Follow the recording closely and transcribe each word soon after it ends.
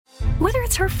Whether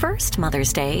it's her first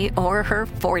Mother's Day or her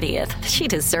 40th, she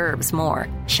deserves more.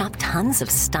 Shop tons of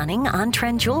stunning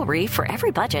on-trend jewelry for every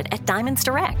budget at Diamonds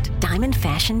Direct. Diamond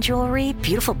fashion jewelry,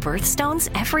 beautiful birthstones,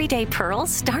 everyday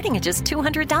pearls starting at just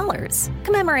 $200.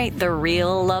 Commemorate the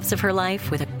real loves of her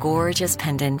life with a gorgeous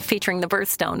pendant featuring the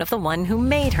birthstone of the one who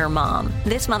made her mom.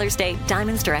 This Mother's Day,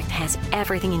 Diamonds Direct has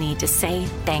everything you need to say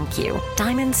thank you.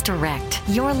 Diamonds Direct.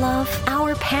 Your love,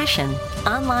 our passion.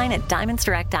 Online at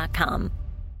diamondsdirect.com.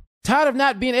 Tired of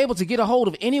not being able to get a hold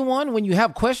of anyone when you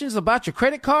have questions about your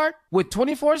credit card? With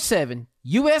 24/7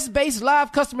 U.S.-based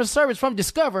live customer service from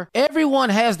Discover, everyone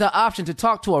has the option to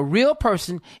talk to a real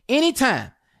person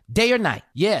anytime, day or night.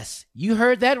 Yes, you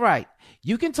heard that right.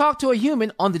 You can talk to a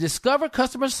human on the Discover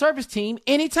customer service team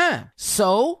anytime.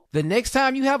 So, the next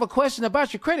time you have a question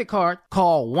about your credit card,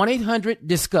 call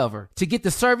 1-800-DISCOVER to get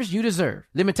the service you deserve.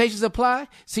 Limitations apply.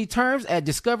 See terms at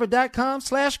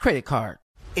discover.com/creditcard.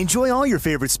 Enjoy all your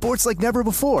favorite sports like never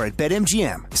before at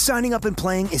BetMGM. Signing up and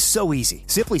playing is so easy.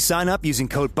 Simply sign up using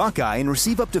code Buckeye and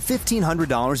receive up to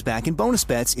 $1,500 back in bonus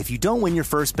bets if you don't win your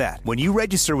first bet. When you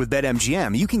register with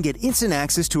BetMGM, you can get instant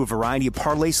access to a variety of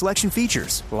parlay selection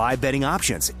features, live betting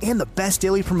options, and the best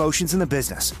daily promotions in the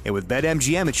business. And with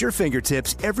BetMGM at your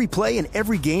fingertips, every play and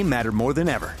every game matter more than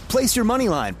ever. Place your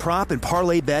moneyline, prop, and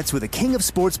parlay bets with the king of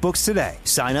sportsbooks today.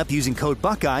 Sign up using code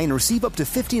Buckeye and receive up to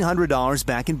 $1,500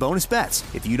 back in bonus bets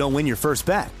if you don't win your first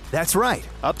bet. That's right,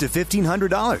 up to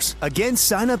 $1,500. Again,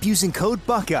 sign up using code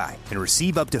Buckeye and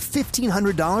receive up to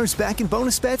 $1,500 back in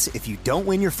bonus bets if you don't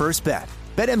win your first bet.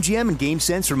 BetMGM and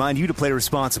GameSense remind you to play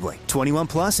responsibly. 21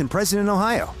 plus and present in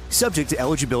Ohio. Subject to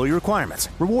eligibility requirements.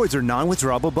 Rewards are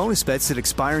non-withdrawable bonus bets that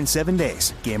expire in 7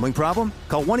 days. Gambling problem?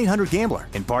 Call 1-800-GAMBLER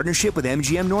in partnership with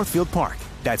MGM Northfield Park.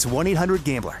 That's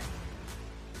 1-800-GAMBLER.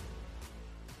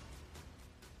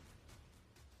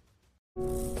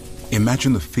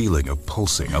 Imagine the feeling of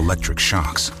pulsing electric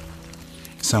shocks.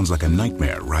 Sounds like a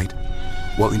nightmare, right?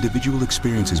 While individual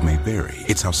experiences may vary,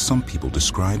 it's how some people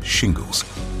describe shingles.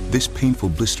 This painful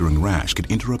blistering rash could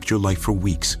interrupt your life for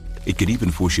weeks. It could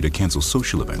even force you to cancel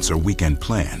social events or weekend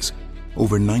plans.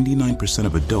 Over 99%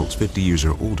 of adults 50 years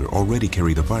or older already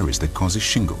carry the virus that causes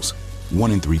shingles.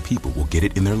 1 in 3 people will get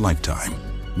it in their lifetime.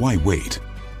 Why wait?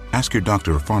 Ask your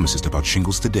doctor or pharmacist about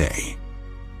shingles today.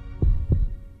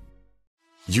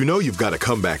 You know you've got a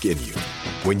comeback in you.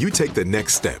 When you take the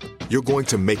next step, you're going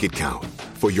to make it count.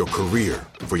 For your career,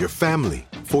 for your family,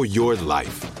 for your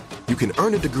life. You can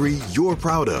earn a degree you're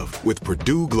proud of with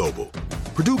Purdue Global.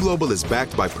 Purdue Global is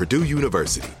backed by Purdue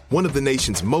University, one of the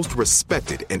nation's most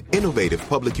respected and innovative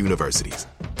public universities.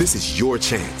 This is your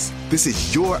chance. This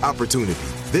is your opportunity.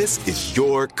 This is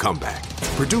your comeback.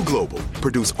 Purdue Global,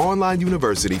 Purdue's online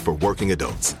university for working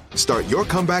adults. Start your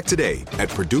comeback today at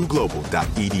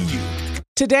purdueglobal.edu.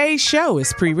 Today's show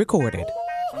is pre-recorded.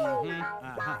 Y'all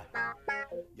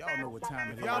know what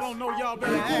time it is. Y'all don't know, y'all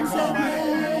better ask somebody.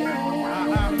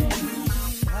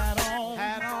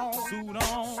 Hat on, suit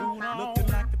on, looking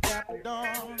like the Dapper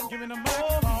Dawn, giving them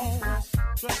all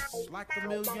dressed like $1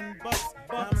 million bucks,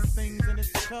 diamond things in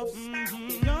its cuffs.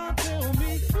 Y'all tell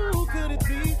me who could it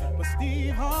be but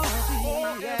Steve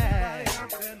Harvey? Yeah,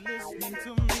 and listening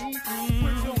to me.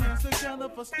 Put your hands together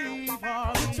for Steve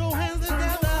Harvey. Put your hands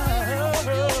together.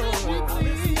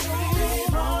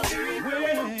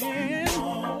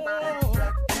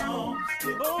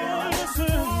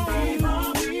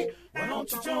 Why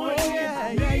don't you join me?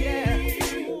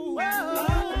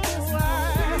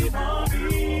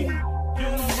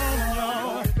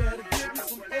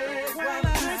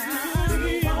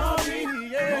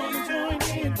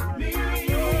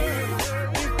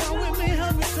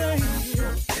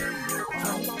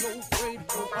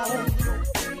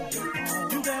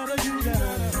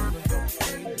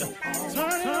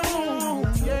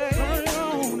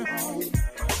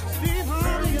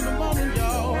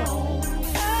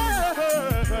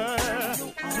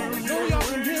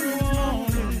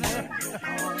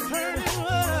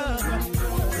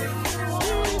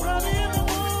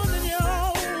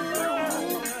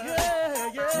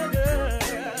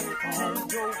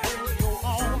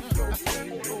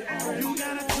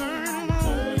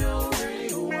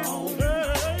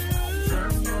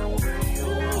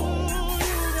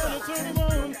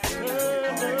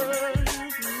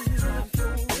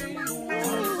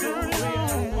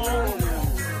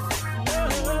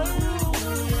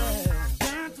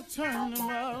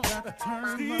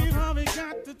 Steve Harvey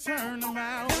got to turn them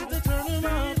out. Got to turn them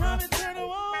out. Harvey turn them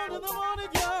on in the morning,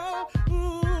 y'all.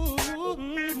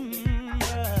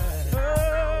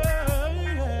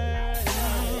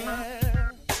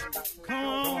 Come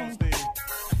on, Steve.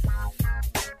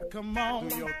 Come on.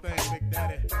 Do your thing, Big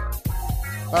Daddy.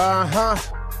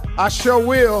 I sure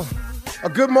will.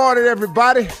 Good morning,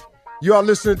 everybody. You are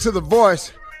listening to The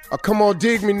Voice. Come on,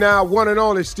 dig me now, one and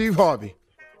only Steve Harvey.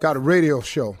 Got a radio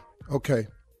show. Okay.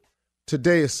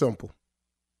 Today is simple.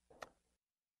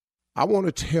 I want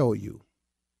to tell you,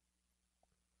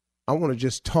 I want to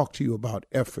just talk to you about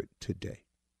effort today.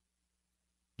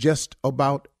 Just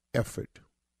about effort.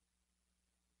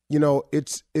 You know,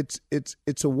 it's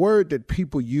a word that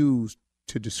people use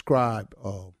to describe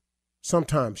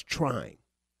sometimes trying.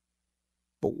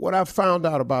 But what I found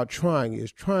out about trying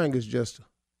is just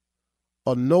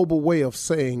a noble way of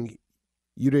saying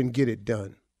you didn't get it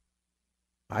done.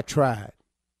 I tried.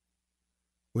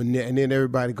 And then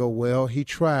everybody go, well, he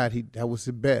tried. That was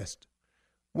the best.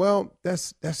 Well,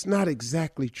 that's not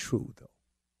exactly true,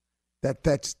 though.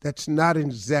 That's not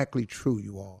exactly true,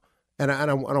 you all. And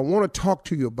I want to talk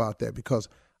to you about that because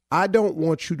I don't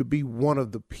want you to be one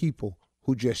of the people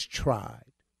who just tried.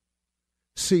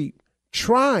 See,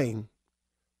 trying,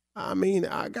 I mean,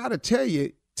 I got to tell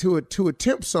you, to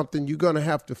attempt something, you're going to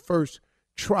have to first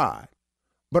try.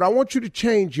 But I want you to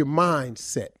change your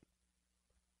mindset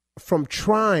from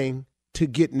trying to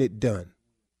getting it done.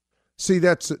 See,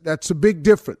 that's a big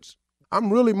difference.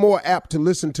 I'm really more apt to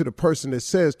listen to the person that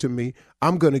says to me,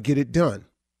 I'm going to get it done.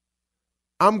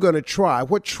 I'm going to try.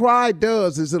 What try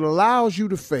does is it allows you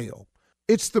to fail.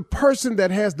 It's the person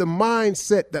that has the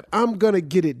mindset that I'm going to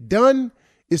get it done.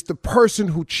 It's the person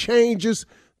who changes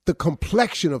the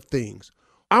complexion of things.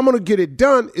 I'm going to get it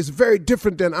done is very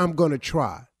different than I'm going to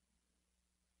try.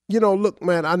 You know, look,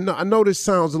 man, I know this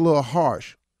sounds a little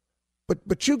harsh,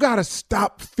 but you got to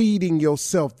stop feeding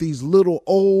yourself these little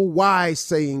old wise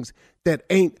sayings that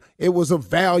it was a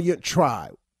valiant try.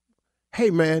 Hey,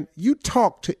 man, you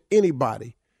talk to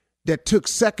anybody that took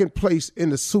second place in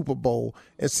the Super Bowl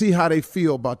and see how they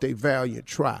feel about their valiant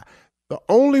try. The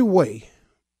only way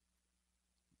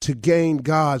to gain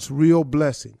God's real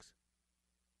blessings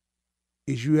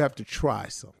is you have to try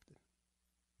something.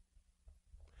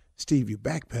 Steve, you're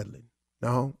backpedaling.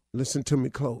 No, listen to me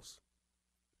close.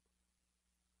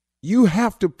 You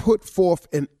have to put forth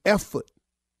an effort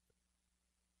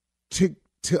to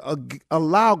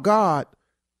allow God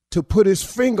to put his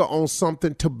finger on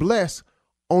something to bless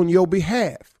on your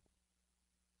behalf.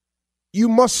 You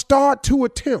must start to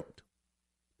attempt.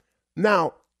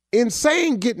 Now, in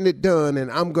saying getting it done and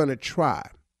I'm going to try,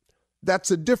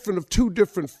 that's of two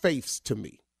different faiths to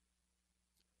me.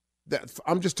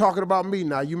 I'm just talking about me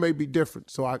now. You may be different,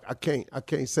 so I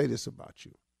can't say this about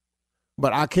you.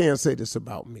 But I can say this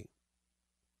about me.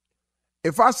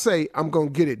 If I say I'm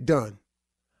going to get it done,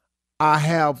 I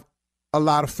have a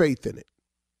lot of faith in it.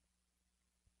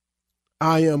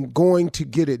 I am going to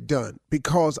get it done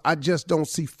because I just don't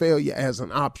see failure as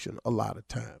an option a lot of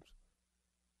times.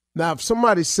 Now, if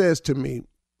somebody says to me,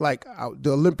 like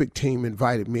the Olympic team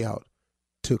invited me out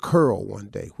to curl one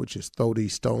day, which is throw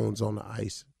these stones on the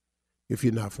ice. If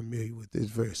you're not familiar with it,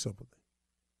 it's very simple.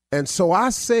 And so I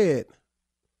said,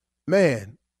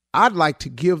 man, I'd like to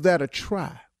give that a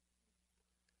try.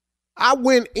 I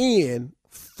went in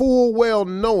full well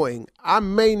knowing I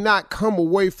may not come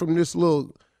away from this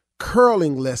little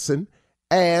curling lesson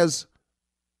as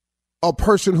a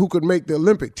person who could make the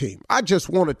Olympic team. I just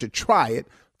wanted to try it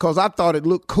because I thought it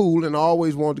looked cool and I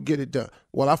always wanted to get it done.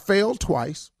 Well, I failed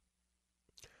twice.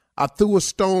 I threw a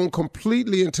stone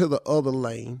completely into the other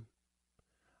lane.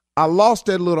 I lost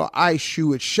that little ice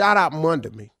shoe. It shot out from under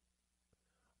me.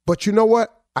 But you know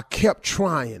what? I kept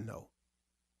trying, though.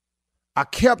 I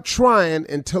kept trying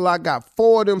until I got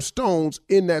 4 of them stones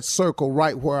in that circle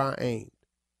right where I aimed.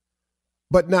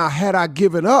 But now, had I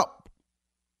given up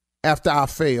after I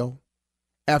failed,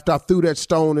 after I threw that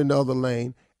stone in the other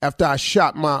lane, after I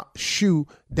shot my shoe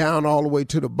down all the way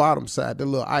to the bottom side, the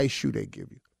little ice shoe they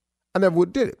give you, I never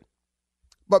would did it.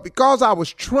 But because I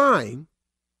was trying,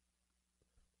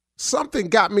 something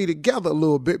got me together a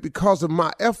little bit because of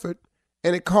my effort,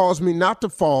 and it caused me not to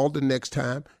fall the next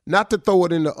time, not to throw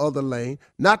it in the other lane,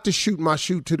 not to shoot my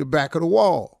shoe to the back of the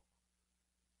wall.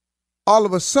 All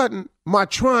of a sudden, my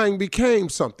trying became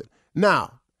something.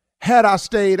 Now, had I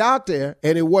stayed out there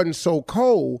and it wasn't so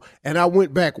cold and I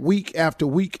went back week after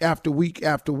week after week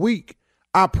after week,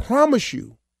 I promise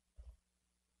you,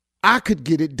 I could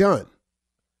get it done.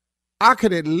 I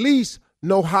could at least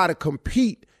know how to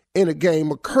compete in a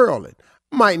game of curling.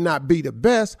 Might not be the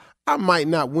best. I might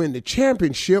not win the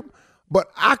championship,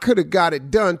 but I could have got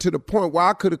it done to the point where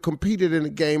I could have competed in a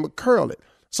game of curling.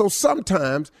 So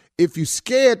sometimes if you're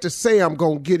scared to say I'm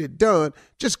going to get it done,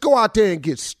 just go out there and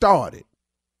get started.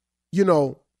 You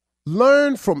know,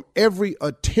 learn from every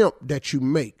attempt that you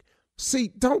make. See,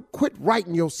 don't quit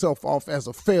writing yourself off as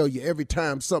a failure every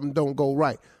time something don't go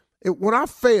right. When I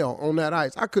fell on that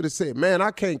ice, I could have said, man,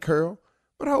 I can't curl.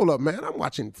 But hold up, man, I'm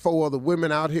watching 4 other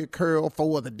women out here curl,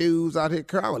 4 other dudes out here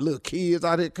curling, little kids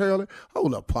out here curling.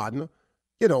 Hold up, partner.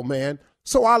 Man.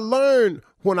 So I learned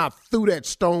when I threw that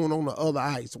stone on the other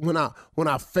ice, when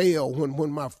I fell,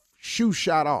 when my shoe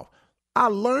shot off. I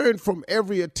learned from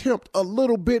every attempt a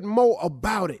little bit more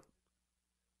about it.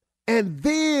 And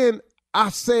then I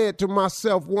said to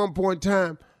myself one point in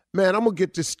time, man, I'm going to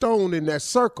get this stone in that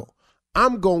circle.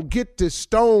 I'm going to get this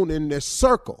stone in this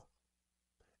circle.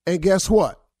 And guess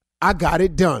what? I got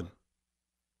it done.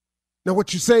 Now,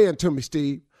 what you saying to me,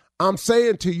 Steve? I'm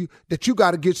saying to you that you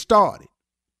got to get started,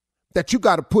 that you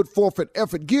got to put forth an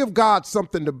effort. Give God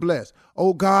something to bless.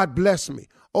 Oh, God, bless me.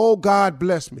 Oh, God,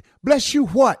 bless me. Bless you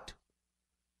what?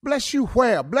 Bless you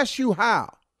where? Bless you how?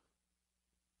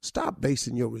 Stop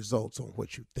basing your results on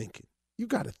what you're thinking. You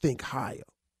got to think higher.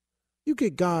 You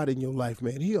get God in your life,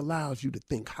 man. He allows you to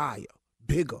think higher,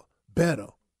 bigger, better,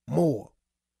 more.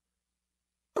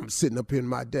 I'm sitting up here in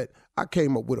my debt. I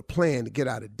came up with a plan to get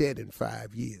out of debt in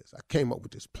 5 years. I came up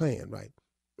with this plan, right?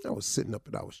 I was sitting up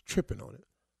and I was tripping on it.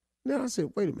 Then I said,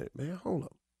 wait a minute, man, hold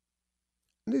up.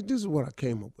 And this is what I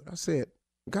came up with. I said,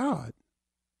 God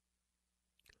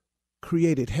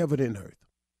created heaven and earth,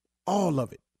 all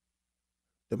of it.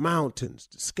 The mountains,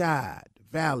 the sky, the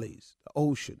valleys, the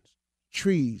oceans,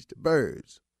 trees, the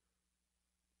birds,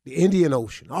 the Indian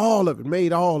Ocean, all of it,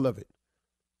 made all of it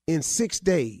in 6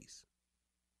 days.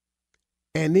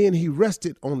 And then he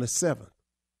rested on the 7th.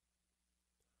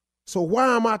 So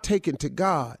why am I taking to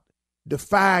God the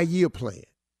 5-year plan?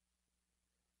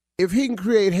 If he can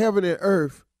create heaven and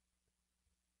earth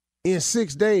in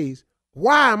 6 days,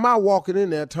 why am I walking in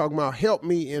there talking about help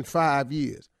me in 5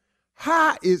 years?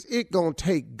 How is it going to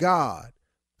take God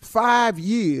 5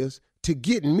 years to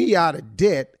get me out of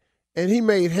debt and he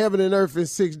made heaven and earth in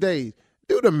 6 days?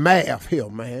 Do the math here,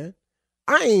 man.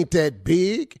 I ain't that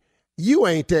big. You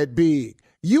ain't that big.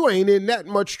 You ain't in that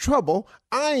much trouble.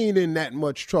 I ain't in that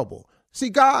much trouble. See,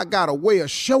 God got a way of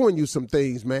showing you some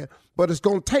things, man, but it's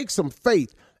going to take some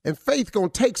faith, and faith going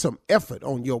to take some effort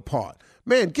on your part.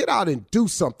 Man, get out and do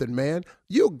something, man.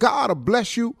 God will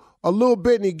bless you a little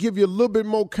bit and he'll give you a little bit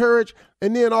more courage,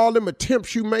 and then all them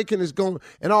attempts you making is going,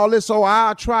 and all this, oh,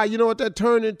 I'll try. You know what that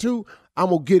turned into? I'm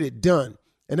going to get it done.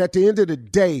 And at the end of the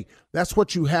day, that's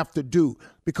what you have to do,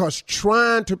 because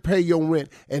trying to pay your rent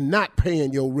and not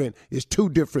paying your rent is 2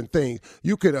 different things.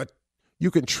 You can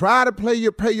try to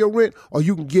pay your rent, or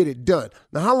you can get it done.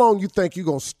 Now, how long you think you're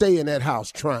going to stay in that house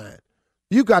trying?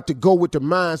 You got to go with the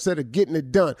mindset of getting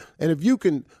it done. And if you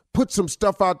can put some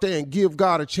stuff out there and give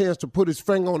God a chance to put his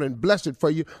finger on it and bless it for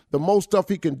you, the most stuff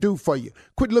he can do for you.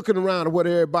 Quit looking around at what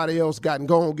everybody else got and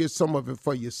go and get some of it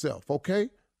for yourself, okay?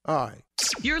 All right.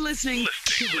 You're listening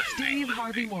to the Steve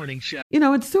Harvey Morning Show. You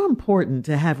know, it's so important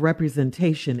to have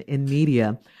representation in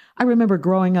media. I remember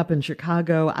growing up in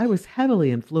Chicago, I was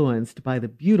heavily influenced by the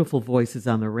beautiful voices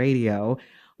on the radio.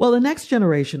 Well, the next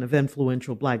generation of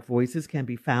influential Black voices can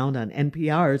be found on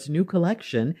NPR's new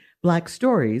collection, Black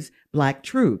Stories, Black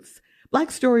Truths.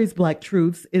 Black Stories, Black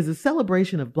Truths is a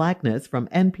celebration of Blackness from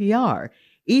NPR.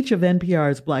 Each of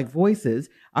NPR's Black voices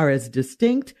are as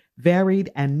distinct, varied,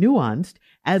 and nuanced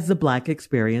as the Black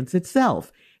experience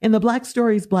itself. In the Black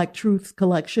Stories, Black Truths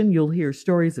collection, you'll hear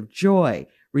stories of joy,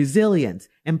 resilience,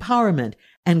 empowerment,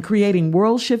 and creating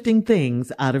world-shifting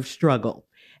things out of struggle.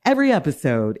 Every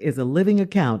episode is a living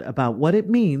account about what it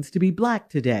means to be Black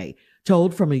today,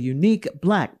 told from a unique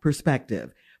Black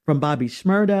perspective. From Bobby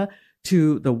Shmurda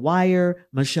to The Wire,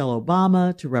 Michelle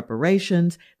Obama to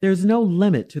reparations, there's no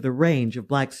limit to the range of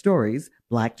Black stories,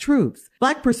 Black truths.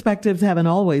 Black perspectives haven't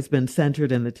always been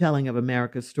centered in the telling of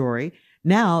America's story.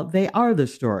 Now they are the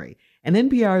story. In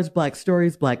NPR's Black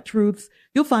Stories, Black Truths,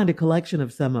 you'll find a collection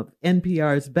of some of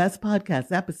NPR's best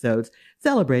podcast episodes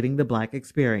celebrating the Black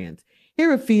experience.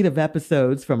 Hear a feed of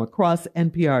episodes from across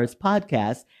NPR's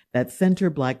podcasts that center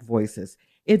Black voices.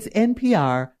 It's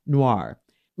NPR Noir.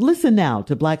 Listen now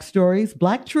to Black Stories,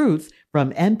 Black Truths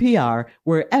from NPR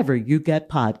wherever you get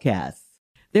podcasts.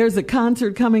 There's a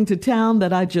concert coming to town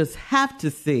that I just have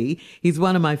to see. He's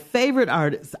one of my favorite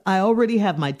artists. I already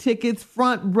have my tickets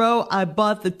front row. I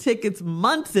bought the tickets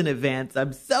months in advance.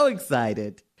 I'm so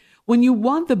excited. When you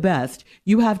want the best,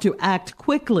 you have to act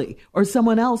quickly or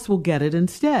someone else will get it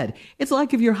instead. It's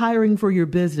like if you're hiring for your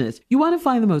business. You want to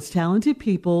find the most talented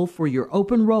people for your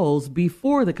open roles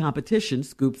before the competition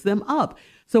scoops them up.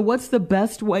 So what's the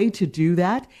best way to do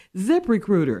that?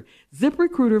 ZipRecruiter.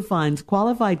 ZipRecruiter finds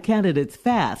qualified candidates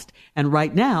fast. And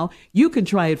right now, you can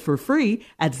try it for free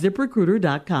at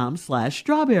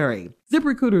ZipRecruiter.com/strawberry.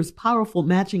 ZipRecruiter's powerful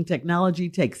matching technology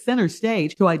takes center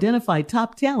stage to identify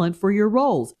top talent for your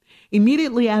roles.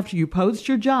 Immediately after you post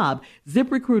your job,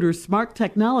 ZipRecruiter's smart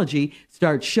technology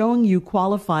starts showing you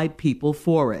qualified people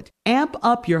for it. Amp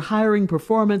up your hiring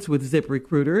performance with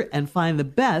ZipRecruiter and find the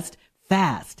best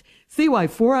fast. See why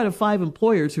 4 out of 5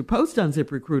 employers who post on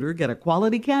ZipRecruiter get a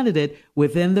quality candidate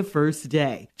within the first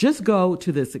day. Just go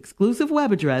to this exclusive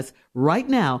web address right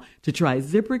now to try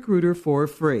ZipRecruiter for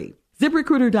free.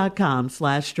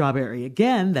 ZipRecruiter.com/strawberry.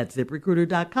 Again, that's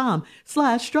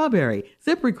ZipRecruiter.com/strawberry.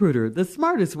 ZipRecruiter, the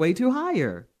smartest way to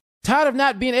hire. Tired of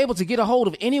not being able to get a hold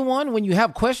of anyone when you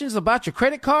have questions about your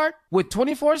credit card? With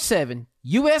 24/7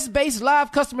 U.S.-based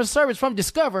live customer service from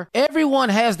Discover, everyone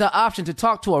has the option to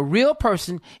talk to a real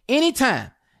person anytime,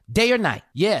 day or night.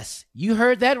 Yes, you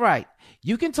heard that right.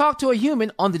 You can talk to a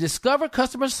human on the Discover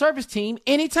customer service team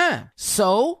anytime.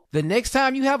 So, the next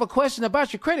time you have a question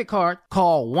about your credit card,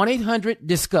 call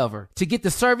 1-800-DISCOVER to get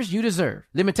the service you deserve.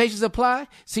 Limitations apply.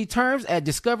 See terms at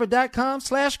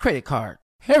discover.com/creditcard.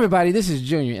 Hey everybody, this is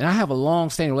Junior, and I have a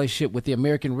long-standing relationship with the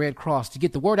American Red Cross to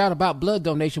get the word out about blood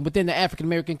donation within the African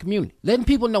American community, letting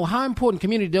people know how important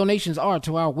community donations are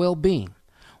to our well-being.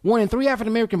 1 in 3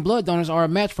 African American blood donors are a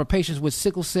match for patients with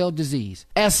sickle cell disease.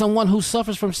 As someone who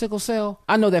suffers from sickle cell,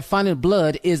 I know that finding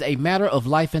blood is a matter of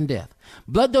life and death.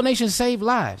 Blood donations save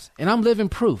lives, and I'm living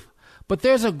proof. But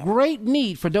there's a great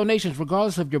need for donations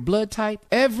regardless of your blood type.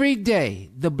 Every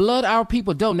day, the blood our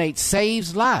people donate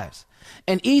saves lives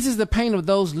and eases the pain of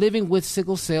those living with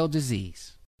sickle cell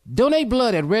disease. Donate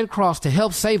blood at Red Cross to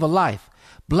help save a life.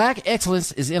 Black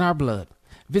excellence is in our blood.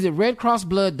 Visit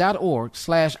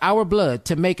redcrossblood.org/ourblood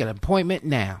to make an appointment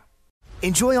now.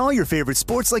 Enjoy all your favorite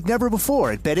sports like never before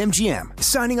at BetMGM.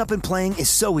 Signing up and playing is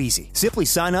so easy. Simply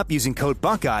sign up using code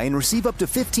Buckeye and receive up to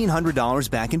 $1,500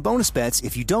 back in bonus bets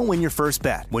if you don't win your first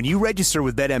bet. When you register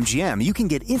with BetMGM, you can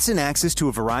get instant access to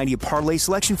a variety of parlay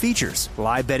selection features,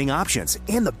 live betting options,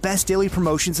 and the best daily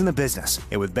promotions in the business.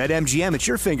 And with BetMGM at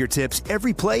your fingertips,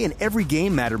 every play and every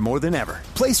game matter more than ever.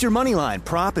 Place your moneyline,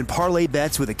 prop, and parlay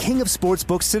bets with the king of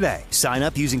sportsbooks today. Sign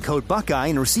up using code Buckeye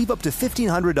and receive up to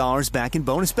 $1,500 back in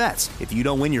bonus bets if you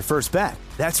don't win your first bet.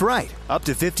 That's right, up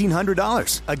to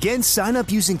 $1,500. Again, sign up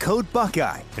using code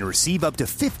Buckeye and receive up to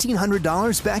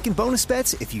 $1,500 back in bonus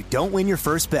bets if you don't win your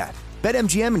first bet.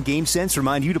 BetMGM and GameSense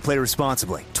remind you to play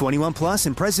responsibly. 21 plus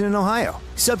and present in Ohio.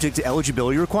 Subject to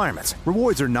eligibility requirements.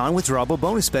 Rewards are non-withdrawable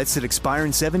bonus bets that expire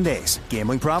in 7 days.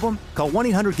 Gambling problem? Call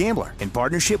 1-800-GAMBLER in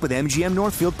partnership with MGM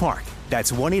Northfield Park.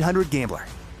 That's 1-800-GAMBLER.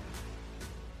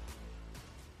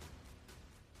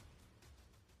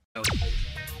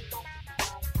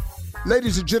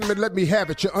 Ladies and gentlemen, let me have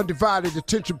it. Your undivided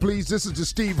attention, please. This is the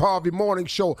Steve Harvey Morning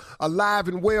Show, alive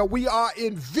and well. We are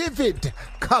in vivid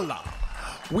color.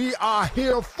 We are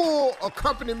here, full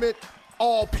accompaniment,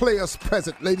 all players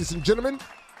present. Ladies and gentlemen,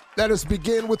 let us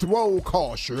begin with roll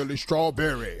call. Shirley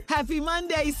Strawberry. Happy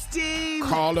Monday, Steve.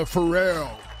 Carla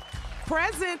Farrell.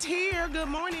 Present here. Good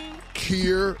morning.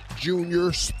 Kier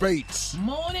Jr. Spates.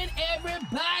 Morning,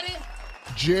 everybody.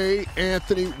 J.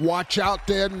 Anthony, watch out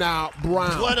there now,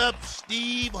 Brown. What up,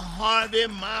 Steve Harvey,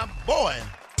 my boy?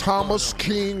 Thomas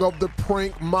King of the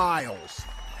Prank Miles.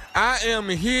 I am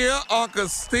here, Uncle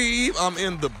Steve. I'm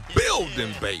in the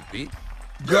building, baby.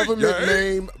 Government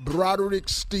name Broderick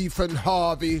Stephen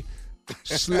Harvey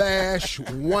 /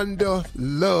 Wonder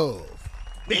Love.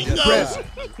 Bingo.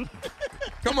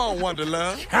 Come on, Wonder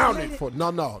Love. Counted for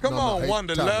Come on,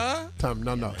 Wonder Love.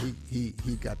 No. He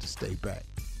got to stay back.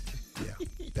 Yeah,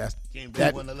 that's Can't bring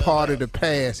that Wonder Love part out. of the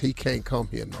past. He can't come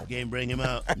here no more. Can't bring him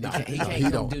out. No, He no,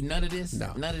 can't don't. do none of this.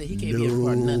 No. None of this. He can't be a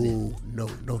part of none of this.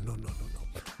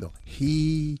 No.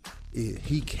 He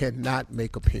cannot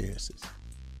make appearances.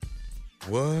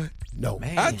 What? No.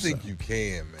 Man. I think you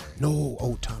can, man.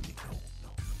 No, Tommy, no.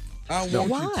 I want you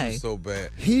Why? to so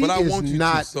bad. He but I is want you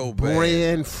not to so bad.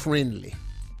 brand friendly.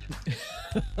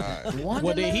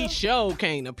 Well, then he show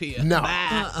can't appear. No.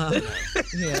 Yeah.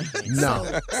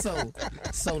 No. So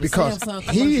the Because Samsung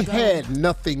he commercial had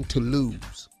nothing to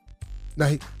lose.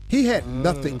 Now, he had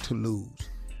nothing to lose.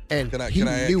 And Can I he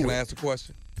knew can I it. ask a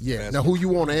question? Yeah. Now, who you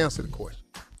want to answer the question?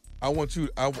 I want you.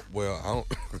 I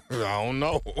don't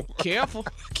know. Careful.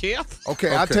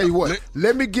 Okay, I'll tell you what.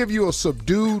 Let me give you a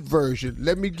subdued version.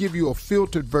 Let me give you a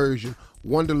filtered version.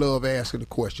 Wonder Love asking the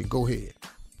question. Go ahead.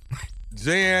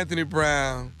 J. Anthony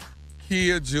Brown,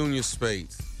 Kier Jr.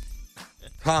 Spates,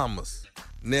 Thomas,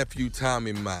 nephew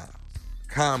Tommy Miles,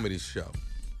 comedy show,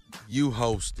 you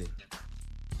hosting.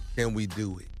 Can we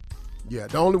do it? Yeah,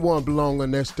 the only one belong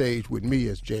on that stage with me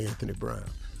is J. Anthony Brown.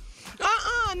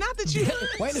 Not that you.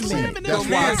 Wait a minute. slamming That's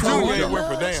them why I hands. told Junior ain't y'all.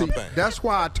 worth a damn thing. That's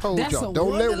why I told That's y'all. a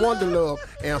Don't let Wonder Wonder Love?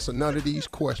 Love answer none of these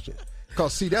questions.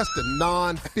 Because, see, that's the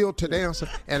non-filtered answer,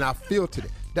 and I filtered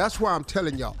it. That's why I'm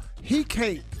telling y'all. He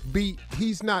can't be.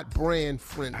 He's not brand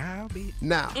friendly.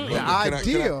 Now the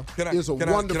idea is a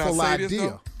wonderful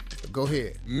idea. Go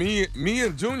ahead. Me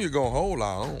and Junior gonna hold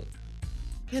our own.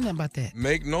 Hear nothing about that.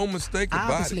 Make no mistake about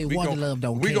Obviously, it. Wonder Love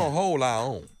don't We care. gonna hold our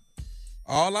own.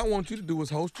 All I want you to do is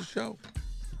host the show.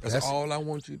 That's all I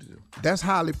want you to do. That's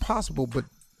highly possible, but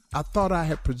I thought I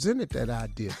had presented that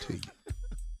idea to you.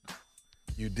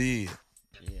 You did.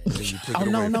 And then you took it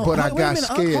no, away. no. But I Wait a got minute,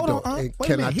 scared hold though. on, And wait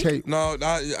a can I minute. tell you? No,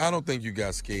 I don't think you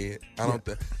got scared. I don't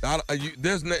think.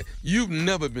 You've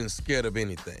never been scared of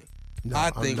anything. No, I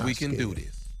I'm think not we can do scared.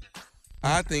 this.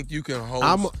 I think you can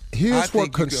host. Here's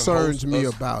what concerns me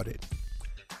us. about it.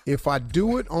 If I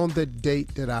do it on the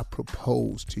date that I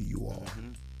propose to you all,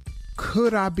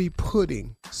 could I be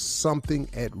putting something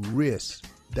at risk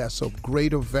that's of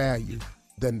greater value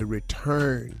than the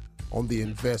return on the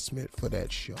investment for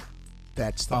that show?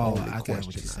 That's the only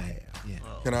question I have. Yeah.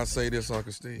 Can I say this,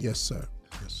 Uncle Steve? Yes, sir.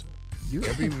 Yes, sir.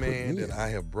 Every man that I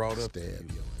have brought up to you,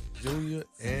 Junior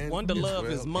and Wonder Love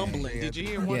Israel is mumbling. and Did you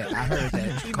hear Wonder Yeah, I heard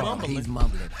that. He's Carl, mumbling. He's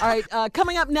mumbling. All right,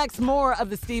 coming up next, more of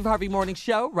the Steve Harvey Morning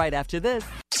Show right after this.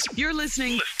 You're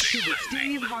listening to the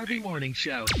Steve Harvey Morning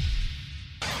Show.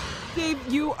 Steve,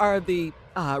 you are the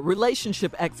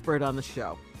relationship expert on the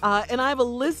show. And I have a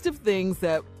list of things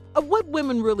that what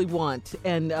women really want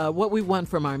and what we want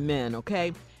from our men,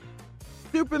 okay?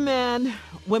 Superman,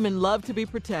 women love to be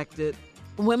protected.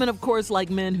 Women, of course, like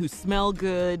men who smell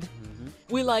good.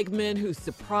 We like men who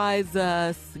surprise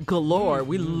us galore.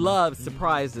 We love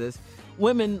surprises.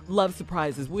 Women love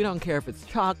surprises. We don't care if it's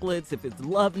chocolates, if it's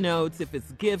love notes, if it's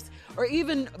gifts, or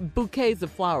even bouquets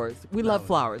of flowers. We love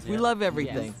flowers. We love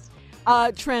everything.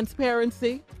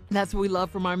 Transparency. That's what we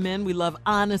love from our men. We love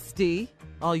honesty.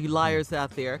 All you liars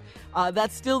out there.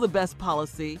 That's still the best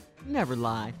policy. Never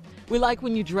lie. We like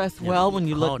when you dress well, when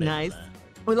you look nice.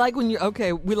 We like when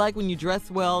you dress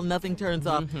well, nothing turns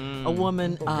off a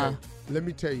woman. Okay. Let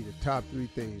me tell you the top 3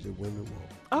 things that women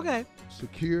want. Okay.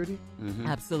 Security.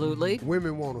 Absolutely.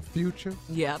 Women want a future.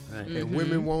 Yep. And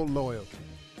women want loyalty.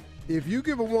 If you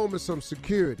give a woman some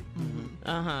security,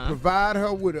 provide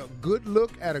her with a good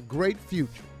look at a great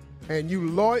future, and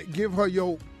you give her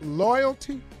your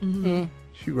loyalty,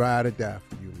 she ride or die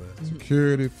for you, man.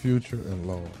 Security, future, and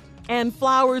loyalty. And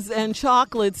flowers and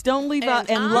chocolates. Don't leave out.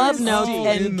 And love notes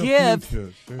and gifts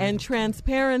and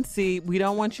transparency. We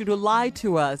don't want you to lie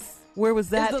to us. Where was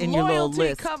that in your little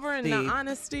list? Covering Steve? the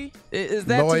honesty? Is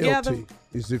that loyalty together?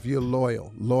 is if you're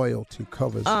loyal. Loyalty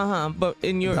covers But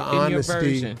in your the in your honesty.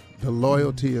 version. The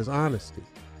loyalty is honesty.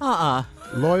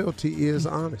 Loyalty is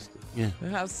honesty.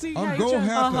 See I'm how going you to try-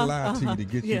 have to lie to you to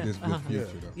get you this good future,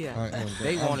 though. Yeah. I am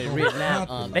They gonna- want it I'm written gonna have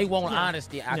to out. lie. They want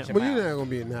honesty out your But you're mouth. not gonna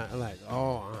be like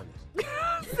all honest.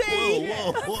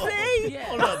 Whoa.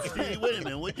 Hold up, Steve. Wait a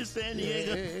minute. What you saying,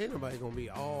 Diego? Ain't nobody gonna be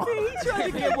all. He's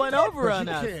trying to get one over on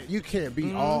us. You can't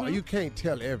be all. You can't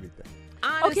tell everything.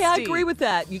 Honesty. Okay, I agree with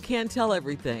that. You can't tell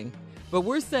everything. But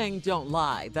we're saying don't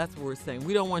lie. That's what we're saying.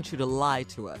 We don't want you to lie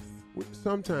to us.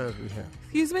 Sometimes we have.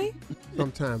 Excuse me?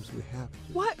 Sometimes we have.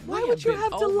 Why would you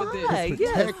have to lie?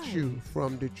 Yes. Protect you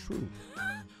from the truth.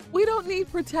 We don't need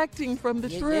protecting from the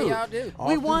truth. y'all do.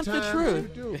 We want the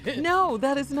Oftentimes truth. we do. No,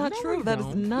 that is not true. That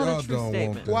is not Y'all a true don't want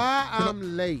statement. that. Why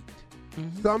I'm late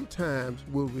sometimes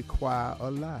will require a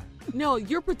lie. No,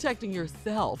 you're protecting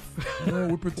yourself No,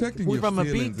 we're protecting your from a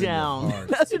feelings beat and your down. heart.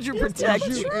 That's what you're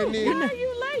protecting. And then, Why are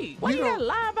you late? Why you don't- gotta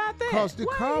lie about that? Cause the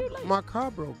Why car, are you late? my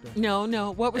car broke down.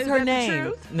 No. What was Is her that the name?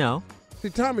 truth? No. See,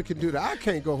 Tommy can do that. I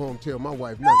can't go home and tell my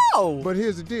wife nothing. No. But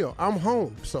here's the deal. I'm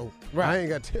home, so I ain't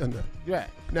got to tell nothing. Right.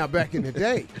 Now, back in the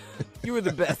day, You were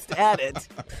the best at it.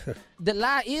 The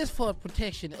lie is for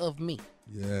protection of me.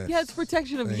 Yes. Yeah, it's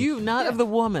protection of Thank you, not of the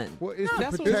woman. well, it's the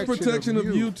that's what- protection, It's protection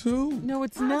of you, too. No,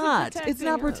 it's How's it not. It's protecting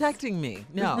not us? protecting me.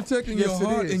 No. It's protecting Yes, your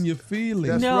it heart is. and your feelings.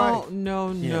 That's no, right. no.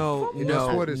 And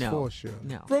that's what it's for, Cheryl.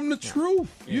 No. From the truth.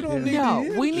 You don't need to No,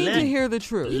 hear we it. need to hear the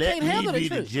truth. Let can't handle me the be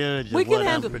the truth. judge of We can what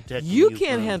handle. I'm protecting You you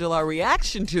can't from. handle our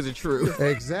reaction to the truth.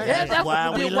 Exactly. That's why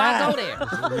we Then why lie. go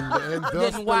there? And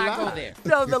thus Then why the go lie. there?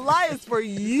 So the lie is for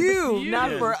you,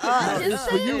 not for us. It's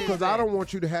for you because I don't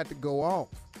want you to have to go off.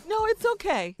 No, it's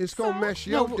okay. It's going to mess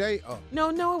your day up. No,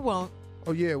 it won't.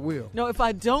 Oh, yeah, it will. No, if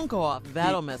I don't go off,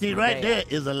 that'll mess See, my right day there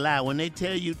up. is a lie. When they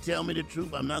tell me the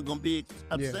truth, I'm not going to be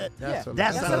upset. that's a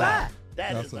That's lie. a lie.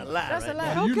 That is a lie. That's a right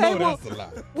lie. there. You Okay, know well, that's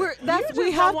a lie.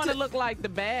 We have want to to look like the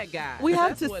bad guy. We have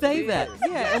That's to what say it that. is.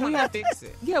 Yeah, and we have to fix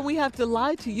it. Yeah, we have to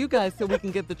lie to you guys so we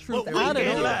can get the truth But we out of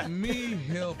can't you. lie. Let me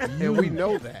help you. And we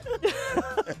know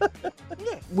that.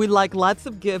 We like lots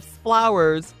of gifts,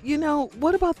 flowers. You know,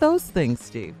 what about those things,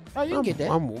 Steve? Oh, you get that.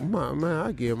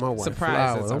 I give my wife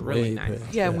Surprises flowers. are I'm really way nice.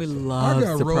 past Yeah, that. we I love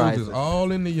got surprises. roses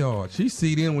all in the yard. She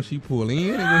see them when she pull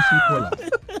in and when she pull out.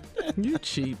 You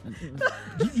cheap.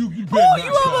 You better not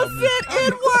You call almost me. said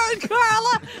N-word,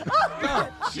 Carla.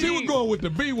 She was going with the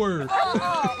B word.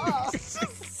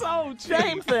 So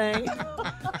same thing.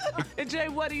 And Jay,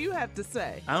 what do you have to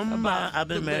say? I've been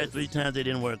the married list? 3 times. It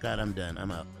didn't work out. I'm done.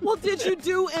 I'm out. Well, did you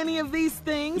do any of these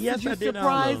things? Yes, did you I did all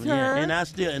surprise of them. her? Yeah, and I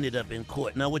still ended up in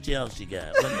court. Now, what else you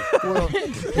got? Well,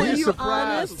 Were he you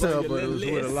surprised honest? her, but it was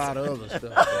with a lot of other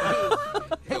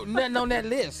stuff. Hey, nothing on that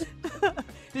list.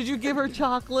 Did you give her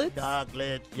chocolates?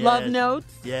 Chocolate. Yes. Love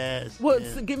notes? Yes. What?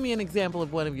 yes. So give me an example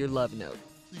of one of your love notes.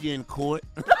 You in court?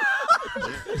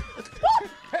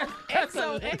 That's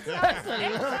a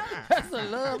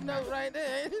love note right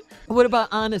there. What about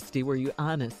honesty? Were you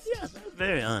honest? Yes, I was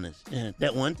very honest. Yeah,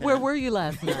 that one time. Where were you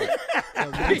last night?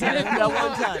 That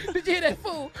one time. Did you hear that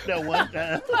fool? That one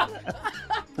time.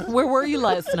 Where were you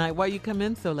last night? Why you come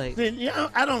in so late? Yeah,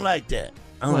 I don't like that.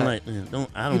 I What? don't like.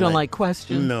 I don't. You don't like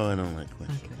questions? No, I don't like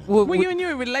questions. Well, When you're in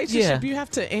your relationship, yeah. you have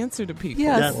to answer to people.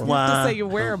 Yes. That's You why. have to say your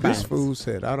whereabouts. This fool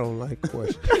said, I don't like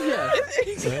questions.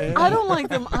 I don't like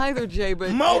them either, Jay,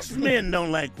 but Most men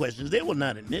don't like questions. They will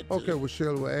not admit to Okay, it. well,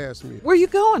 Shirley will ask me. where you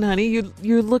going, honey? You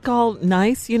look all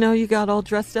nice, you know, you got all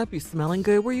dressed up, you smelling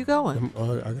good. Where you going?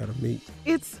 I got to meet.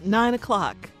 It's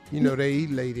 9:00. You know, they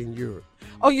eat late in Europe.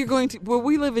 Oh, you're going to, well,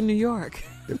 we live in New York.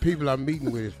 The people I'm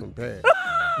meeting with is from Paris.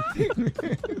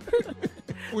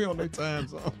 We on their time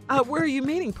zone. Where are you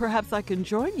meeting? Perhaps I can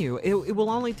join you. It will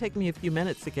only take me a few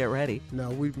minutes to get ready. No,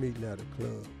 we meeting at a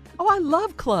club. Oh, I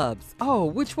love clubs. Oh,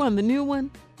 which one? The new one?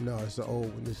 No, it's an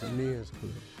old one. It's a men's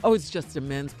club. Oh, it's just a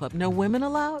men's club. No women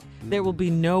allowed? There will be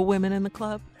no women in the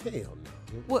club? Hell no.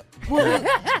 Well,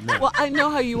 well, I know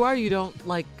how you are. You don't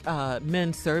like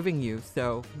men serving you,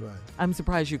 so Right. I'm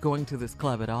surprised you're going to this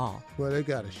club at all. Well, they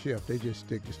got a chef. They just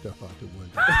stick the stuff out the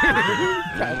window.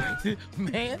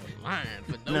 Man, lying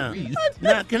for no Now, reason.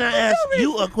 now, can I ask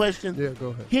you a question? Yeah, go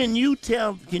ahead. Can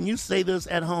you say this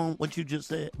at home, what you just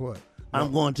said? What?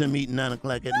 I'm going to a meeting 9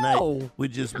 o'clock at night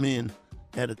with just men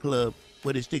at a club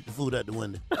where they stick the food out the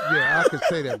window. Yeah, I could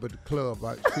say that, but the club,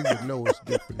 she would know it's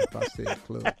different if I said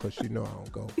club because she know I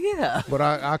don't go. Yeah. But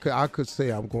I could say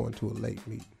I'm going to a late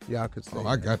meeting. Yeah, I could say Oh, that.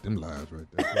 I got them lies right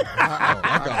there.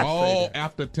 I got all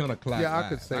after 10 o'clock. Yeah, I lies.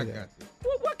 could say I that. got you.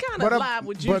 What kind of lie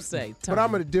would you say, Tom? But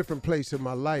I'm in a different place in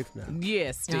my life now.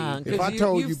 Yes, Steve. If I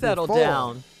told you've you settled before,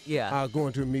 down. Yeah. I was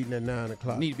going to a meeting at 9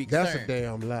 o'clock. Need to be That's a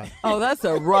concerned. damn lie. Oh, that's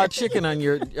a raw chicken on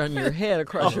your head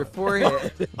across your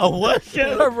forehead. Oh, what?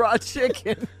 A raw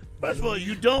chicken. First of all,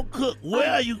 you don't cook. Where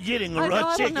are you getting a I know, raw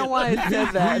I chicken? don't know why I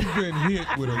said that. He's been hit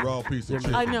with a raw piece of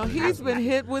chicken. I know he's been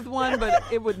hit with one, but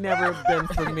it would never have been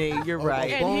for me. You're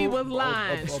right. And he was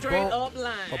lying, straight up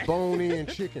lying. A bone-in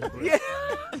chicken breast.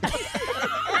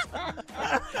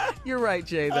 You're right,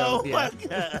 Jay. Though. Oh, yeah. my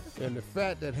God. And the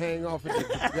fat that hang off it,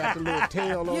 that got the little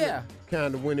tail on Yeah. it,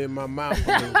 kind of went in my mouth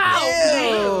a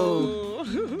little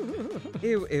bit.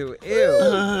 Ew, ew,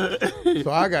 ew.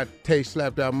 So I got taste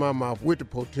slapped out of my mouth with the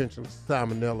potential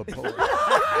salmonella poison.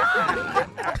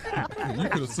 You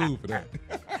could have sued for that.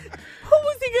 Who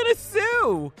was he gonna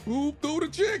sue? Who threw the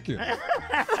chicken? All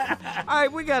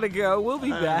right, we gotta go. We'll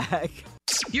be back.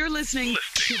 You're listening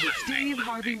to the Steve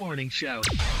Harvey Morning Show.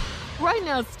 Right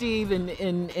now, Steve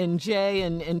and Jay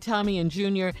and Tommy and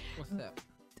Junior. What's that?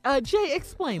 Jay,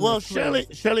 explain. Well, this, please.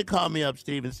 Shirley called me up,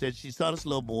 Steve, and said she saw this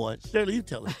little boy. Shirley, you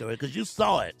tell the story because you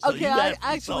saw it. So Okay, you I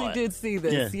actually saw actually it. did see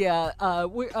this. Yeah,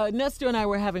 Nestor and I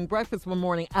were having breakfast one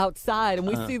morning outside, and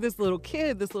we see this little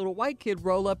kid, this little white kid,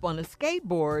 roll up on a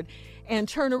skateboard and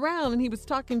turn around, and he was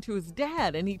talking to his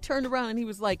dad, and he turned around and he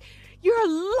was like, "You're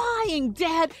lying,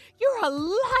 Dad. You're a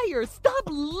liar. Stop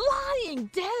lying,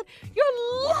 Dad.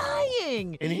 You're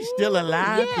lying." And he's still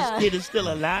alive? Yeah. This kid is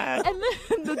still alive? And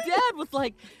then the dad was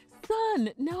like, "Son,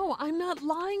 no, I'm not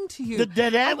lying to you." The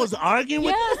dad was arguing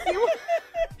with Yes, he was.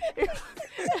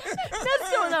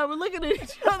 Nestor and I were looking at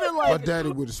each other My like, daddy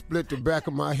would have split the back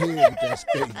of my head with that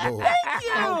skateboard. "Thank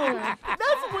you."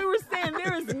 That's what we were saying.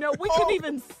 There is no. We couldn't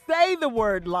even say the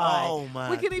word lie. Oh, my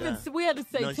We couldn't even. God. We had to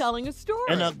say No, telling a story.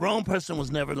 And a grown person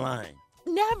was never lying.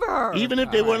 Never. Even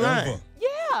if they were lying.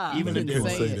 Yeah. Even if they couldn't were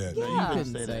say lying. that. No, Yeah. you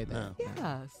couldn't Couldn't say say that. that. No.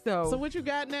 Yeah. So. So what you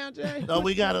got now, Jay? So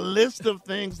we got a list of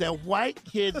things that white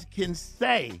kids can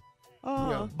say,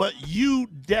 but you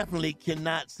definitely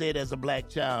cannot say it as a black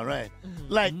child, right?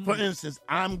 Like, for instance,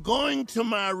 I'm going to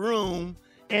my room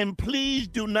and please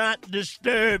do not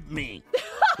disturb me.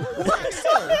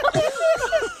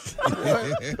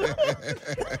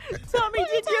 Tommy,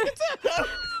 did you?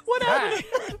 What happened?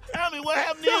 Tell me what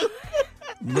happened to you.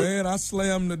 Man, I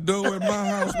slammed the door at my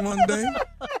house one day,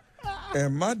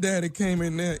 and my daddy came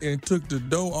in there and took the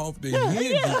door off the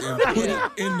hinges and put it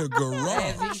in the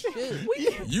garage.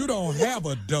 You don't have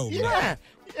a door now.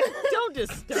 Don't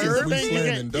disturb We me.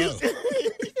 slamming doors.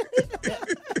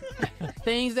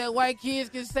 Things that white kids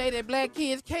can say that black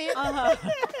kids can't.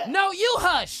 No, you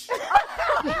hush.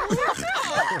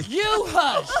 You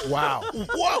hush. Wow.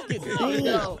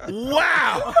 Whoa.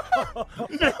 Wow.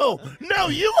 No,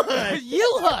 you hush.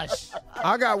 You hush.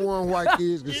 I got one white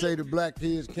kids can say the black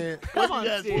kids can't. Come on,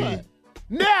 Steve.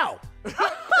 Now!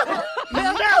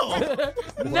 No.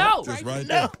 No. Just right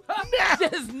there.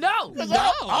 Just no.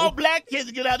 All black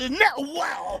kids get out there. No.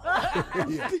 Wow.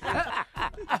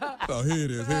 Oh, here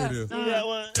it is. Here it is. You got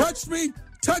one? Touch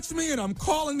me, and I'm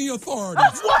calling the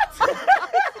authorities. What?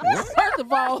 First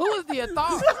of all, who is the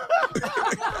authority?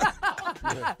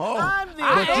 I'm the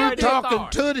But you authority. talking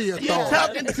to the You authority.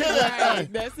 talking to the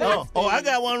That's it. Oh, I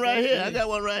got one right here. I got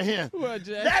one right here. What,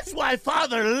 Jay? That's why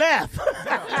father left.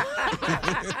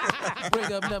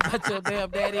 Bring up nothing but your damn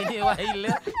daddy in here while he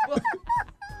left.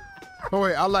 Oh,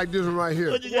 wait, I like this one right here.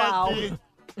 What you got, Steve?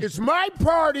 It's my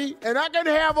party, and I can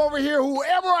have over here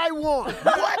whoever I want.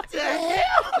 What the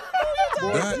hell?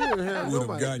 Boy, That you didn't have would have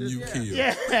nobody. gotten you killed.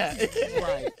 Yeah.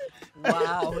 Right.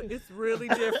 Wow, it's really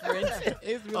different.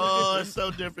 It's really Oh, it's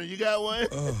so different. You got one?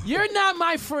 You're not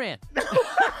my friend. to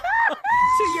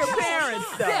your parents,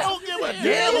 though. Don't give a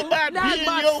damn about Not being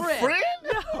my your friend.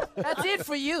 friend. That's it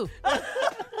for you.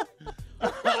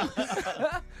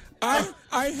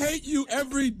 I hate you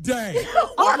every day.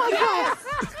 Oh my God,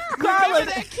 Carla,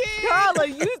 Carla,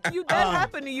 that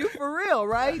happened to you for real,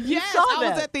 right? Yes, you saw I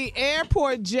that. was at the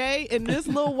airport, Jay, and this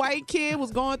little white kid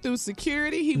was going through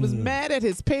security. He was mad at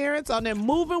his parents on that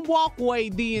moving walkway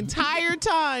the entire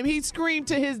time. He screamed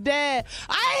to his dad,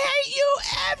 "I hate you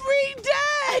every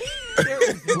day." There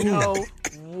is no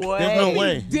way. There's no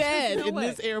way. Dead No in way.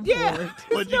 this airport. Yeah.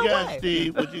 What you no got, way.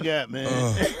 Steve? What you got,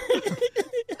 man?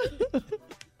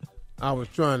 I was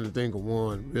trying to think of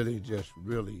one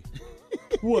really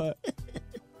What?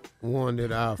 one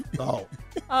that I thought,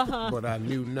 but I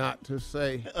knew not to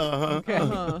say. Okay.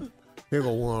 Here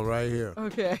go one right here.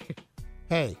 Okay.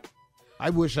 Hey, I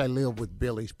wish I lived with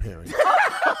Billy's parents.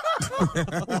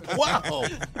 Whoa.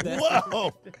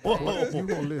 Whoa. You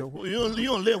gonna live? You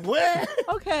gonna live where?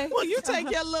 Okay. Well, you take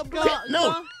your little boy.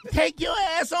 No, take your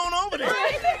ass on over there.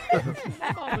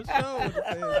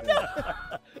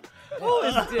 Oh,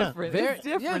 it's different. Very- It's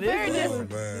different. yeah, very isn't it?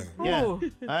 different. Man. Yeah, Ooh.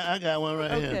 I got one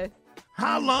right here. Okay.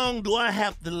 How long do I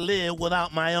have to live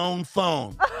without my own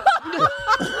phone?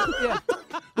 Yeah,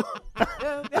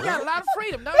 they got a lot of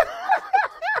freedom, no?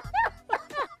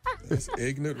 It's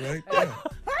ignorant right there.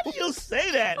 How do you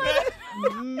say that,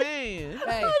 man? Man.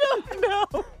 Hey, No.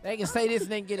 they can say this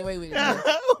and they can get away with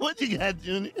it. What you got,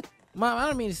 Junior? Mom, I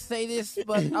don't mean to say this,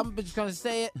 but I'm just going to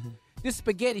say it. This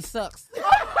spaghetti sucks.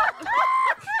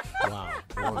 Wow.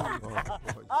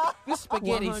 This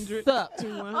spaghetti 100, sucks.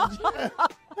 200.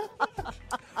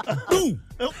 Boom!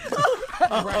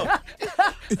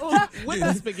 With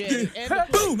the spaghetti. And the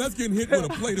Boom! That's getting hit with a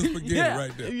plate of spaghetti Yeah.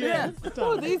 right there. yeah.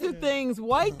 Oh, these are things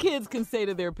white kids can say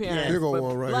to their parents. Here go but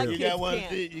one right black here. You kids got one, can't.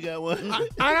 Steve? You got one?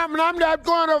 And I'm not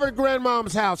going over to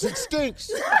grandmom's house. It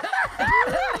stinks.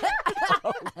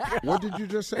 What did you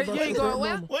just say about You ain't your going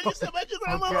well? grandmama? What you say about your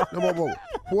grandma? No,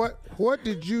 whoa. What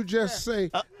did you just say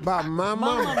about my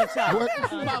mama? mama child.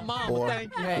 What? My mama, Boy,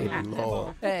 thank you. Hey, good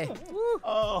Lord. hey.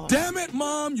 Oh. Damn it,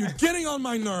 Mom! You're getting on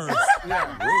my nerves.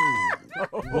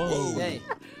 Whoa. Hey.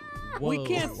 We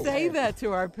can't say that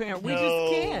to our parents. We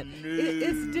just can't.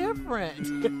 It's different.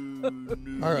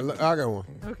 I got one.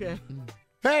 Okay.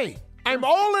 Hey, I'm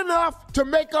old enough to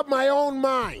make up my own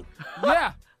mind.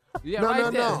 Yeah. Yeah,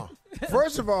 right there. No.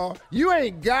 First of all, you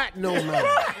ain't got no mind.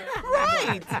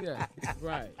 Right. Yeah.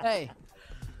 Right. Hey,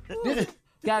 this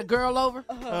got a girl over?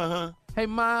 Uh-huh. Hey,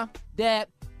 Mom, Dad,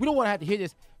 we don't want to have to hear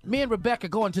this. Me and Rebecca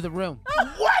go into the room.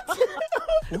 What?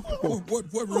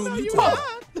 What room you talking?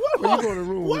 Where you go to the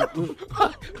room with? Who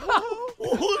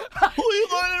you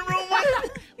going in the room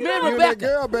with? Me and You and that Rebecca.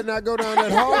 girl better not go down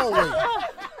that hallway.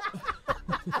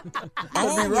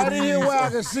 I'll be right in here where I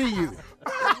can see you.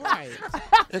 Right.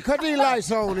 And cut these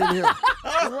lights on in here.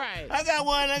 Right. I got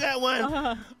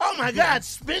one. Oh, my God,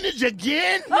 spinach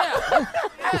again?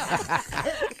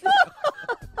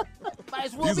 Might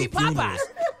as well These be are Popeyes. funerals.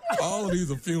 All of these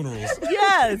are funerals.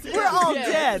 Yes, we're all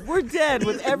dead. We're dead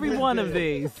with every one of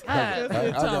these. I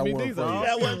got Tommy, one these for are you. You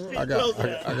got one,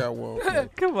 Steve? I got one.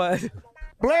 Come on.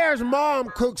 Blair's mom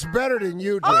cooks better than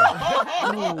you do.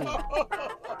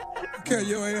 Carry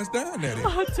your ass down there.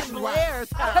 To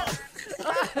Blair's house.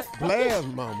 Blair's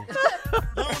mama.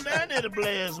 Go down there to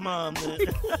Blair's mom.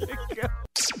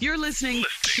 You're listening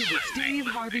to the Steve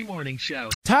Harvey Morning Show.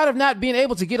 Tired of not being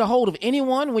able to get a hold of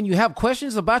anyone when you have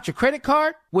questions about your credit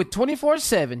card? With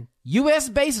 24/7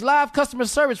 U.S.-based live customer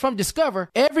service from Discover,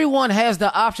 everyone has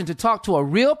the option to talk to a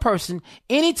real person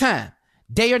anytime,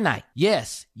 day or night.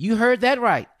 Yes, you heard that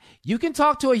right. You can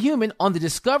talk to a human on the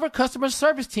Discover customer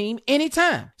service team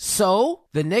anytime. So,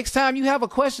 the next time you have a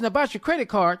question about your credit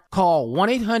card, call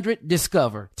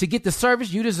 1-800-DISCOVER to get the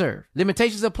service you deserve.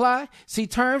 Limitations apply. See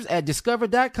terms at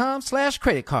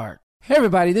discover.com/creditcard. Hey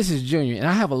everybody, this is Junior, and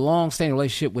I have a long-standing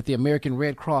relationship with the American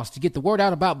Red Cross to get the word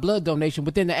out about blood donation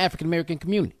within the African American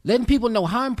community, letting people know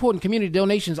how important community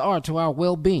donations are to our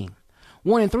well-being.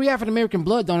 1 in 3 African American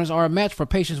blood donors are a match for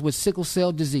patients with sickle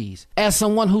cell disease. As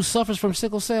someone who suffers from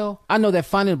sickle cell, I know that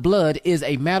finding blood is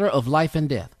a matter of life and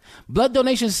death. Blood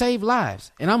donations save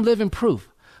lives, and I'm living proof.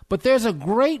 But there's a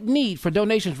great need for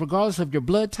donations regardless of your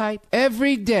blood type.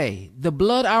 Every day, the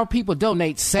blood our people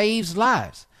donate saves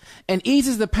lives and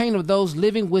eases the pain of those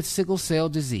living with sickle cell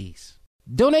disease.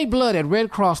 Donate blood at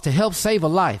Red Cross to help save a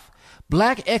life.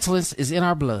 Black excellence is in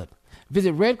our blood.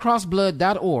 Visit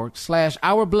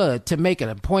redcrossblood.org/ourblood to make an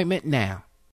appointment now.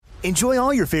 Enjoy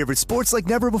all your favorite sports like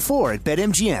never before at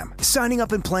BetMGM. Signing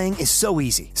up and playing is so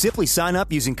easy. Simply sign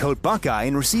up using code Buckeye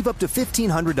and receive up to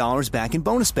 $1,500 back in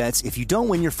bonus bets if you don't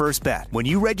win your first bet. When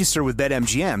you register with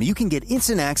BetMGM, you can get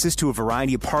instant access to a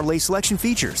variety of parlay selection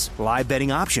features, live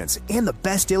betting options, and the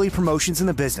best daily promotions in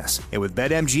the business. And with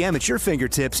BetMGM at your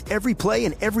fingertips, every play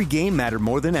and every game matter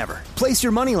more than ever. Place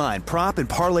your moneyline, prop, and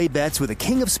parlay bets with the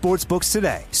king of sportsbooks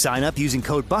today. Sign up using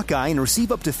code Buckeye and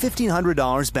receive up to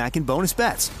 $1,500 back in bonus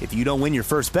bets if you don't win your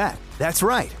first bet. That's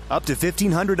right, up to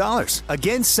 $1,500.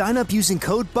 Again, sign up using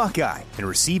code Buckeye and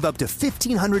receive up to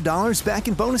 $1,500 back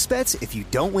in bonus bets if you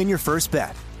don't win your first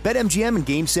bet. BetMGM and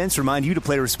GameSense remind you to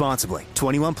play responsibly.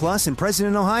 21 plus and present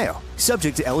in Ohio.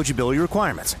 Subject to eligibility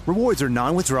requirements. Rewards are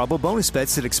non-withdrawable bonus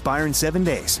bets that expire in 7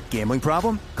 days. Gambling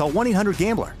problem? Call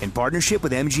 1-800-GAMBLER in partnership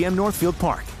with MGM Northfield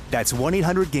Park. That's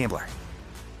 1-800-GAMBLER.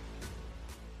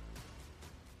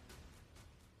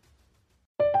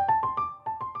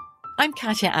 I'm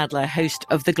Katya Adler, host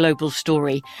of The Global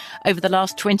Story. Over the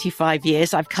last 25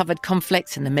 years, I've covered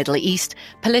conflicts in the Middle East,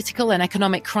 political and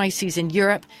economic crises in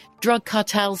Europe, drug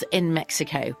cartels in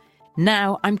Mexico.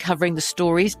 Now I'm covering the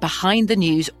stories behind the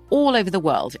news all over the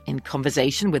world in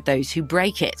conversation with those who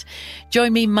break it.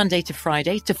 Join me Monday to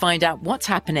Friday to find out what's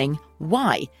happening,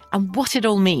 why, and what it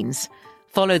all means.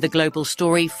 Follow The Global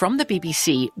Story from the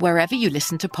BBC wherever you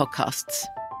listen to podcasts.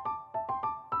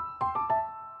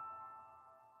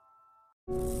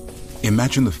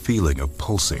 Imagine the feeling of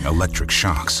pulsing electric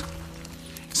shocks.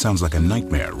 Sounds like a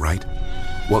nightmare, right?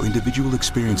 While individual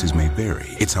experiences may vary,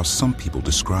 it's how some people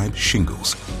describe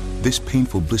shingles. This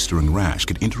painful blistering rash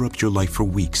could interrupt your life for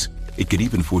weeks. It could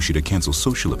even force you to cancel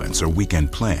social events or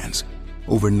weekend plans.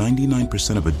 Over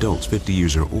 99% of adults 50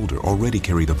 years or older already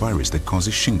carry the virus that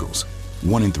causes shingles.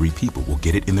 1 in 3 people will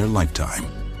get it in their lifetime.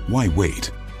 Why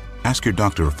wait? Ask your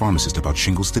doctor or pharmacist about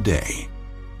shingles today.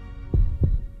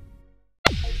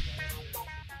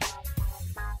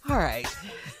 All right.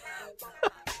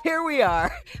 Here we are,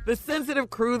 the sensitive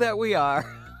crew that we are.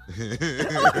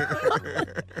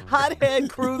 Hothead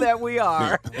crew that we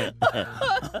are.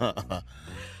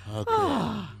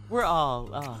 Okay. We're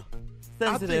all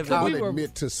sensitive. I think I'll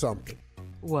admit to something.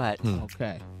 What?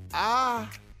 Okay. I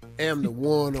am the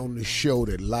one on the show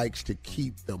that likes to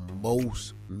keep the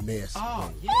most mess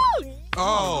going.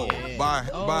 By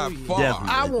far. Definitely.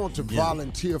 I want to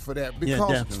volunteer for that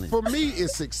because for me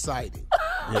it's exciting.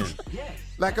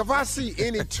 Like if I see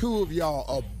any two of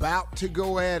y'all about to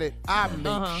go at it, I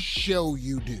make sure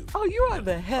you do. Oh, you are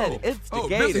the head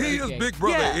instigator. He is Big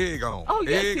Brother Egg on. Oh,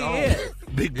 yes, Egg he on. is.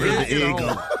 Big Brother Egg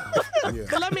on.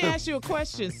 So let me ask you a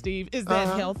question, Steve. Is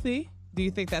that healthy? Do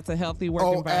you think that's a healthy work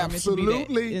environment? Absolutely. To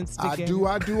be the instigator?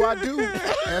 I do.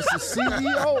 As the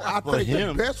CEO, I think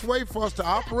the best way for us to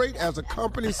operate as a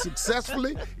company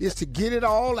successfully is to get it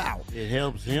all out. It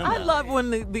helps him. I love when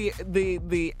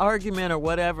the argument or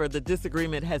whatever, the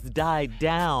disagreement has died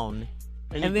down.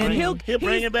 And then he'll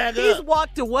bring it back up. He's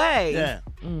walked away. Yeah.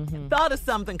 Thought of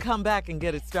something, come back and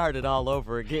get it started all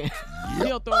over again.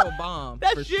 He'll throw a bomb.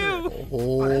 That's for you. Sure.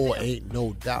 Oh, ain't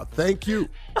no doubt. Thank you.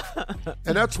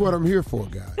 And that's what I'm here for,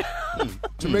 guys.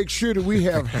 To make sure that we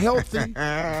have healthy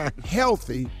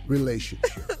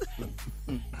relationships.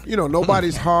 You know,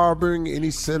 nobody's harboring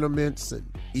any sentiments and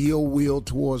ill will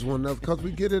towards one another because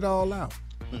we get it all out.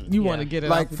 You want to get it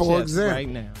like off the for chest example, right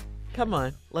now. Come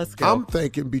on, let's go. I'm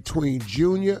thinking between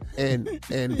Junior and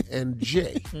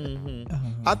Jay.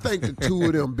 Mm-hmm. I think the two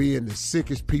of them being the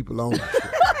sickest people on the show.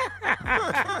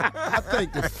 I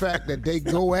think the fact that they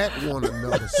go at one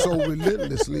another so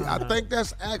relentlessly, I think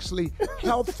that's actually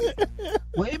healthy.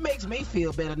 Well, it makes me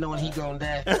feel better knowing he gonna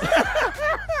die.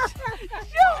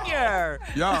 Junior!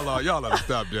 Y'all ought to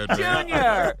stop that, man.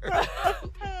 Junior!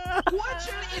 What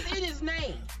is in his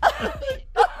name?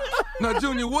 Now,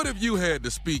 Junior, what if you had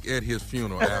to speak at his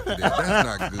funeral after that?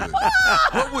 That's not good.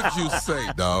 What would you say,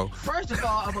 dog? First of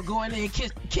all, I'm gonna go in there and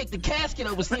kick the casket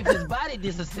over, see if his body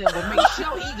disassembled. Make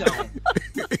sure he gone.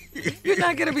 You're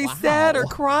not going to be sad or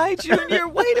cry, Junior?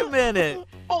 Wait a minute.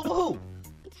 Over who?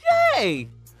 Jay!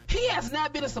 He has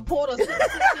not been a supporter since he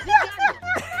got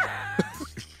here.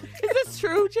 Is this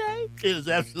true, Jay? It is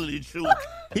absolutely true.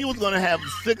 He was going to have a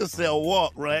sickle cell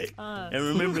walk, right? And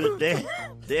remember, they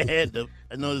had the,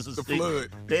 I know this is the flood.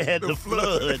 They had the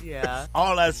flood. Yeah.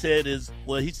 All I said is,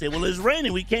 well, he said, well, it's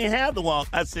raining. We can't have the walk.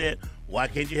 I said, why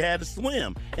can't you have the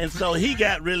swim? And so he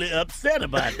got really upset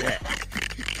about that.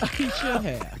 He should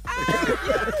have.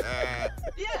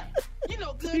 Yeah. You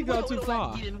know, good. He go too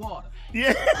far. Like get in water.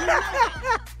 Yeah.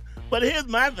 But here's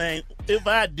my thing. If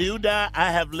I do die,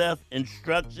 I have left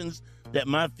instructions that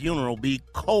my funeral be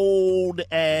cold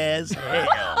as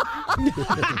hell. What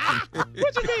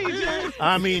you mean, Jay?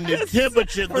 I mean, the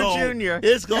temperature For Junior.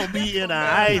 it's going to be in an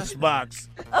ice box,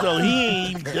 so he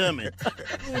ain't coming.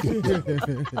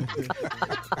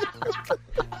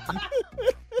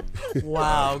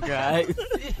 Wow, guys.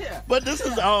 Yeah. But this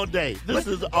is all day. This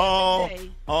is all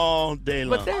day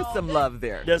long. But there's some love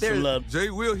there. There's some love. Jay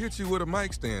will hit you with a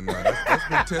mic stand now. That's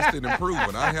been tested and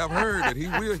proven. I have heard that he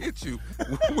will hit you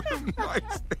with a mic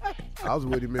stand. I was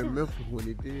with him in Memphis when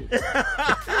he did.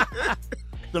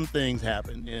 Some things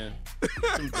happen, yeah.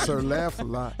 Sir, laugh a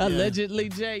lot. Allegedly,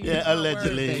 Jay. Yeah,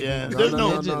 allegedly, yeah.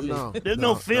 No. There's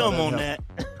no film on that.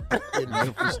 In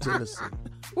Memphis, Tennessee.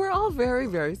 We're all very,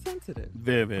 very sensitive.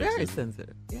 Very, very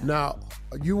sensitive. Yeah. Now,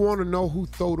 you want to know who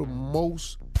throw the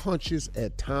most punches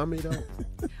at Tommy, though?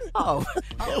 Oh,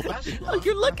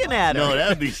 you're looking at him. No,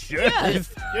 that'd be Shirley.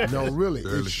 Yes. No, really,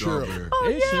 it's Shirley. Oh,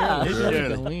 yeah. It's Shirley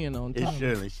Shirley. go in on It's Tommy.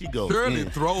 Shirley. She goes Shirley in.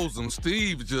 throws them.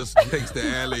 Steve just takes the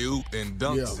alley-oop and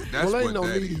dunks it. That's Well, ain't what no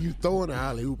that need is. of you throwing the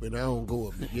alley hoop and I don't go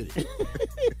up and get it.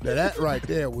 Now that right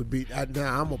there would be.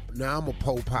 Now I'm a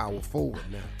pole power forward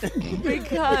now.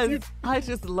 Because I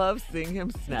just love seeing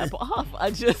him snap off.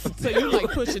 So you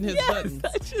like pushing his yes, buttons.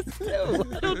 I just do.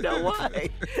 I don't know why.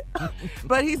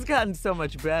 But he's gotten so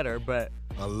much better. But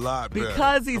A lot better.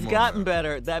 because he's Come on gotten now.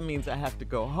 better, that means I have to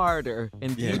go harder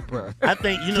and deeper. I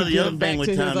think, you know, the other thing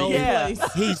with Tommy, Yeah.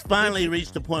 he's finally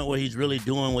reached the point where he's really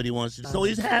doing what he wants to. So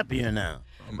he's happier now.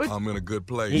 I'm in a good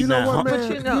place. He's You know not what,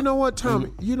 hum- man? You know what,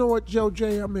 Tommy? You know what, Joe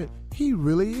J? I mean, he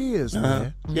really is,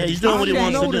 man. Yeah, he's doing what he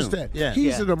wants to do. Notice that. Yeah.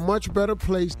 He's in a much better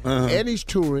place, and he's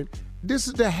touring. This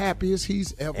is the happiest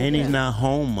he's ever And he's been. not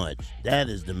home much. That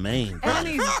is the main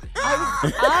thing. And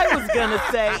I was going to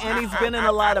say, and he's been in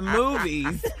a lot of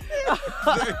movies.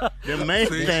 The main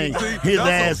See, thing, see, his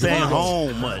that's ass a ain't point.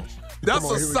 home much. That's Come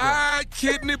on, a here we go. side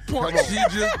kidney punch he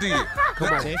just did.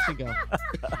 Come on. There she go.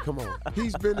 Come on.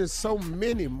 He's been in so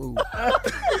many movies. Well,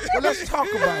 let's talk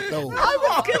about those. I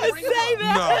was going to say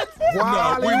that. Why we're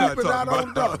not Alley-ooping out talking on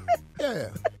about Duck? Yeah.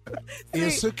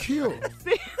 Insecure.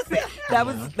 See, that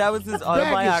was his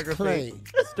autobiography. claim.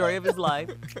 Story of his life.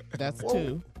 That's Whoa.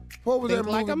 two. What was Think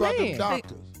that like movie a about the man.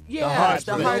 doctors? Yeah, the heart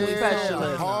Yeah,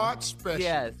 specialist. Heart specialist.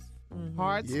 Yes.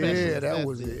 Hard Yeah, specialist. that that's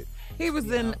was it. He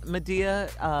was in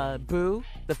Medea Boo,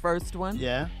 the first one.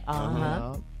 Yeah.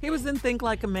 Uh-huh. He was in Think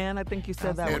Like a Man. I think you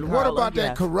said that And one. what Carla. about Yeah.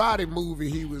 that karate movie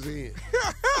he was in?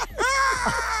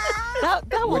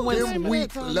 That one With was them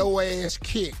weak, low-ass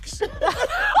kicks.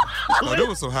 Oh, there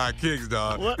was some high kicks,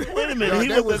 dog. What? Wait a minute. Dog, He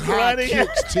that was was a high karate.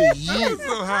 kicks to There you. was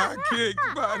some high kicks,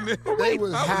 man. They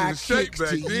was I high was in shape kicks back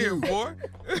to then, you. boy.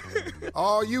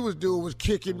 All you was doing was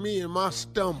kicking me in my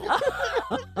stomach.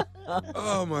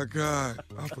 Oh, my God.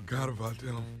 I forgot about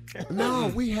them. No,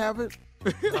 we haven't.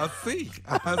 I see.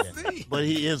 But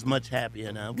he is much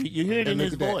happier now. You hear it in And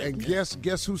his look at that. voice. And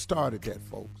guess who started that,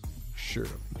 folks? Shirley.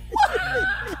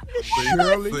 See?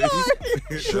 Shirley.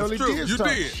 See? Shirley That's true. did You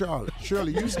start. did.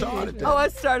 Shirley, you started that. Oh, I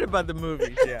started by the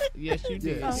movies, yeah. Yes, you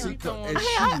did. Yeah, see, and Hey,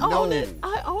 she I own knows. it.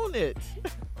 I own it.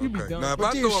 You be Okay. done. Now, if I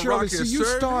But then, throw a Shirley, rock see, at you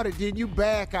Shirley, started, then you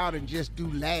back out and just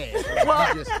do laughs.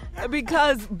 Well,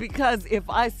 because if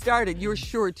I started, you're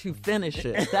sure to finish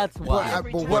it. That's why.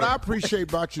 But what I appreciate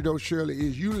about you, though, Shirley,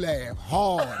 is you laugh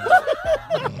hard.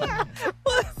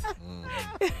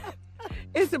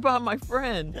 It's about my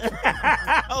friend.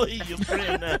 Oh, he's your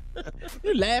friend now.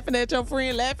 You laughing at your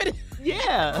friend laughing?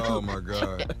 Yeah. Oh, my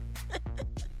God.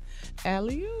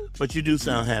 Alley-oop. But you do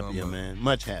sound happier, man.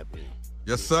 Much happier.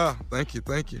 Yes, sir. Thank you.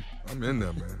 I'm in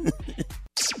there, man.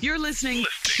 You're listening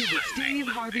to the Steve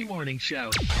Harvey Morning Show.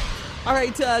 All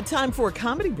right, time for a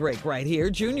comedy break right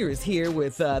here. Junior is here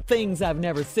with things I've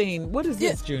never seen. What is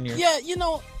this, Junior? Yeah,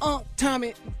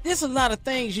 Tommy, there's a lot of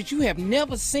things that you have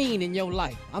never seen in your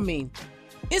life. I mean,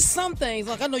 it's some things,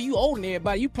 like I know you older than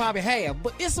everybody, you probably have,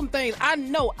 but it's some things I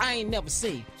know I ain't never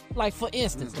seen. Like, for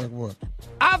instance, Like what?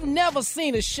 I've never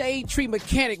seen a shade tree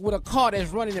mechanic with a car that's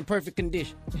running in perfect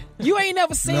condition. You ain't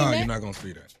never seen No, that? you're not going to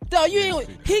see that. No, you ain't.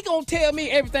 He gonna tell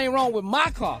me everything wrong with my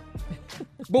car,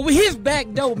 but with his back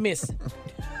door missing,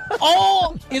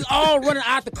 all running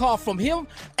out the car from him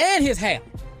and his hair.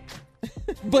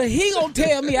 But he gonna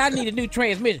tell me I need a new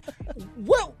transmission.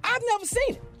 Well, I've never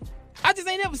seen it. I just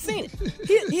ain't never seen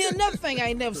it. Here's another thing I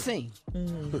ain't never seen.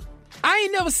 I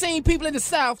ain't never seen people in the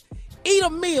South eat a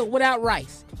meal without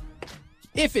rice.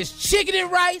 If it's chicken and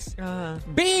rice,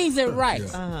 beans and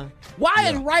rice. Why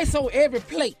is rice on every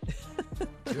plate?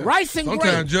 Rice and gravy.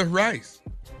 Sometimes just rice.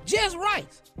 Just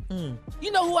rice.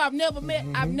 You know who I've never met?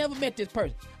 I've never met this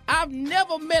person. I've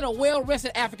never met a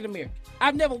well-rested African American.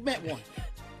 I've never met one.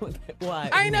 Why?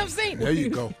 I ain't never seen it. There you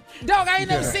go. Dog, I ain't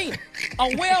never seen it.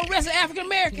 A well-rested African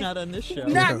American. Not on this show.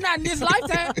 Not in this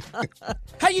lifetime.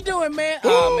 How you doing, man?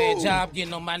 Oh, man, job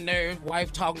getting on my nerves.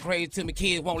 Wife talking crazy to me.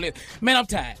 Kids won't live. Man, I'm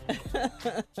tired.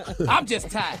 I'm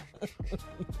just tired.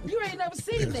 You ain't never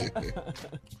seen that.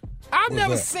 I've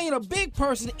never seen a big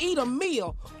person eat a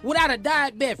meal without a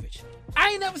diet beverage. I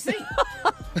ain't never seen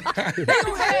it. They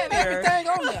don't have everything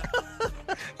on there.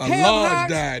 A Ham large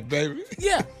hocks. diet, baby.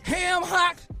 Yeah, ham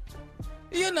hocks,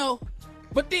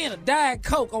 but then a Diet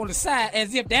Coke on the side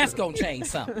as if that's going to change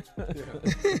something.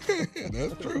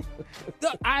 That's true.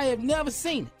 Look, I have never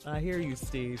seen it. I hear you,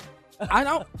 Steve. I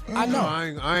know.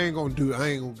 I ain't gonna do it. I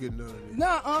ain't gonna get none of this.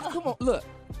 Nah, come on. Look,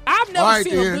 I've never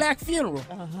seen a black funeral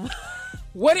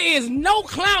where there is no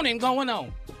clowning going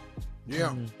on.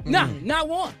 Yeah. Nah, not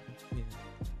one.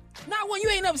 Not one. You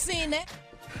ain't never seen that.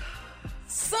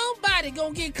 Somebody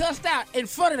gonna get cussed out in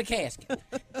front of the casket.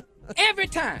 Every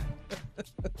time.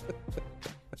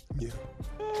 Yeah.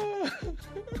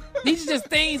 These are just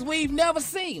things we've never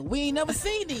seen. We ain't never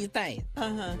seen these things.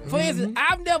 For instance,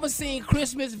 I've never seen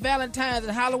Christmas, Valentine's,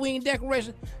 and Halloween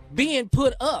decorations being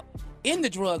put up in the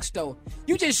drugstore.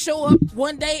 You just show up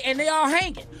one day and they all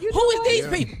hanging. Who is these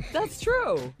people? That's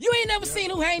true. You ain't never seen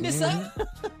who hang this up.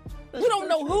 We don't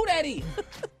know who that is.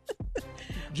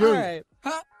 Junior, All right.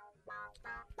 Huh?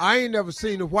 I ain't never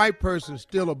seen a white person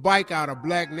steal a bike out of a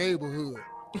black neighborhood.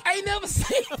 I ain't never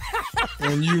seen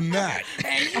And you not.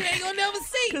 And you ain't gonna never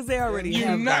see. Because they already You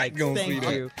have not bikes. gonna Thank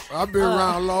see you. I've been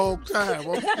around a long time.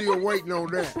 I'm still waiting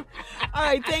on that. All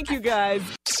right, thank you, guys.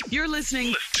 You're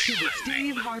listening to the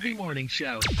Steve Harvey Morning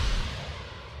Show.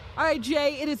 All right,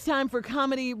 Jay, it is time for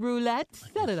Comedy Roulette.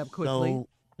 Set it up quickly.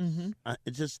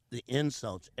 It's just the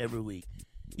insults every week.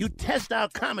 You test our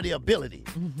comedy ability.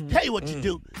 Tell you what you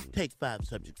do. Take 5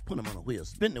 subjects, put them on a wheel,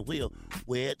 spin the wheel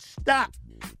where it stops.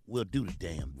 We'll do the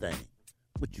damn thing.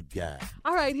 What you got?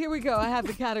 All right, here we go. I have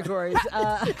the categories.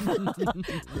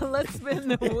 Let's spin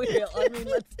the wheel.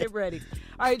 Let's get ready.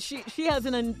 All right, she has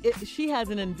an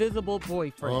invisible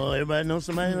boyfriend. Oh, everybody knows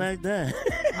somebody like that.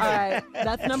 All right,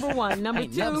 that's number 1. Number 2.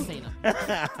 Never seen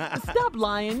her. Stop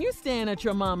lying. You staying at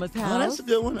your mama's house. Oh, that's a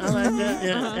good one. I like that.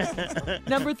 Yeah.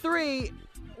 Number 3.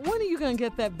 When are you gonna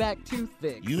get that back tooth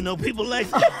fixed? You know people like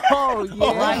that. Oh yeah.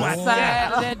 Oh my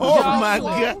God. Oh my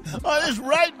God. Oh, it's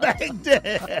right back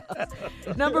there.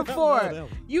 Number 4.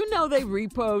 You know they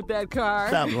repoed that car.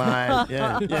 Stop lying.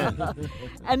 Yeah.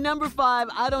 And number 5.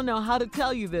 I don't know how to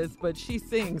tell you this, but she's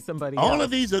seeing somebody All else. of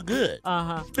these are good. Spin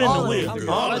All the of wheel. these are good.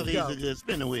 All Let's of these go. are good.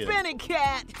 Spin the wheel. Spin it,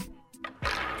 cat.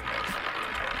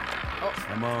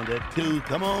 Come on, that 2.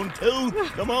 Come on, 2.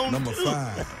 Come on, Number 2.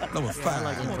 5. Number 5.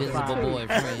 Like invisible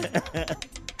boyfriend.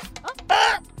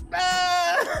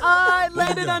 All right,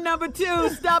 landed on number 2.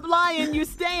 Stop lying. You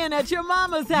staying at your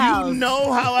mama's house. You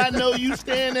know how I know you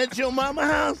staying at your mama's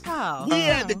house? How? We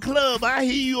at the club. I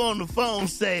hear you on the phone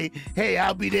say, "Hey,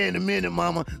 I'll be there in a minute,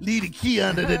 mama. Leave the key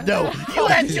under the door." You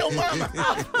at your mama's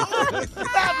house.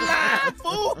 Stop lying,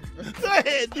 fool. Go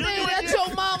ahead. Do Man, it. at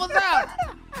your mama's house.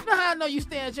 You know how I know you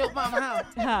stay at your mama's house?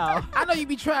 How? I know you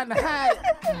be trying to hide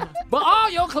it, but all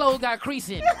your clothes got crease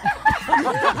in it.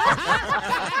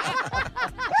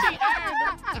 She ironed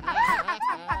them.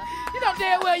 You know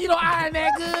damn well you don't iron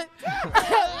that good.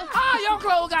 All your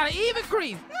clothes got an even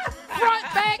crease. Front,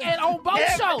 back, and on both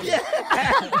shoulders.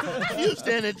 You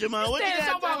staying at your mama. What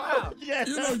you got?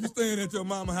 You know you staying at your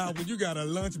mama house when you got a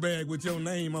lunch bag with your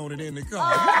name on it in the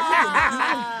car.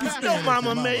 Your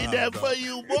mama made that for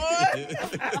you, boy.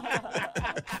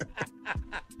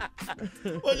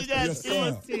 What you got,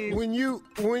 Steve? When you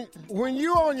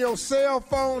on your cell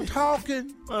phone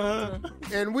talking,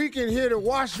 and we can hear the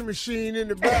washing machine in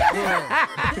the background.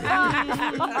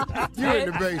 You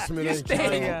in the basement, ain't you?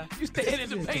 You staying in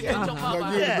the basement at your mama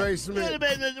house. You in the basement. You in the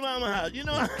basement at your mama house. You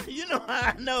know how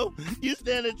I know you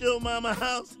staying at your mama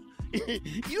house?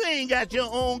 You ain't got your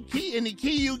own key, and the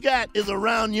key you got is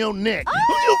around your neck.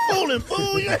 Who you fooling,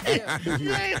 fool? You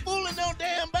ain't fooling no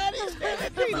damn body. You staying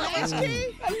at your mama's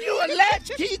key. You a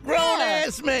latchkey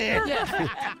grown-ass man. Yeah.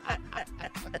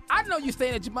 I know you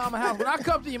staying at your mama house. When I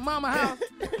come to your mama house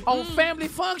on family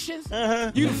functions,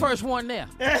 you the first one there.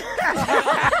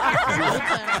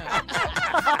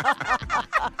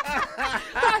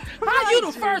 How you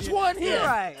the first one here?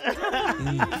 Right.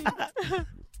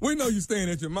 We know you staying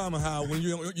at your mama house when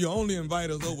you only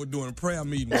invite us over during prayer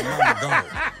meeting when mama gone.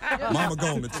 Mama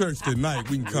gone to church tonight.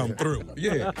 We can come through.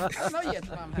 Yeah. I know you at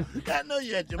your mama house. I know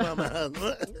you at your mama house.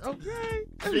 Okay.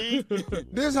 See?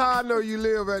 This how I know you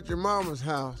live at your mama's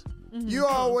house. You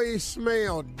always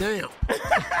smell damp.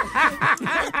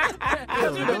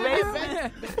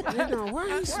 Why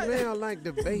you smell like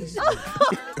the basement?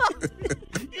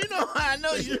 You know how I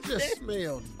know you just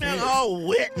smell all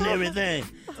wet and everything.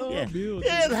 Yeah.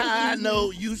 Here's how I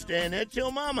know you stand at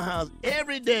your mama house.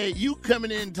 Every day you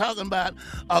coming in talking about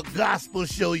a gospel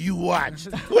show you watched.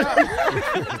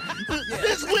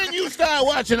 This when you start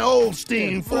watching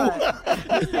Oldstein, fool. I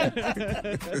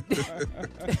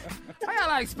got a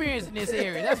lot of experience in this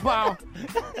area. That's why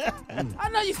I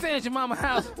know you staying at your mama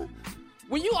house.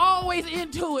 When you always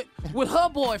into it with her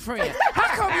boyfriend, how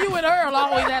come you and Earl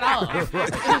always at odds? Because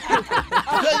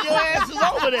your ass is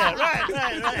over there.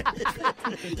 Right.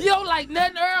 You don't like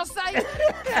nothing Earl say?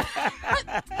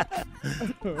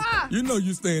 You know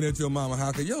you staying at your mama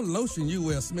house because your lotion you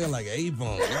wear smell like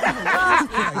Avon. Like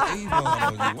Avon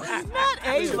on you. Not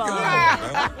Avon.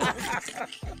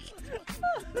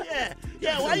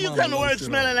 Yeah, why you come to work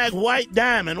smelling like White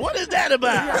Diamond? What is that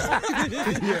about?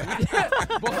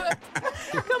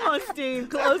 Come on, Steve,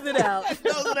 close it out.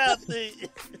 Close it out, Steve.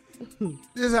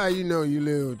 This is how you know you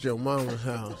live at your mama's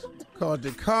house. Cause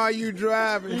the car you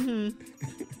driving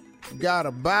got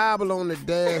a Bible on the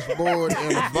dashboard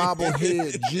and a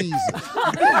bobblehead Jesus.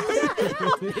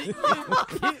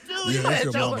 Dude, that's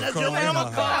your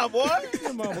mama's car, boy. That's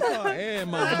your mama's car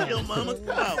and mama. That's your mama's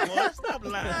car, boy. Stop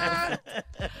lying.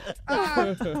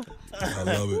 I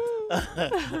love it.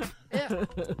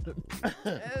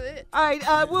 All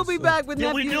right, we'll be back with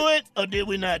Did nephew. we do it or did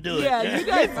we not do it? Yeah, you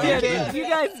guys did it. You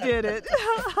guys did it.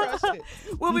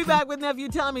 We'll be back with Nephew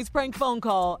Tommy's prank phone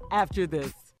call after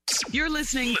this. You're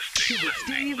listening to the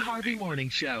Steve Harvey Morning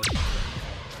Show.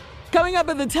 Coming up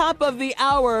at the top of the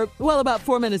hour, well, about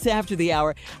 4 minutes after the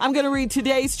hour, I'm going to read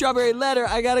today's Strawberry Letter.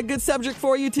 I got a good subject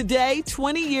for you today.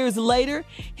 20 years later,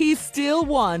 he still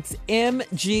wants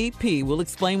MGP. We'll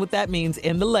explain what that means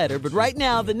in the letter. But right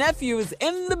now, the nephew is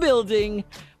in the building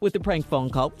with the prank phone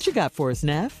call. What you got for us,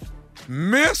 Neff?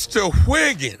 Mr.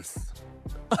 Wiggins.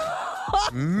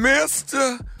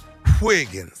 Mr.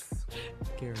 Wiggins.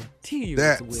 Guarantee you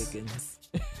That's it's Wiggins.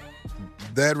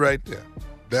 That right there.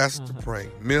 That's the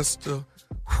prank. Mr.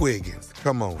 Wiggins.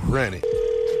 Come on, run it.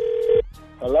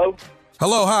 Hello?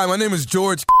 Hello, hi. My name is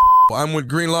George. I'm with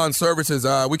Green Lawn Services.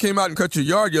 We came out and cut your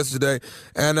yard yesterday,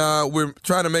 and we're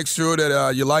trying to make sure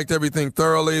that you liked everything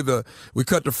thoroughly. We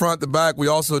cut the front, the back. We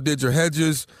also did your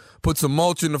hedges, put some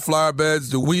mulch in the flower beds,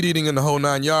 the weed eating in the whole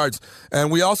 9 yards.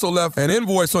 And we also left an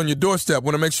invoice on your doorstep.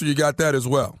 Want to make sure you got that as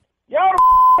well. Y'all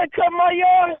cut my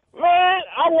yard? Man,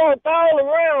 I walked all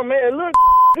around, man. It looked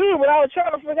good, but I was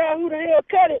trying to figure out who the hell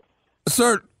cut it.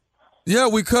 Sir, yeah,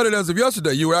 we cut it as of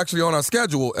yesterday. You were actually on our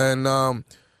schedule, and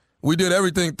we did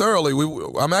everything thoroughly.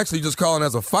 I'm actually just calling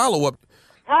as a follow-up.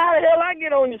 How the hell I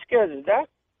get on your schedule, Doc?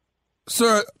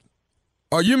 Sir,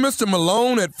 are you Mr.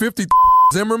 Malone at 50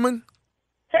 Zimmerman?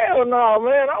 Hell no,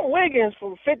 man. I'm Wiggins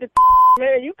from 50.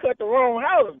 Man, you cut the wrong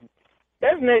house.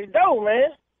 That's next door, man.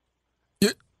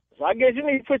 Yeah. So I guess you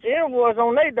need to put your invoice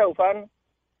on their door, partner.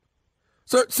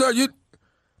 Sir,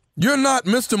 you're not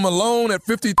Mr. Malone at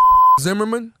 50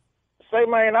 Zimmerman? Say,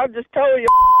 man, I just told you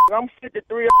I'm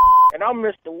 53 and I'm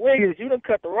Mr. Wiggins. You done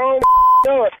cut the wrong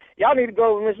yard. Y'all need to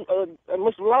go to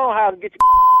Mr. Longhouse and get your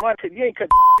money because you ain't cut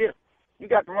here. You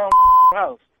got the wrong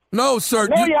house. No, sir.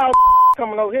 No, y'all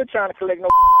coming over here trying to collect no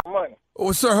money.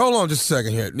 Oh, sir, hold on just a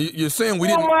second here. You're saying we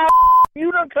didn't...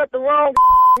 You done cut the wrong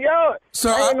yard.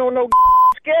 Sir, I ain't on no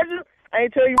schedule. I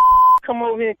ain't tell you come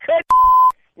over here and cut.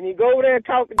 and you go over there and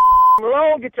talk to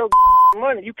Malone, get your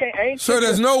money. You can't. Sir,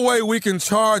 there's no way we can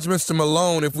charge Mr.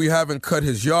 Malone if we haven't cut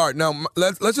his yard. Now,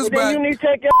 let's just then you need to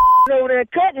take your over there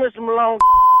and cut Mr. Malone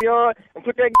yard and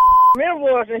put that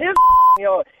invoice in his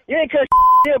yard. You ain't cut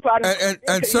his partner.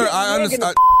 And sir, I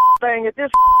understand. Thing at this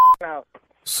now.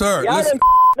 Sir, y'all listen.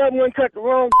 done went cut the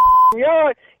wrong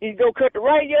yard. You go cut the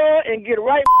right yard and get the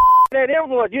right that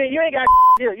invoice. You ain't got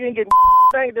this. You ain't getting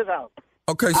thing at this house.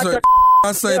 Okay, sir.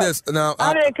 I say this now.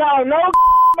 I didn't call no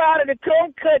body to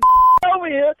come cut over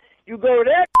here. You go to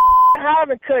that house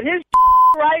and cut his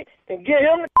right and get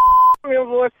him the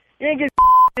invoice. You ain't getting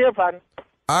here, partner.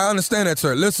 I understand that,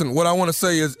 sir. Listen, what I want to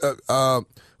say is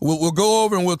we'll go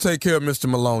over and we'll take care of Mr.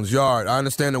 Malone's yard. I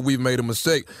understand that we've made a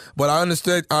mistake, but I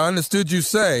understood you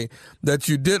say that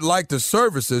you did like the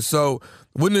services, so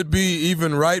wouldn't it be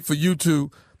even right for you to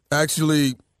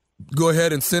actually go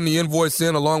ahead and send the invoice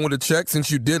in along with the check since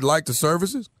you did like the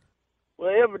services?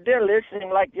 Well, evidently it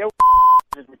seems like your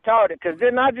is retarded, because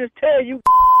didn't I just tell you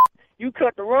you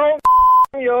cut the wrong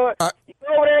yard, you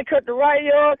go over there and cut the right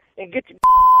yard and get your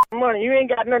money. You ain't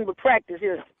got nothing but practice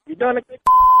here. You done a good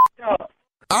job.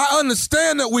 I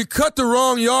understand that we cut the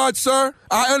wrong yard, sir.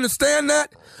 I understand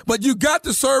that. But you got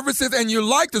the services and you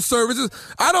like the services.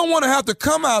 I don't want to have to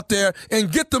come out there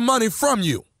and get the money from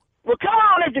you. Well, come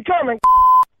on if you're coming.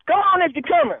 Come on if you're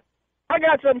coming. I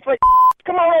got something for you.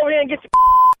 Come on over here and get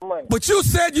your money. But you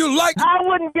said you like... I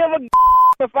wouldn't give a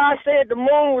if I said the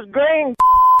moon was green.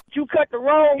 You cut the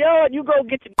wrong yard, you go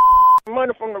get your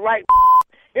money from the right.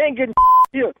 You ain't getting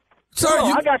here. Sir,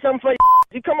 I got something for you.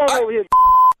 You come on over here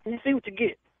and you see what you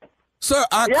get. Sir,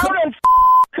 y'all done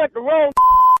cut the wrong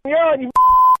yard and you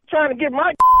trying to get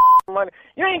my money.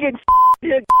 You ain't getting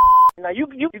here. Now you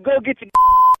go get your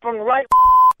from the right.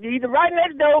 You either right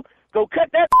next door, go cut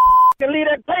that and leave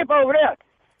that paper over there.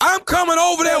 I'm coming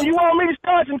over there. You want me to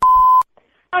start some?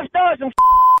 I start some.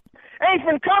 Ain't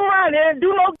finna come around here and do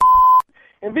no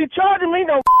and be charging me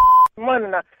no money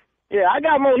now. Yeah, I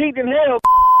got more heat than hell.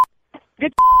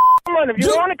 Get money. If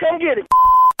you want to, come get it.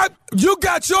 You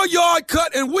got your yard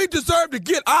cut, and we deserve to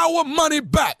get our money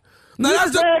back. Now,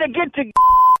 you deserve to get your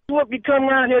whoop. You come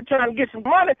around here trying to get some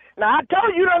money. Now, I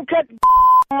told you don't cut the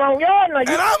wrong yard. Now, and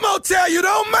I'm going to tell you,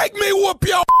 don't make me whoop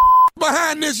your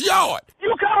behind this yard.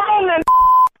 You come on and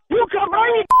you come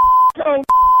bring your on.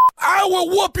 I will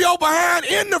whoop your behind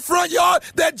in the front yard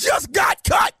that just got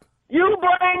cut. You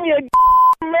bring your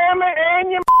mammy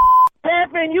and your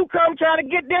pappy and you come trying to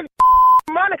get this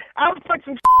money. I'll put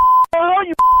some on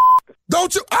you.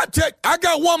 Don't you? I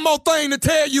got one more thing to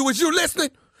tell you. Is you listening?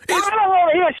 I don't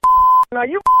want to hear now.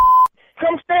 You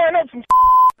come stand up some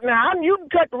now. You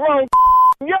cut the wrong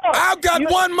yard. I've got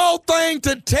one more thing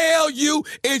to tell you.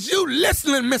 Is you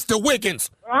listening, Mr. Wiggins?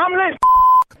 I'm listening.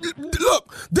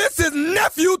 Look, this is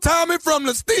Nephew Tommy from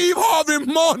the Steve Harvey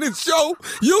Morning Show.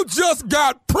 You just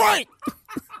got pranked.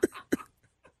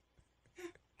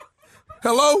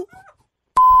 Hello?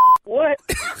 What?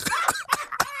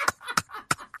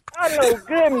 I know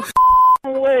good and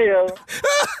well.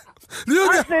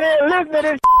 I sit there and listen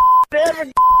to this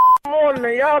every morning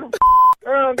and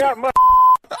y'all got my...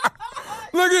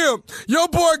 Look at him. Your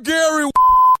boy Gary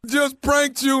just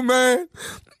pranked you, man.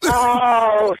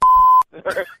 Oh,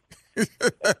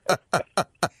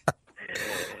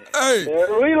 hey.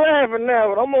 We laughing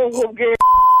now, but I'm gonna whoop Gary.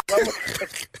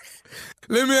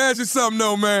 Let me ask you something,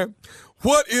 though, man.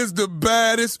 What is the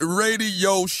baddest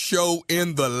radio show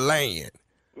in the land?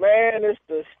 Man, it's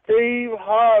the Steve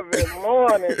Harvey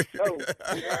Morning Show.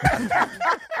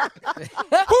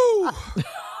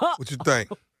 What you think?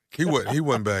 He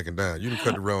wasn't backing down. You didn't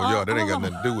cut the wrong yard. That ain't got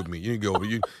nothing to do with me. You didn't go over.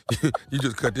 You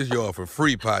just cut this yard for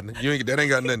free, partner. That ain't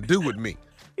got nothing to do with me.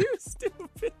 You're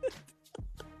stupid.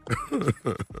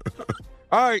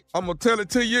 All right, I'm gonna tell it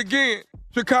to you again.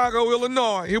 Chicago,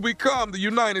 Illinois, here we come. The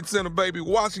United Center, baby.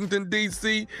 Washington,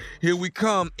 D.C., here we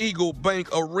come. Eagle Bank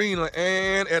Arena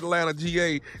and Atlanta,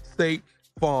 GA State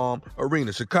Farm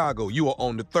Arena. Chicago, you are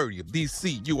on the 30th.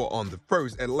 D.C., you are on the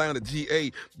 1st. Atlanta,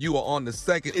 GA, you are on the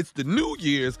 2nd. It's the New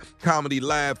Year's Comedy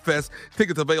Live Fest.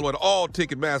 Tickets available at all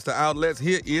Ticketmaster outlets.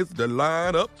 Here is the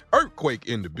lineup. Earthquake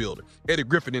in the building. Eddie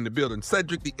Griffin in the building.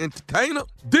 Cedric the Entertainer.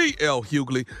 D.L.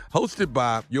 Hughley. Hosted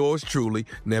by yours truly,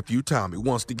 Nephew Tommy.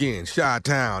 Once again,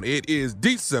 Chi-Town. It is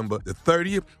December the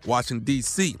 30th. Washington,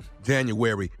 D.C.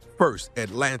 January 1st.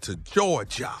 Atlanta,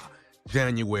 Georgia.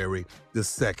 January the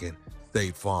 2nd.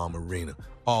 State Farm Arena.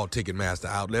 All Ticketmaster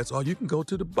outlets, or you can go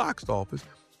to the box office,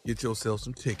 get yourself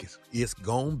some tickets. It's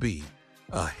gonna be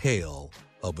a hell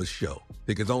of a show.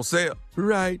 Tickets on sale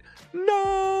right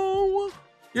now.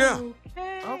 Yeah.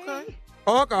 Okay.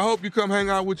 Unc, I hope you come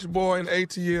hang out with your boy in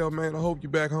ATL, man. I hope you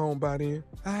back home by then.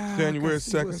 January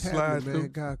 2nd, slide through.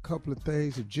 Got a couple of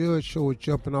things. The judge show is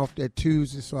jumping off that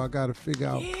Tuesday, so I got to figure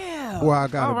out where I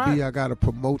got to be. I got to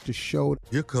promote the show.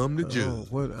 Here come the judge.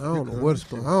 I don't know what's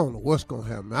going to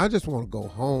happen. I just want to go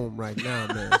home right now,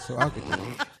 man, so I can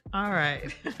All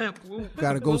right.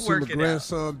 Got to go see my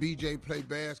grandson, BJ, play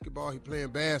basketball. He playing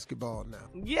basketball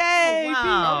now. Yay! Oh,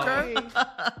 wow. Okay.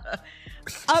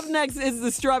 Up next is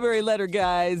the Strawberry Letter,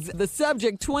 guys. The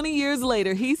subject, 20 years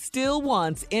later, he still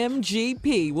wants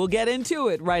MGP. We'll get into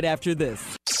it right after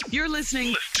this. You're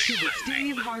listening to the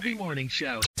Steve Harvey Morning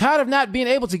Show. Tired of not being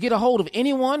able to get a hold of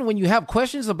anyone when you have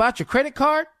questions about your credit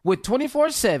card? With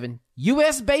 24/7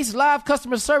 U.S.-based live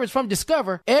customer service from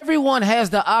Discover, everyone has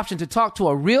the option to talk to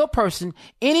a real person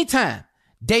anytime,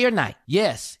 day or night.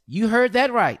 Yes, you heard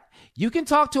that right. You can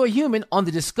talk to a human on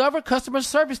the Discover customer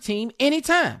service team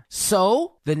anytime.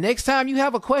 So, the next time you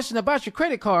have a question about your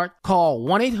credit card, call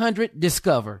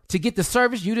 1-800-DISCOVER to get the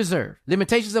service you deserve.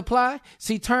 Limitations apply.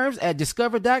 See terms at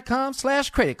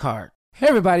discover.com/creditcard. Hey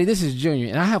everybody, this is Junior,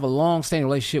 and I have a long-standing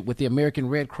relationship with the American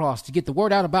Red Cross to get the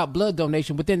word out about blood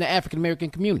donation within the African-American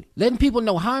community, letting people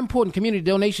know how important community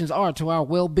donations are to our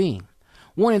well-being.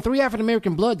 1 in 3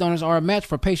 African-American blood donors are a match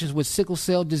for patients with sickle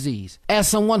cell disease. As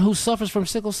someone who suffers from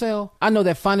sickle cell, I know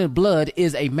that finding blood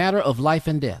is a matter of life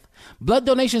and death. Blood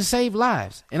donations save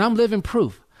lives, and I'm living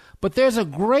proof. But there's a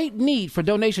great need for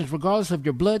donations regardless of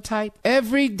your blood type.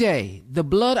 Every day, the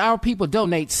blood our people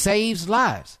donate saves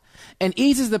lives and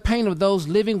eases the pain of those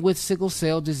living with sickle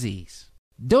cell disease.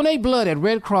 Donate blood at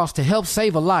Red Cross to help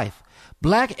save a life.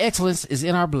 Black excellence is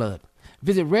in our blood.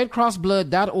 Visit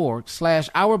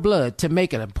redcrossblood.org/ourblood to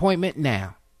make an appointment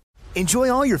now.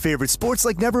 Enjoy all your favorite sports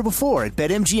like never before at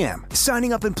BetMGM.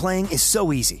 Signing up and playing is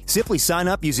so easy. Simply sign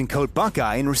up using code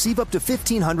Buckeye and receive up to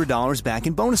 $1,500 back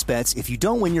in bonus bets if you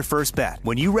don't win your first bet.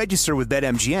 When you register with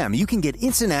BetMGM, you can get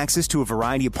instant access to a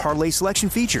variety of parlay selection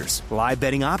features, live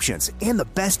betting options, and the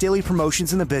best daily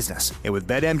promotions in the business. And with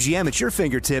BetMGM at your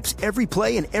fingertips, every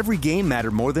play and every game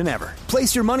matter more than ever.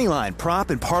 Place your moneyline, prop,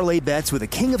 and parlay bets with the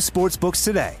king of sportsbooks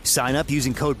today. Sign up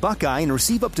using code Buckeye and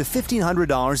receive up to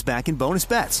 $1,500 back in bonus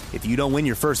bets if you don't win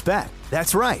your first bet.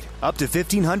 That's right, up to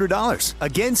 $1,500.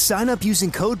 Again, sign up using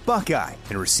code Buckeye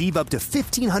and receive up to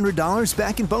 $1,500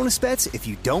 back in bonus bets if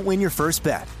you don't win your first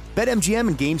bet. BetMGM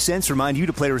and GameSense remind you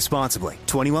to play responsibly.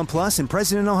 21 plus and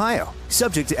present in Ohio.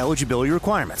 Subject to eligibility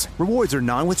requirements. Rewards are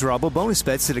non-withdrawable bonus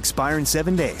bets that expire in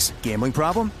 7 days. Gambling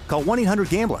problem? Call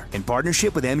 1-800-GAMBLER in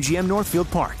partnership with MGM Northfield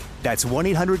Park. That's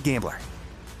 1-800-GAMBLER.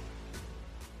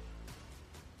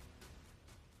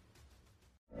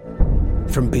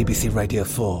 From BBC Radio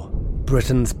 4,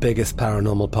 Britain's biggest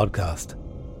paranormal podcast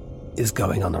is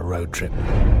going on a road trip.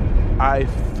 I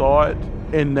thought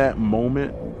in that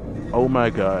moment, oh my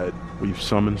God, we've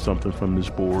summoned something from this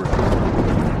board.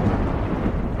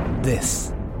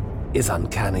 This is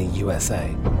Uncanny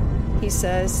USA. He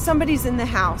says, somebody's in the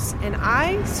house, and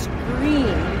I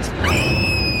screamed.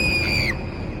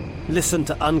 Listen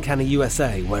to Uncanny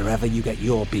USA wherever you get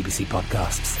your BBC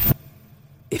podcasts,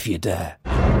 if you dare.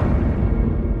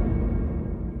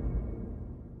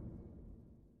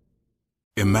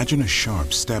 Imagine a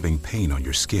sharp, stabbing pain on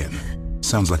your skin.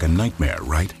 Sounds like a nightmare,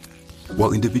 right?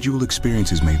 While individual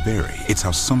experiences may vary, it's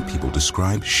how some people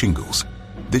describe shingles.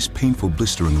 This painful,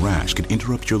 blistering rash could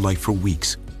interrupt your life for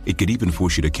weeks. It could even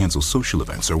force you to cancel social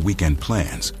events or weekend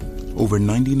plans. Over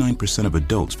 99% of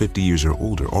adults 50 years or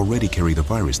older already carry the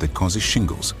virus that causes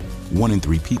shingles. 1 in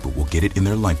 3 people will get it in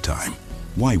their lifetime.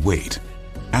 Why wait?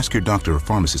 Ask your doctor or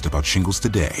pharmacist about shingles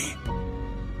today.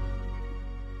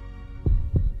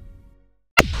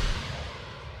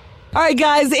 All right,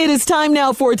 guys, it is time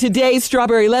now for today's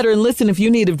Strawberry Letter. And listen, if you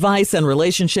need advice on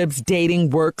relationships,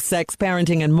 dating, work, sex,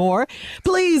 parenting, and more,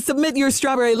 please submit your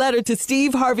Strawberry Letter to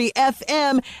Steve Harvey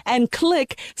FM and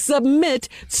click Submit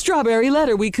Strawberry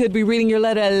Letter. We could be reading your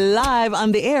letter live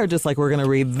on the air, just like we're going to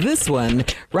read this one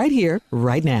right here,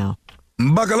 right now.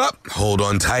 Buckle up. Hold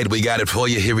on tight. We got it for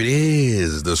you. Here it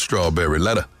is, the Strawberry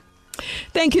Letter.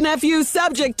 Thank you, nephew.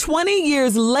 Subject, 20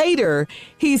 years later,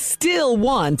 he still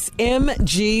wants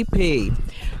MGP.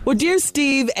 Well, dear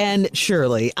Steve and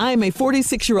Shirley, I am a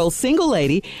 46-year-old single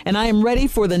lady, and I am ready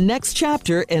for the next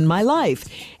chapter in my life.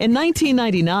 In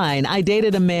 1999, I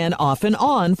dated a man off and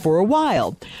on for a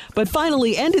while, but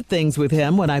finally ended things with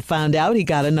him when I found out he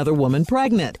got another woman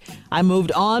pregnant. I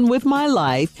moved on with my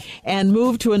life and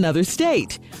moved to another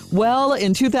state. Well,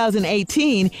 in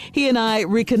 2018, he and I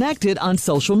reconnected on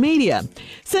social media.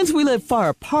 Since we live far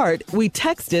apart, we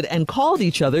texted and called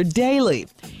each other daily.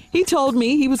 He told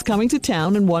me he was coming to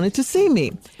town and wanted to see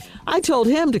me. I told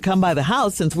him to come by the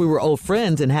house since we were old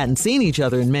friends and hadn't seen each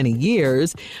other in many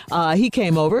years. He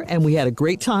came over and we had a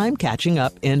great time catching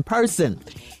up in person.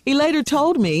 He later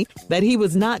told me that he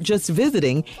was not just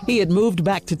visiting, he had moved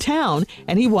back to town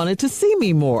and he wanted to see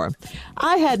me more.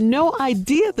 I had no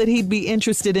idea that he'd be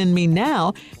interested in me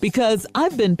now because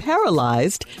I've been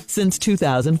paralyzed since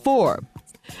 2004.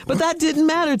 But that didn't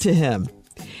matter to him.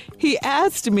 He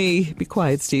asked me, be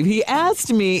quiet, Steve. He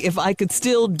asked me if I could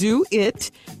still do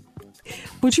it.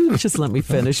 Would you just let me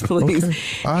finish, please?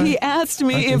 Okay. He asked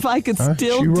me if I could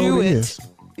still do it.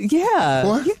 Yeah.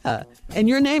 What? Yeah. And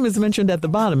your name is mentioned at the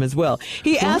bottom as well.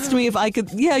 He asked me if I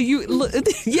could. Yeah,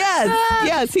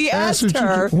 yes. He asked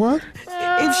her what?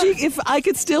 If I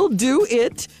could still do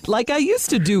it like I used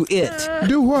to do it.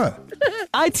 Do what?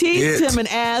 I teased him and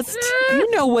asked, you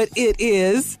know what it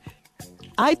is.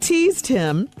 I teased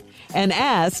him and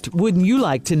asked, wouldn't you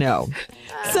like to know?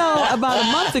 So about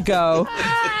a month ago,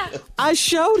 I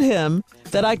showed him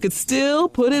that I could still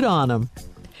put it on him.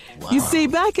 Wow. You see,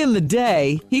 back in the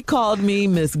day, he called me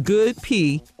Miss Good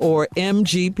P, or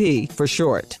MGP for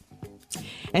short.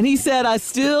 And he said I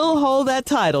still hold that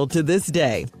title to this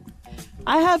day.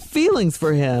 I have feelings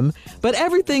for him, but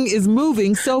everything is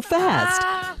moving so fast.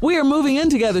 We are moving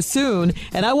in together soon,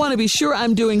 and I want to be sure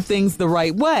I'm doing things the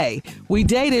right way. We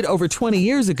dated over 20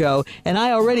 years ago, and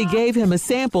I already gave him a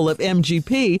sample of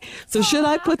MGP, so should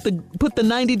I put the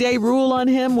 90-day rule on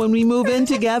him when we move in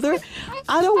together?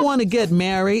 I don't want to get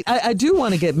married. I do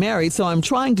want to get married, so I'm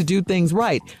trying to do things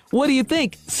right. What do you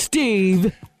think,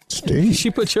 Steve? Steve? She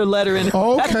put your letter in.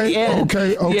 Okay, yeah.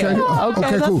 Okay, cool.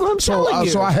 That's what I'm telling you.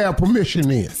 So I have permission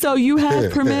then. So you have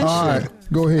permission. All right,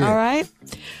 go ahead. All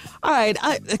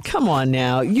right. Come on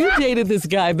now. You dated this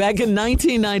guy back in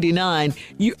 1999.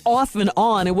 You off and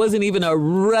on. It wasn't even a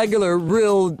regular,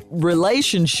 real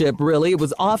relationship, really. It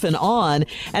was off and on.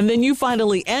 And then you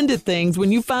finally ended things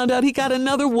when you found out he got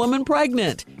another woman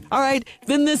pregnant. All right.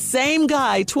 Then this same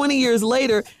guy, 20 years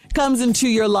later, comes into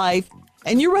your life.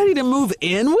 And you're ready to move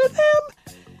in with him?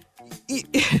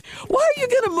 Why are you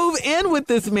going to move in with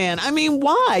this man? I mean,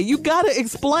 why? You got to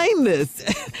explain this.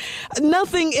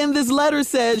 Nothing in this letter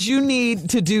says you need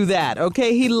to do that,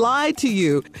 okay? He lied to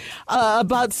you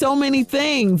about so many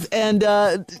things. And,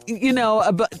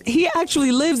 he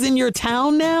actually lives in your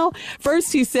town now.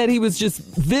 First, he said he was just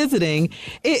visiting.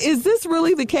 Is this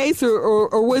really the case,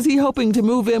 or was he hoping to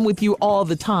move in with you all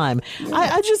the time?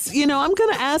 I just, I'm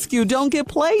going to ask you, don't get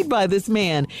played by this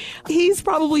man. He's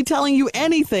probably telling you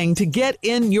anything to get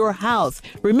in your house.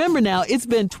 Remember now, it's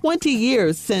been 20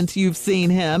 years since you've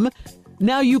seen him.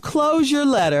 Now you close your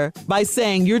letter by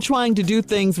saying you're trying to do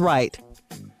things right.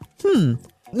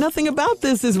 Nothing about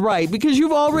this is right because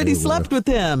you've already slept with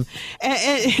him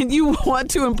and you want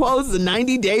to impose the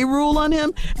 90-day rule on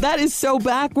him? That is so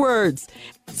backwards.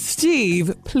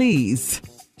 Steve, please.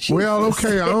 Well,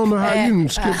 okay, I don't know how you can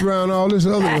skip around all this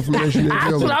other information.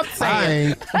 That's what I'm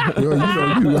saying. I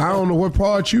don't know what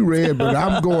part you read, but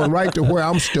I'm going right to where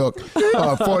I'm stuck.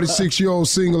 46-year-old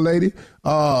single lady,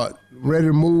 ready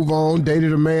to move on,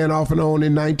 dated a man off and on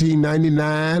in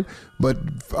 1999, but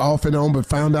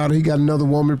found out he got another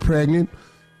woman pregnant.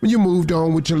 When you moved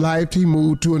on with your life, he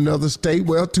moved to another state.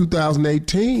 Well,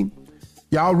 2018.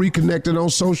 Y'all reconnected on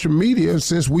social media.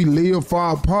 Since we live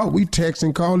far apart, we text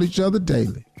and call each other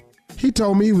daily. He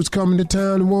told me he was coming to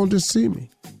town and wanted to see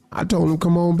me. I told him,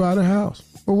 come on by the house.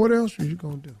 Well, what else was you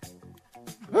going to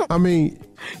do? I mean...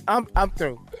 I'm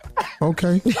through.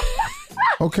 Okay.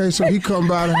 Okay, so he come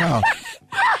by the house.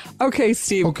 Okay,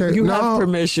 Steve, you have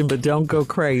permission, but don't go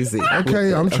crazy.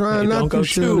 Okay, I'm trying not to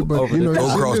shoot, but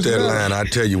go across that line. I'll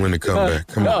tell you when to come back.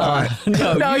 Come on.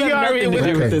 No, you already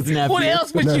with this nephew. What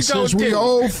else would you go do? Since we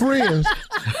old friends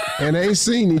and ain't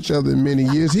seen each other in many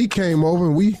years, he came over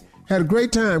and we had a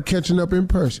great time catching up in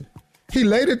person. He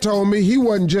later told me he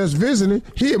wasn't just visiting,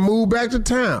 he had moved back to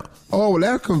town. Oh, well,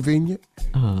 that's convenient.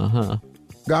 Uh-huh.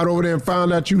 Got over there and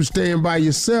found out you was staying by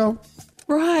yourself.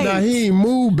 Right. Now, he ain't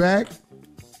moved back.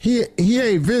 He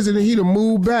ain't visiting, he done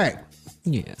moved back.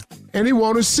 Yeah. And he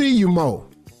want to see you more.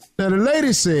 Now, the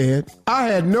lady said, I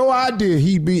had no idea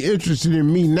he'd be interested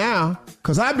in me now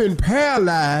because I've been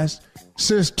paralyzed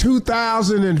since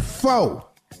 2004.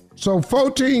 So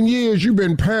 14 years you've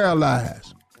been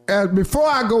paralyzed. Before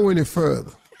I go any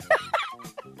further,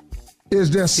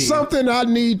 is there something I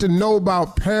need to know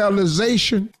about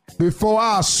paralyzation before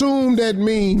I assume that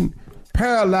means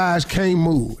paralyzed can't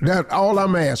move? That's all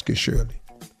I'm asking, Shirley.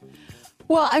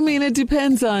 Well, I mean, it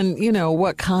depends on,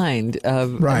 what kind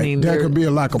of. Right. I mean, there could be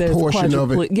like a portion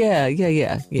of it. Yeah.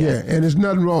 Yeah, and there's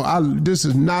nothing wrong. This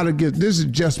is not against. This is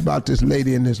just about this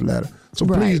lady in this letter. So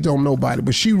please don't nobody.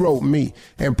 But she wrote me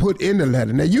and put in the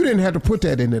letter. Now, you didn't have to put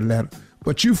that in the letter,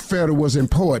 but you felt it was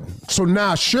important. So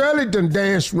now Shirley done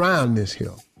danced around this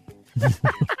hill.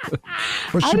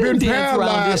 But she been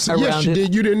paralyzed. Yes, she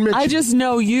did. You didn't mention it. I just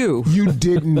know you. You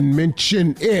didn't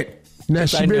mention it. Now,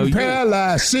 she been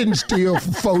paralyzed, sitting still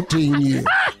for 14 years.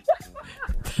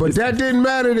 But that didn't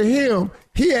matter to him.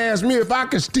 He asked me if I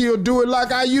could still do it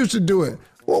like I used to do it.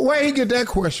 Well, where he get that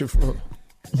question from?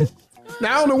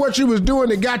 Now, I don't know what you was doing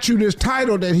that got you this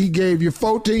title that he gave you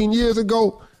 14 years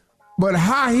ago, but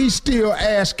how he's still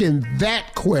asking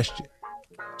that question.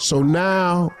 So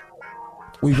now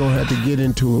we're going to have to get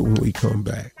into it when we come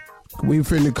back. We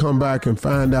finna come back and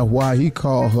find out why he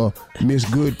called her Miss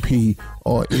Good P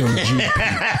or MGP.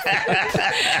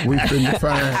 We finna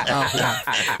find out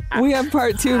why. We have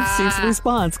part 2 of Steve's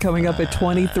response coming up at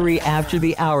 23 after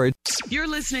the hour. You're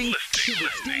listening to the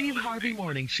Steve Harvey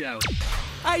Morning Show.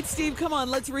 All right, Steve, come on.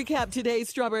 Let's recap today's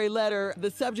Strawberry Letter. The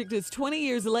subject is 20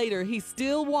 years later, he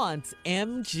still wants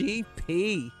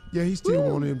MGP. Yeah, he still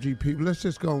wants MGP. But let's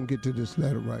just go and get to this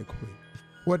letter right quick.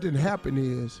 What didn't happen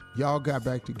is y'all got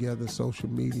back together, social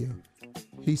media.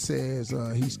 He says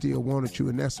he still wanted you,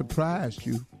 and that surprised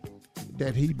you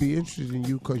that he'd be interested in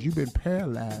you because you've been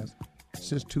paralyzed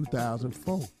since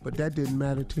 2004. But that didn't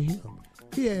matter to him.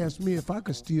 He asked me if I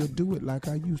could still do it like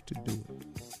I used to do it.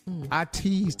 I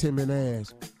teased him and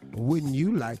asked, wouldn't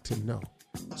you like to know?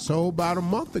 So about a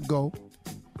month ago,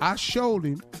 I showed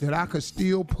him that I could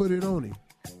still put it on him.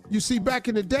 You see, back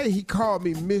in the day, he called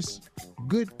me Miss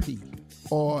Good P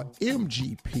or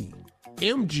MGP.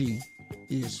 MG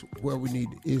is where we need,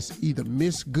 is either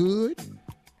Miss Good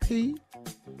P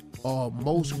or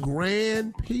Most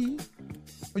Grand P.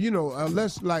 You know,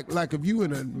 let's like if you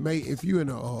in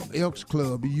a Elks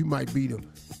Club, you might be the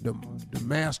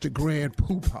Master Grand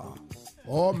Poopah,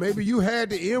 or maybe you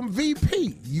had the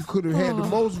MVP. You could have had the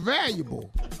most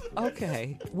valuable.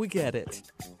 Okay, we get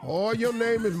it. Or your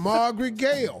name is Margaret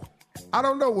Gale. I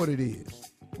don't know what it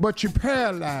is, but you're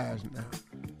paralyzed now.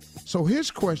 So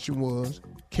his question was,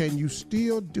 can you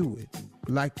still do it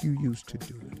like you used to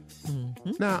do it?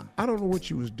 Mm-hmm. Now, I don't know what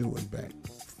you was doing back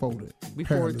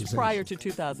prior to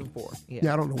 2004.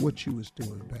 Yeah, I don't know what you was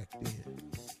doing back then.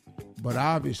 But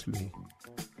obviously,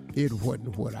 it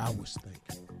wasn't what I was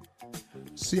thinking.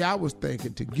 See, I was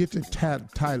thinking to get the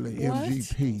title of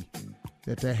MGP,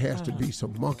 that there has to be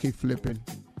some monkey flipping,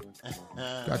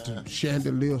 got the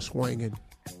chandelier swinging,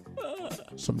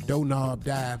 some doorknob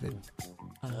diving,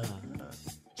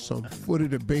 some foot of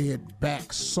the bed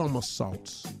back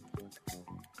somersaults.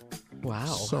 Wow.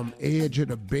 Some edge of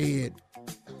the bed,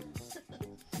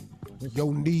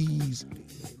 your knees,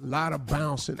 a lot of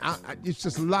bouncing. It's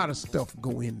just a lot of stuff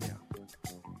go in there.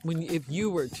 If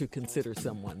you were to consider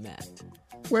someone that.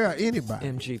 Well, anybody.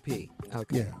 MGP.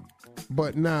 Okay. Yeah.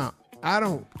 But now,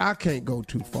 I can't go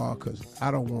too far because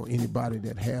I don't want anybody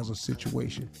that has a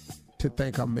situation to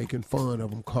think I'm making fun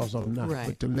of them because I'm not. Right.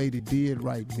 But the lady did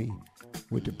write me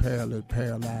with the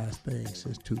paralyzed thing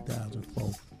since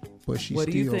 2004. But she what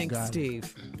still do you think, got Steve?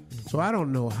 It. So I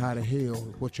don't know how the hell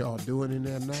what y'all doing in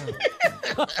there now.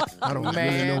 I don't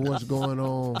really know what's going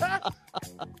on.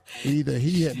 Either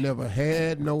he had never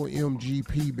had no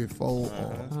MGP before,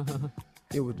 or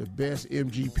it was the best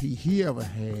MGP he ever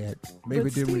had. Maybe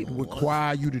it didn't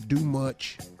require you to do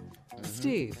much.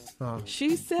 Steve,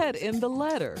 she said in the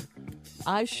letter,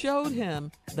 I showed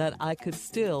him that I could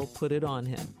still put it on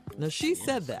him. Now, she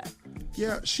said that.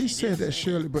 Yeah, she said that,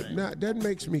 Shirley, but now that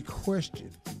makes me question,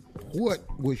 what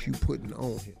was you putting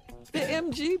on him? The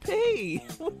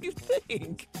MGP. What do you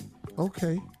think?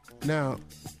 Okay. Now,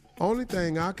 only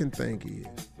thing I can think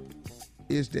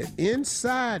is that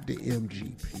inside the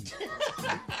MGP.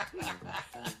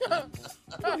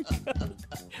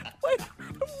 Wait,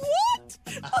 what?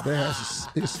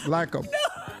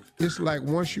 It's like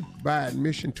once you buy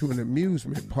admission to an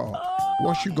amusement park,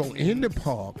 once you go in the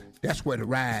park, that's where the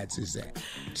rides is at.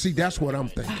 See, that's what I'm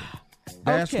thinking.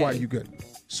 That's why you get.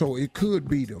 So it could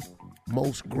be the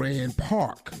Most Grand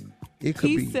Park. It could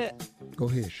be. Go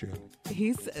ahead, Shirley.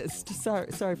 He said,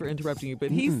 sorry for interrupting you, but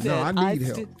he said, no, I need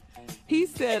help. He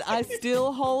said, I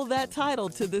still hold that title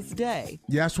to this day.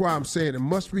 Yeah, that's why I'm saying there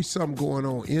must be something going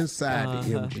on inside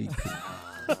the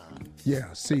MGP.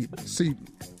 Yeah, see,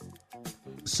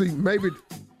 maybe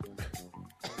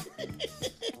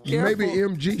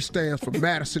MG stands for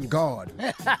Madison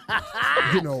Garden.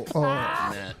 You know,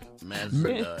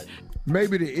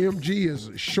 Maybe the MG is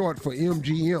short for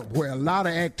MGM, where a lot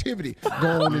of activity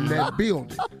going on in that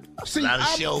building. See, a lot of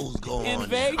shows going on. In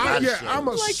Vegas? I'm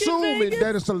assuming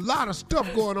that it's a lot of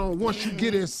stuff going on once you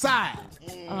get inside.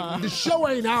 The show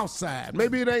ain't outside.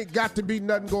 Maybe it ain't got to be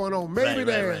nothing going on. Maybe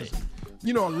there's,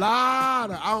 a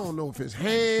lot of, I don't know if it's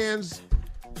hands.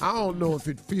 I don't know if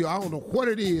it feels, I don't know what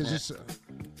it is.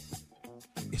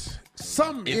 It's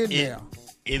something in there.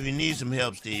 If you need some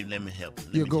help, Steve, let me help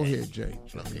you. Go ahead, Jay.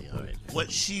 Okay, all right.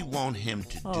 What she want him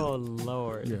to do. Oh,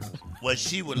 Lord. Yeah. What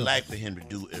she would like for him to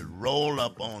do is roll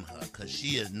up on her, because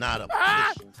she is not a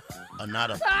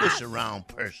push around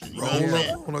person. You know what I'm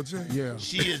saying? Roll up on her, Jay. Yeah.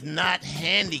 She is not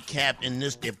handicapped in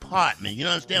this department. You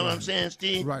understand what I'm saying,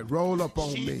 Steve? Right. Roll up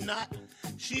on me.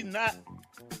 She's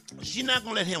not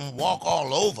gonna let him walk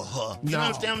all over her. You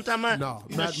understand what I'm talking about?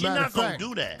 No, she's not gonna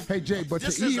do that. Hey, Jay, but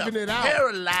this to even it out,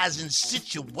 paralyzing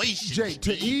situation. Jay,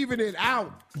 to even it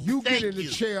out, you get in the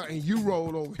chair and you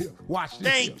roll over here. Watch this.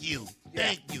 Thank you.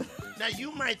 Now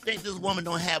you might think this woman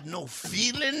don't have no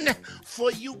feeling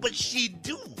for you, but she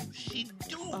do. She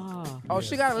do.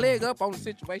 She got a leg up on the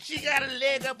situation. She got a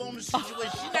leg up on the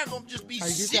situation. She's not gonna just be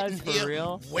sitting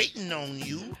here waiting on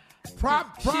you.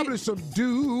 Probably some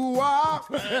do I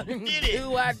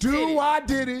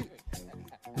did it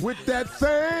with that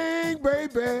thing,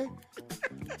 baby.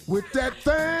 With that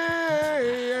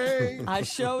thing. I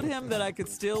showed him that I could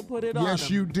still put it on him.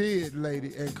 Yes, you did,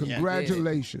 lady, and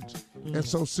congratulations. And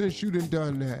so since you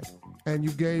done that, and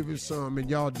you gave it some, and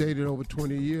y'all dated over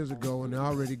 20 years ago, and I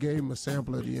already gave him a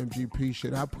sample of the MGP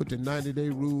shit, I put the 90-day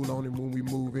rule on him when we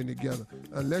move in together.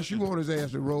 Unless you want his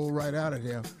ass to roll right out of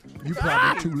there, you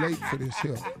probably too late for this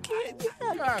here.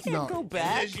 I can't go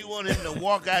back. Unless you want him to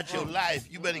walk out your life,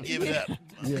 you better give it up.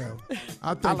 Yeah.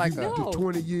 I think like the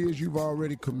 20 years you've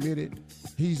already committed.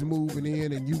 He's moving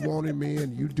in, and you want him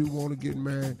in, you do want to get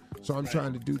married. So I'm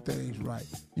trying to do things right.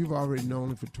 You've already known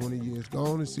him for 20 years. Go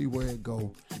on and see where it goes.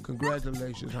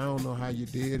 Congratulations. I don't know how you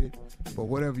did it, but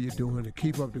whatever you're doing,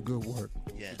 keep up the good work.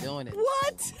 Yeah. Doing it.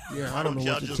 What? Yeah, I don't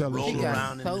know what to tell roll her.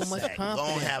 around so in the much sack.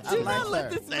 confidence. Do not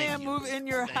let this man move in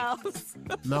your house.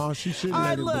 No, she shouldn't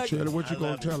let him, but Shirley, what you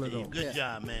going to tell her, though? Good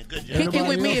job, man. Good job. Kick it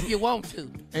with me if you want to.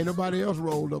 Ain't nobody else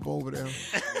rolled up over there.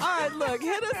 All right, look,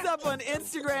 hit us up on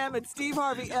Instagram at Steve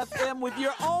Harvey FM with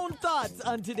your own thoughts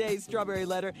on today's Strawberry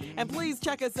Letter. And please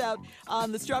check us out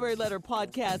on the Strawberry Letter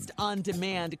podcast on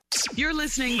demand. You're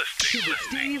listening to the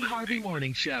Steve Harvey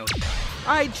Morning Show.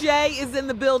 All right, Jay is in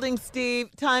the building,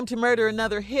 Steve. Time to murder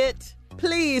another hit.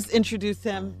 Please introduce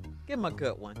him. Give him a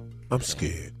good one. I'm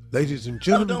scared. Ladies and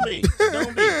gentlemen.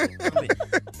 Don't be.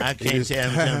 I can't tell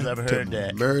how many times I've heard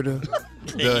that. Murder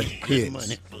the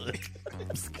hits.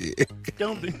 I'm scared.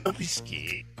 Don't be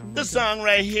scared. The song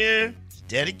right here is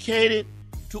dedicated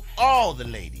to all the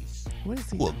ladies who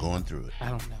are going through it. I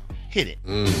don't know. Hit it.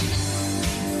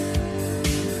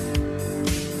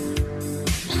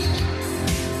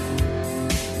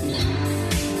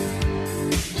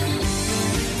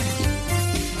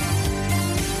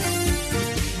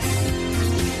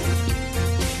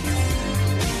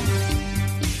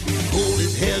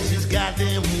 She's got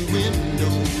them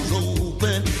windows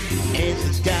open, and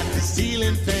she's got the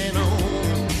ceiling fan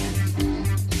on.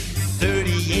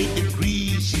 38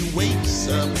 degrees, she wakes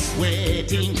up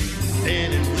sweating,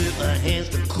 standing with her hands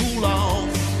to cool off.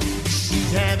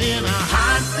 She's having a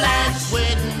hot flash,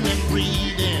 sweating and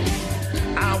breathing.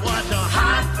 I watch a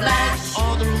hot flash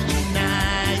all through the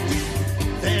night.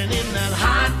 Then in that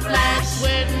hot flash,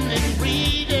 sweating and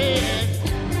breathing.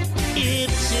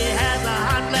 If she has a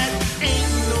hot flash,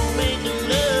 ain't no making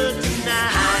love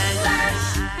tonight. Hot flash.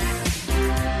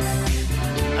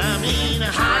 I mean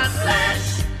a hot flash.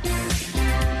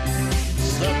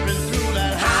 Suffering through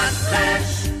that hot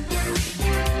flash.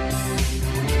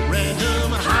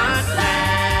 Random hot flash.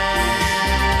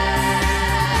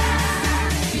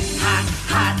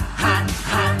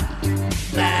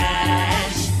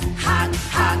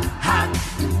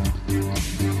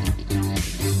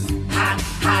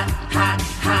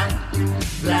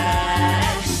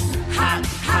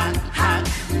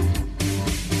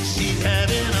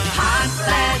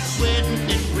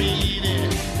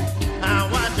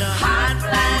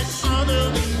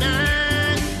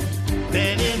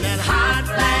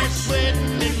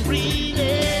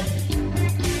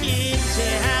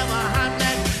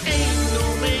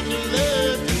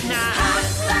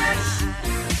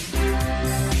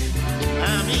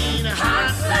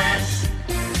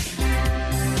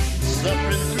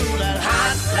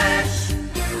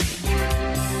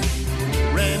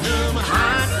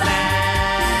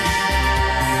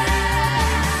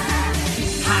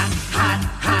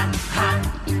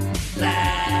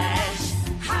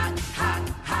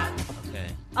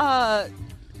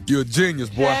 You're a genius,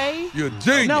 boy. Jay? You're a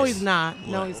genius. No, he's not.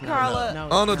 No, he's not. Carla. No,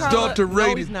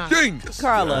 Unadulterated no, genius.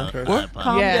 Carla, What?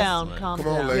 calm Yes. down. Calm Come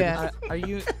on, down. ladies. Yeah. Are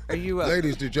you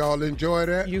Ladies, did y'all enjoy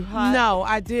that? you hot? No,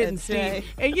 I didn't, And Jay?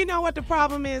 Steve. And you know what the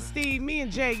problem is, Steve? Me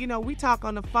and Jay, we talk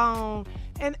on the phone,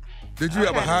 and Did you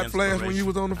have a Okay. hot flash when you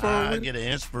was on the phone I with get an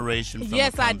inspiration from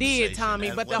yes, the I did, conversation. Tommy.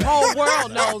 That's But what the whole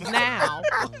world knows now.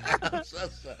 I'm so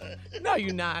sorry. No,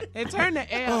 you're not. And turn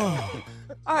the L.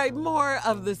 All right, more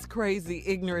of this crazy,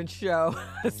 ignorant show,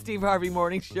 Steve Harvey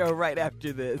Morning Show, right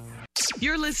after this.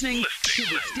 You're listening to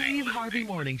the Steve Harvey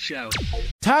Morning Show.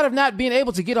 Tired of not being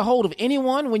able to get a hold of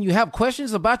anyone when you have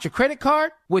questions about your credit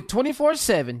card? With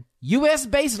 24/7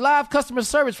 U.S.-based live customer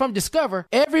service from Discover,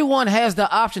 everyone has the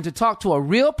option to talk to a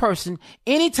real person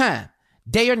anytime,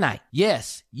 day or night.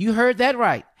 Yes, you heard that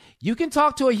right. You can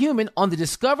talk to a human on the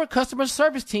Discover customer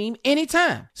service team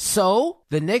anytime. So,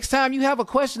 the next time you have a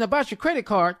question about your credit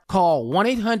card, call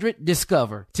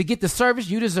 1-800-DISCOVER to get the service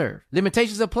you deserve.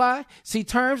 Limitations apply. See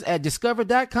terms at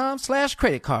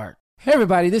discover.com/creditcard. Hey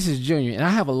everybody, this is Junior, and I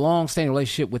have a long-standing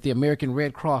relationship with the American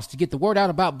Red Cross to get the word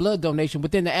out about blood donation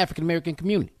within the African American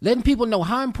community, letting people know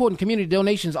how important community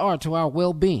donations are to our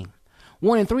well-being.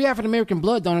 1 in 3 African American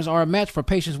blood donors are a match for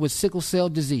patients with sickle cell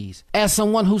disease. As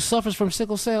someone who suffers from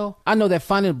sickle cell, I know that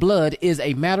finding blood is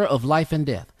a matter of life and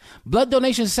death. Blood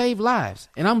donations save lives,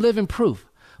 and I'm living proof.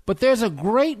 But there's a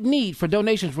great need for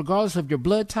donations regardless of your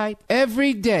blood type.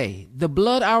 Every day, the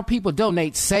blood our people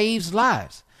donate saves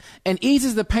lives and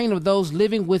eases the pain of those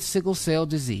living with sickle cell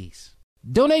disease.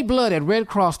 Donate blood at Red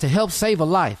Cross to help save a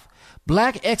life.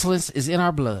 Black excellence is in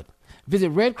our blood.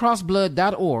 Visit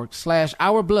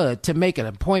redcrossblood.org/ourblood to make an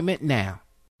appointment now.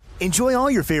 Enjoy all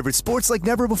your favorite sports like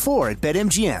never before at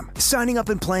BetMGM. Signing up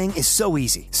and playing is so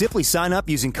easy. Simply sign up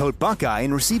using code Buckeye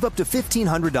and receive up to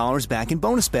 $1,500 back in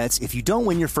bonus bets if you don't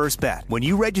win your first bet. When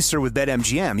you register with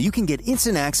BetMGM, you can get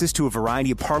instant access to a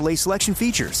variety of parlay selection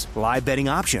features, live betting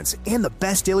options, and the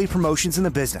best daily promotions in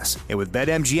the business. And with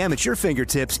BetMGM at your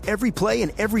fingertips, every play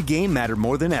and every game matter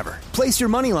more than ever. Place your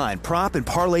moneyline, prop, and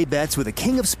parlay bets with the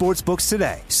king of sportsbooks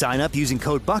today. Sign up using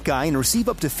code Buckeye and receive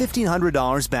up to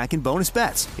 $1,500 back in bonus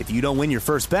bets if you don't win your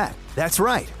first bet. That's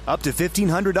right, up to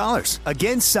 $1,500.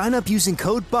 Again, sign up using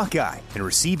code Buckeye and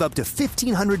receive up to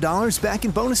 $1,500 back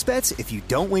in bonus bets if you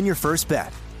don't win your first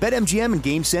bet. BetMGM and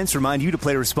GameSense remind you to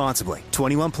play responsibly.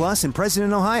 21 plus and present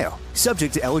in Ohio.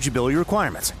 Subject to eligibility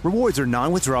requirements. Rewards are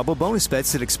non-withdrawable bonus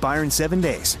bets that expire in 7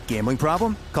 days. Gambling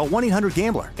problem? Call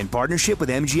 1-800-GAMBLER in partnership with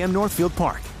MGM Northfield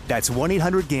Park. That's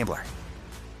 1-800-GAMBLER.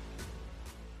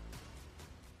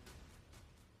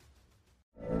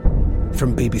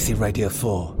 From BBC Radio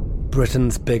 4,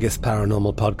 Britain's biggest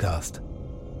paranormal podcast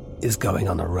is going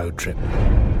on a road trip.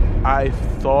 I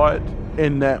thought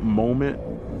in that moment,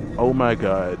 oh my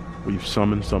God, we've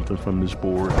summoned something from this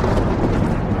board.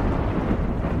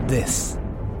 This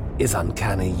is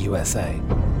Uncanny USA.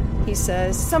 He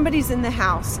says, somebody's in the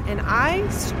house, and I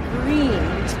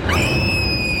screamed.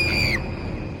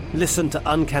 Listen to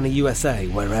Uncanny USA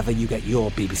wherever you get your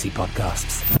BBC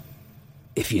podcasts,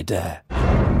 if you dare.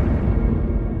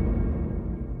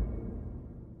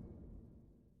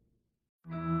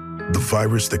 The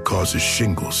virus that causes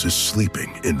shingles is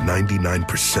sleeping in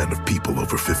 99% of people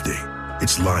over 50.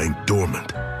 It's lying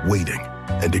dormant, waiting,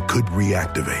 and it could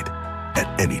reactivate at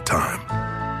any time.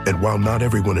 And while not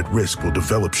everyone at risk will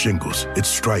develop shingles, it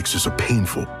strikes as a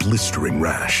painful, blistering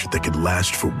rash that can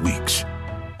last for weeks.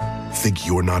 Think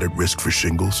you're not at risk for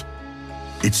shingles?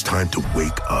 It's time to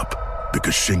wake up,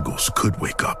 because shingles could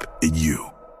wake up in you.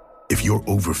 If you're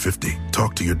over 50,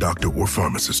 talk to your doctor or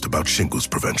pharmacist about shingles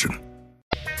prevention.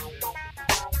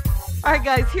 All right,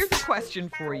 guys, here's a question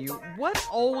for you. What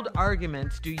old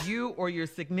arguments do you or your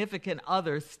significant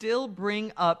other still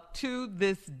bring up to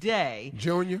this day?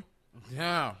 Junior?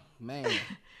 Yeah, man.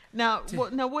 Now,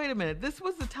 wait a minute. This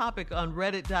was the topic on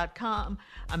Reddit.com.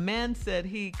 A man said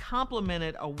he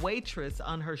complimented a waitress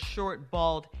on her short,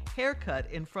 bald haircut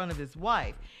in front of his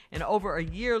wife. And over a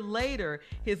year later,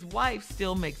 his wife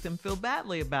still makes him feel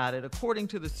badly about it. According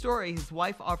to the story, his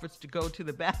wife offers to go to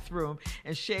the bathroom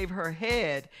and shave her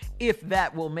head if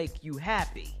that will make you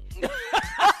happy.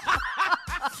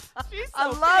 I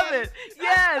love it.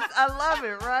 Yes, I love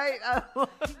it, right?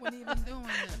 He wasn't even doing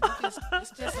that.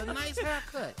 It's just a nice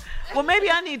haircut. Well, maybe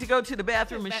I need to go to the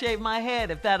bathroom and shave my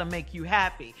head if that'll make you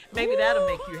happy. Maybe that'll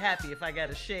make you happy if I got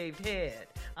a shaved head.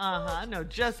 I know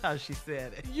just how she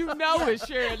said it. You know it,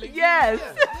 Shirley. Yes.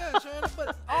 Yeah, Shirley,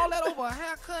 but all that over a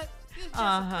haircut? It's just a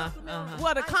compliment.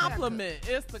 What a compliment.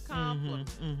 It's the compliment.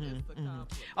 It's the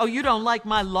compliment. Oh, you don't like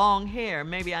my long hair.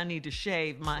 Maybe I need to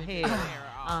shave my hair.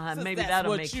 Maybe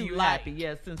that'll make you happy.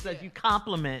 Yes, since that you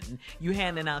compliment and you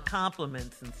handing out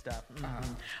compliments and stuff.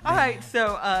 All right,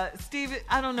 so Steve,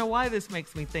 I don't know why this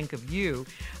makes me think of you.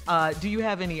 Do you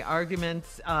have any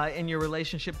arguments in your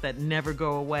relationship that never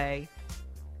go away?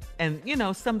 And,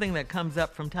 something that comes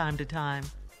up from time to time?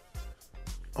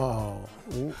 Oh,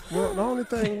 well, the only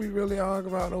thing we really argue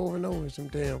about over and over is them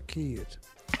damn kids.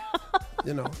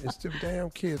 It's them damn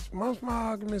kids. Most of my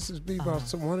arguments is about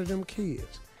one of them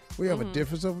kids. We have a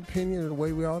difference of opinion in the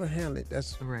way we ought to handle it.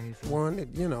 That's one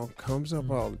that, comes up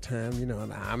all the time.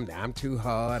 And I'm too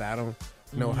hard. I don't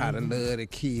know how to love the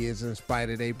kids in spite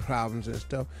of their problems and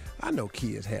stuff. I know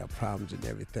kids have problems and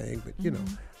everything, but,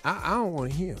 I don't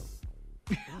want to hear them.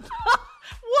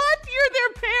 What? You're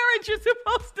their parent. You're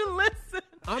supposed to listen.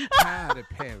 I'm tired of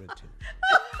parenting.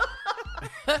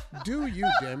 Do you,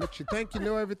 damn it. You think you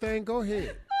know everything? Go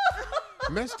ahead.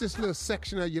 Mess this little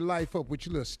section of your life up with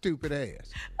your little stupid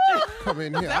ass. Come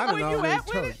in here. I don't already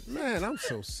told you. Man, I'm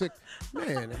so sick.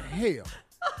 Man, hell.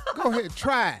 Go ahead,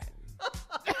 try it.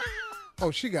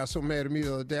 Oh, she got so mad at me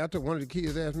the other day. I took one of the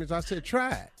kids asked me, I said,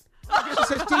 try it. She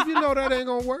said, Steve, you know that ain't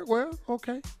going to work. Well,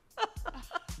 okay.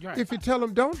 Right. If you tell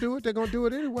them don't do it, they're going to do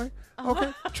it anyway.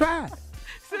 Okay, try it.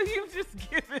 So you just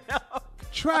give it up.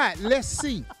 Try it. Let's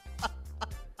see.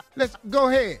 Let's go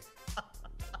ahead.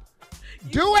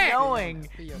 Do it.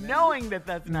 Knowing that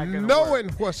that's not going to work. Knowing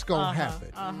what's going to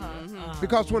happen.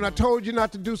 Because when I told you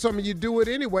not to do something, you do it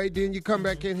anyway, then you come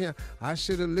back in here. I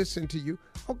should have listened to you.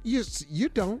 Oh, you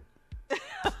don't.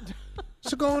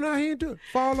 So go on out here and do it.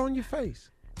 Fall on your face.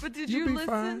 But did you listen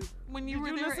fine. When you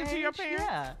were listen to your parents?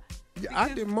 Yeah.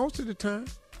 I did most of the time.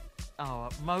 Oh,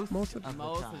 most of the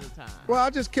time. Well, I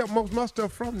just kept most of my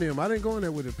stuff from them. I didn't go in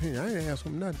there with an opinion. I didn't ask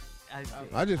them nothing.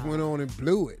 I just went on and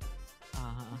blew it.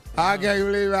 I can't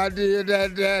believe I did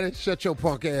that, Daddy. Shut your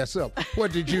punk ass up.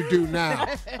 What did you do now?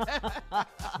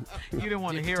 You didn't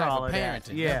want to hear all of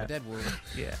that. Yeah. That would.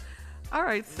 Yeah. All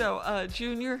right, so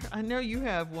Junior, I know you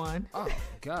have one. Oh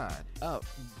God. Oh,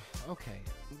 okay.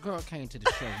 Girl came to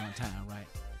the show one time, right?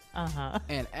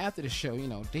 And after the show,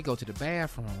 they go to the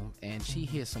bathroom, and she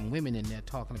hears some women in there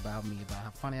talking about me, about how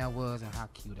funny I was and how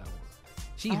cute I was.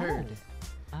 She heard that.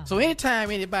 So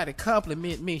anytime anybody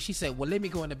compliment me, she said, well, let me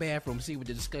go in the bathroom and see what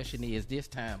the discussion is this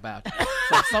time about you.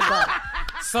 So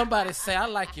somebody say, I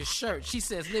like your shirt. She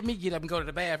says, let me get up and go to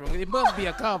the bathroom. It must be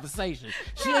a conversation.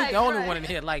 She ain't the only one in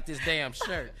here like this damn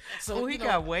shirt. So he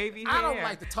got wavy hair. I don't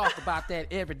like to talk about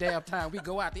that every damn time we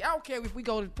go out there. I don't care if we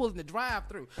go to pull in the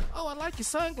drive-thru. Oh, I like your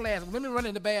sunglasses. Let me run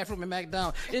in the bathroom at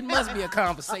McDonald's. It must be a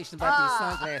conversation about these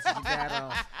sunglasses you got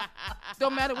on.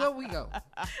 Don't matter where we go.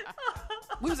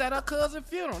 We was at our cousin's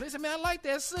funeral. They said, man, I like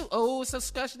that suit. Oh, it's a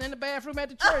discussion in the bathroom at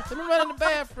the church. Let me run in the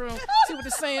bathroom, see what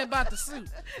they're saying about the suit.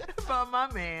 About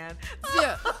my man.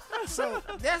 Yeah. So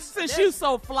since you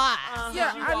so fly.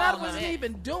 Yeah, I wasn't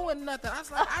even doing nothing. I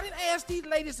was like, I didn't ask these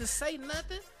ladies to say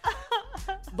nothing.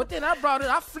 But then I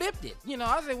flipped it.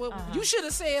 I said, well, you should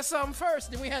have said something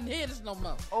first, then we hadn't heard this no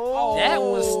more. Oh, that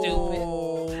was stupid.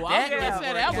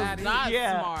 That was not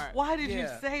smart. Why did you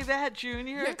say that,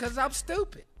 Junior? Yeah, because I'm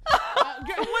stupid.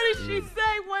 What did she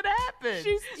say? What happened?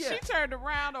 She turned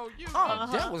around on you. Oh,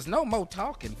 there was no more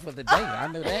talking for the day. I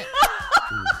knew that.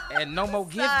 And no more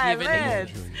gift giving.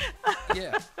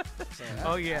 Yeah.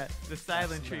 So the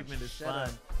silent treatment is fun.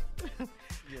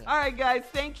 All right, guys,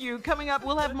 thank you. Coming up,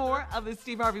 we'll have more of the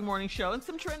Steve Harvey Morning Show and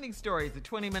some trending stories at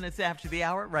 20 minutes after the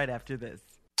hour, right after this.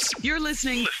 You're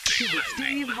listening to the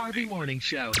Steve Harvey Morning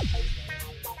Show.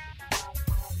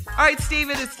 All right, Steve,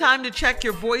 it's time to check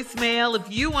your voicemail. If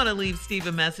you want to leave Steve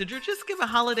a message or just give a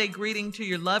holiday greeting to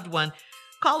your loved one,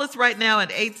 call us right now at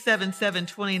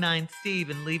 877-29-STEVE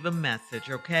and leave a message,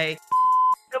 okay?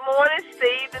 Good morning,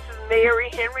 Steve. This is Mary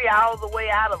Henry, all the way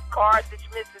out of Carthage,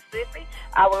 Mississippi.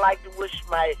 I would like to wish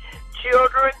my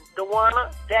children,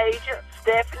 Dewana, Deja,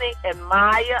 Stephanie, and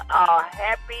Maya, a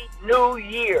happy new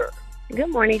year. Good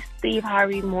morning, Steve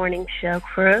Harvey Morning Show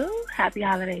crew. Happy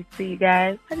holidays to you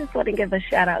guys. I just want to give a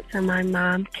shout out to my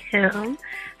mom, Kim.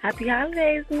 Happy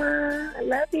holidays, Mom. I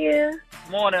love you.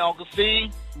 Morning, Uncle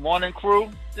Steve. Morning, crew.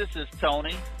 This is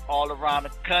Tony, all around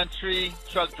the country,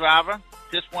 truck driver.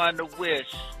 Just wanted to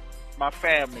wish my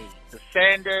family, the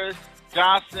Sanders,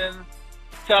 Johnson,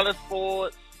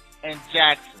 Telesfords, and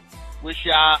Jackson. Wish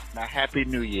y'all a happy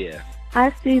new year.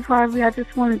 Hi, Steve Harvey. I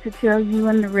just wanted to tell you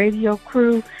and the radio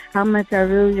crew how much I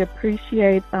really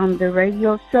appreciate the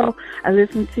radio show. I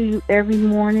listen to you every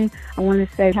morning. I want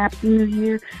to say Happy New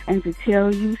Year and to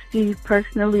tell you, Steve,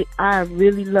 personally, I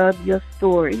really love your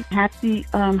story. Happy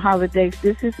holidays.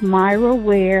 This is Myra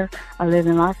Ware. I live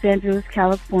in Los Angeles,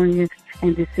 California,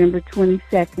 and December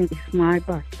 22nd is my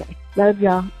birthday. Love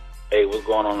y'all. Hey, what's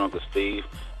going on, Uncle Steve?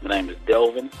 My name is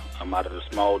Delvin. I'm out of the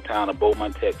small town of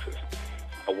Beaumont, Texas.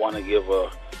 I want to give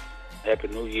a Happy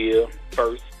New Year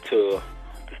first to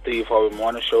the Steve Harvey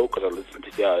Morning Show because I listen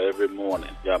to y'all every morning.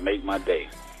 Y'all make my day.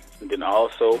 And then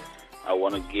also, I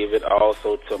want to give it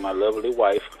also to my lovely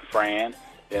wife, Fran,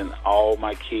 and all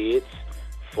my kids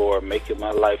for making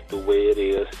my life the way it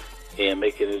is and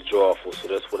making it joyful. So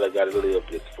that's what I got to live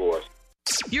this for.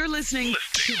 You're listening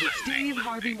to the Steve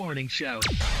Harvey Morning Show.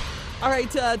 All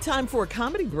right, time for a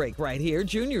comedy break right here.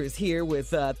 Junior is here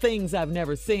with things I've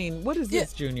never seen. What is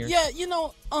this, Junior? Yeah, you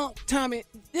know, Tommy,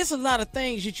 there's a lot of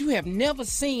things that you have never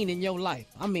seen in your life.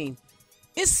 I mean,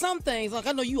 it's some things, like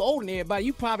I know you older than everybody,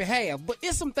 you probably have, but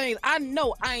it's some things I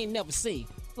know I ain't never seen.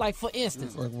 Like, for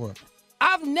instance, Like what?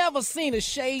 I've never seen a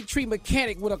shade tree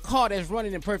mechanic with a car that's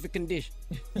running in perfect condition.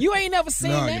 You ain't never seen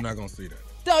No, that? you're not going to see that.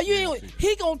 Dog, you ain't.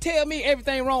 He gonna tell me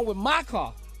everything wrong with my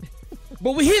car,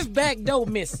 but with his back door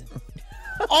missing,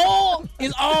 all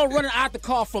running out the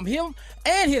car from him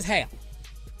and his house.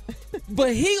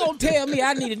 But he gonna tell me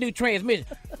I need a new transmission.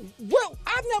 Well,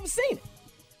 I've never seen it.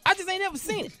 I just ain't never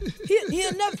seen it.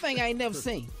 Here's another thing I ain't never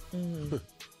seen.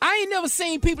 I ain't never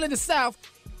seen people in the South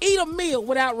eat a meal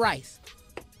without rice.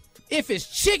 If it's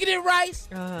chicken and rice,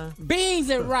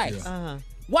 beans and rice.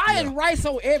 Why is rice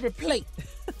on every plate?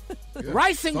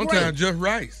 Rice and Sometimes gravy. just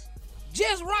rice.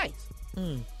 Just rice.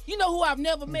 You know who I've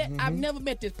never met? I've never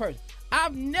met this person.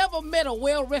 I've never met a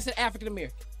well-rested African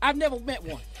American. I've never met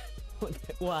one.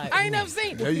 Why? I ain't never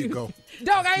seen it. There you go.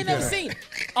 Dog, I ain't never seen it.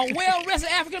 A well-rested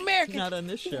African American. Not on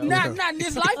this show. Not in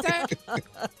this lifetime.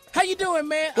 How you doing,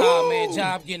 man? Oh, man,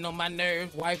 job getting on my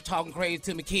nerves. Wife talking crazy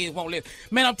to me. Kids won't live.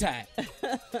 Man, I'm tired.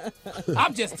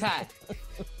 I'm just tired.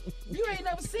 You ain't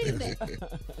never seen that.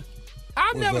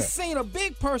 I've never seen a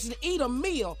big person eat a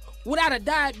meal without a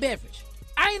diet beverage.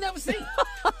 I ain't never seen it.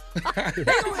 They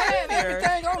don't have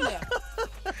everything on there.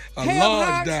 A Ham large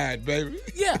hocks. diet, baby.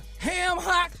 Yeah, ham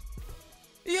hocks,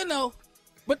 you know,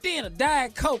 but then a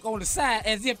Diet Coke on the side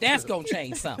as if that's going to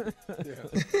change something.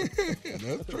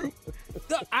 That's true.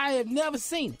 I have never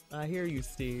seen it. I hear you,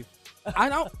 Steve. I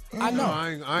know. No,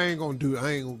 I ain't gonna do it.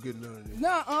 I ain't gonna get none of this.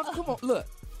 No, come on. Look,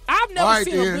 I've never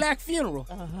seen a black funeral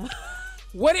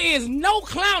where there is no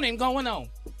clowning going on.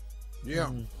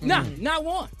 Yeah. Not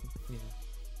one.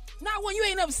 Not one. You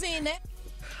ain't never seen that.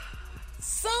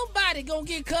 Somebody gonna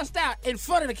get cussed out in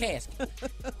front of the casket.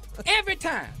 Every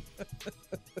time.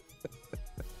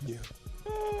 Yeah.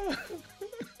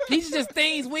 These are just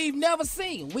things we've never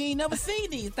seen. We ain't never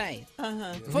seen these things.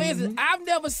 For instance, I've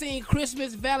never seen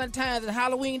Christmas, Valentine's, and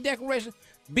Halloween decorations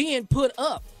being put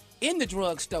up in the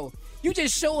drugstore. You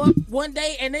just show up one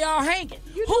day and they all hanging.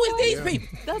 Who is these people?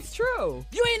 That's true.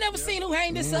 You ain't never seen who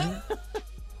hang this up.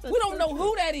 We don't know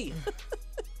who that is.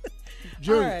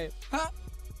 Junior, All right. Huh?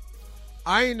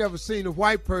 I ain't never seen a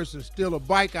white person steal a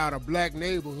bike out of a black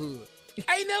neighborhood.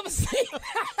 I ain't never seen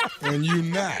And you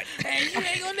not. And you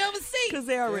ain't gonna never see. Because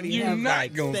they already You have not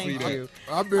bikes. gonna Thank see that. you.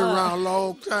 I've been around a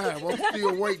long time. I'm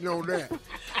still waiting on that.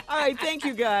 All right, thank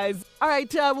you, guys. All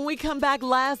right, when we come back,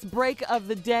 last break of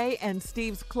the day and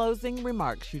Steve's closing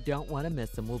remarks. You don't want to miss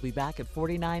them. We'll be back at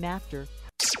 49 after.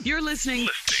 You're listening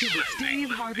to the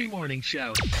Steve Harvey Morning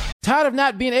Show. Tired of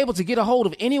not being able to get a hold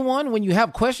of anyone when you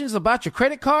have questions about your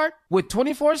credit card? With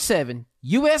 24/7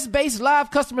 U.S.-based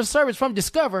live customer service from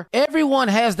Discover, everyone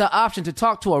has the option to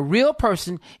talk to a real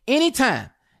person anytime,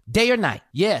 day or night.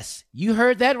 Yes, you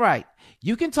heard that right.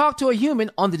 You can talk to a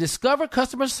human on the Discover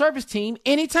customer service team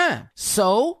anytime.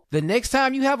 So, the next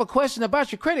time you have a question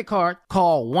about your credit card,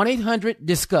 call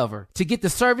 1-800-DISCOVER to get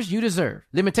the service you deserve.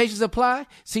 Limitations apply.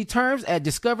 See terms at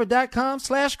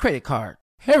discover.com/credit card.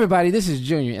 Hey everybody, this is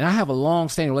Junior, and I have a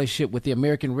long-standing relationship with the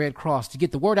American Red Cross to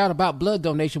get the word out about blood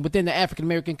donation within the African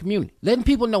American community, letting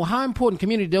people know how important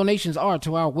community donations are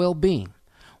to our well-being.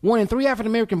 1 in 3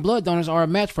 African American blood donors are a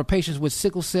match for patients with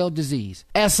sickle cell disease.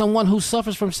 As someone who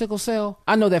suffers from sickle cell,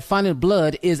 I know that finding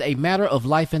blood is a matter of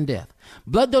life and death.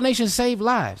 Blood donations save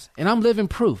lives, and I'm living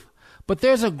proof. But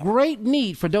there's a great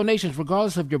need for donations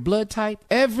regardless of your blood type.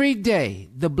 Every day,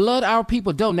 the blood our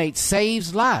people donate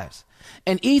saves lives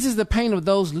and eases the pain of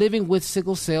those living with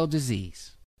sickle cell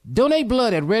disease. Donate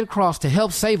blood at Red Cross to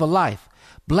help save a life.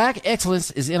 Black excellence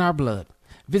is in our blood.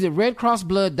 Visit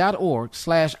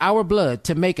redcrossblood.org/ourblood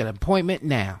to make an appointment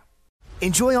now.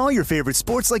 Enjoy all your favorite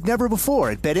sports like never before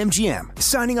at BetMGM.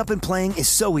 Signing up and playing is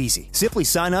so easy. Simply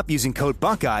sign up using code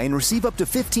Buckeye and receive up to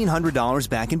 $1,500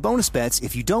 back in bonus bets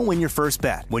if you don't win your first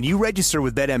bet. When you register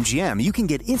with BetMGM, you can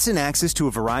get instant access to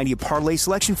a variety of parlay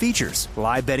selection features,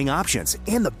 live betting options,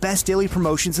 and the best daily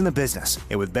promotions in the business.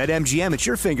 And with BetMGM at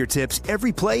your fingertips,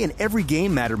 every play and every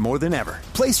game matter more than ever.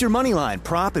 Place your moneyline,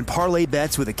 prop, and parlay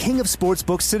bets with the king of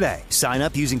sportsbooks today. Sign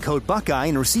up using code Buckeye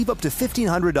and receive up to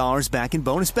 $1,500 back in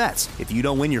bonus bets if you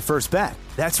don't win your first bet.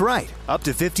 That's right, up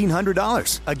to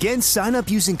 $1,500. Again, sign up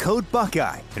using code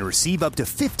Buckeye and receive up to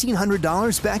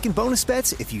 $1,500 back in bonus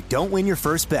bets if you don't win your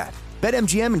first bet.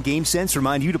 BetMGM and GameSense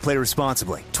remind you to play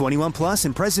responsibly. 21 plus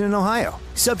and present in Ohio.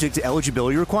 Subject to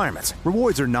eligibility requirements.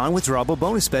 Rewards are non-withdrawable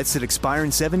bonus bets that expire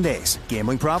in 7 days.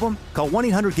 Gambling problem? Call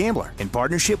 1-800-GAMBLER in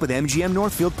partnership with MGM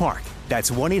Northfield Park.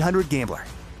 That's 1-800-GAMBLER.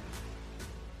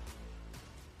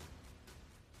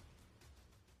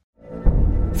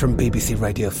 From BBC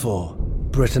Radio 4,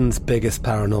 Britain's biggest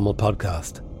paranormal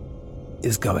podcast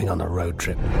is going on a road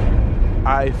trip.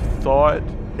 I thought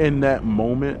in that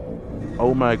moment,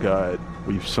 oh my God,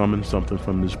 we've summoned something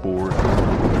from this board.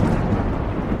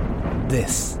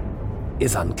 This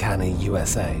is Uncanny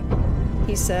USA.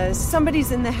 He says,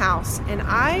 somebody's in the house, and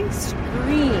I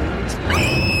screamed.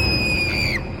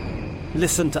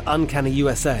 Listen to Uncanny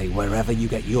USA wherever you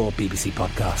get your BBC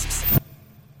podcasts,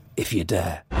 if you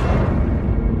dare.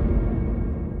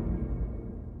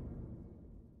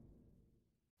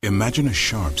 Imagine a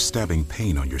sharp, stabbing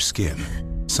pain on your skin.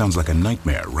 Sounds like a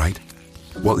nightmare, right?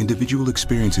 While individual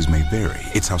experiences may vary,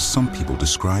 it's how some people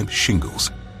describe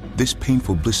shingles. This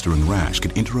painful, blistering rash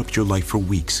could interrupt your life for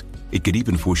weeks. It could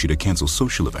even force you to cancel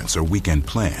social events or weekend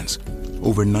plans.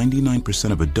 Over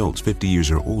 99% of adults 50 years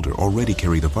or older already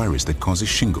carry the virus that causes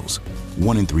shingles.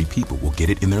 1 in 3 people will get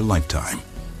it in their lifetime.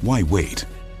 Why wait?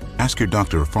 Ask your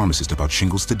doctor or pharmacist about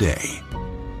shingles today.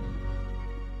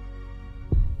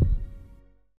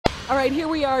 All right, here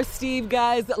we are, Steve,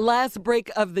 guys. Last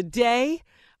break of the day.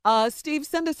 Steve,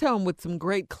 send us home with some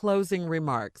great closing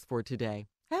remarks for today.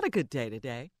 Had a good day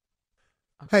today.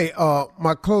 Hey,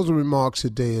 my closing remarks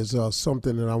today is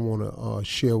something that I want to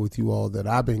share with you all that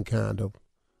I've been kind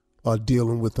of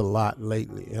dealing with a lot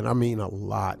lately, and I mean a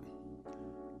lot.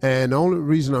 And the only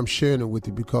reason I'm sharing it with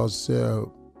you because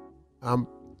I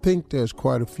think there's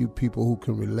quite a few people who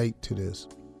can relate to this.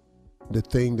 The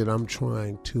thing that I'm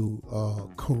trying to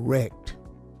correct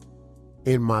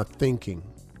in my thinking.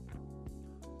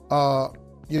 The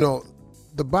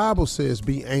Bible says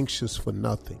be anxious for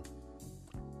nothing.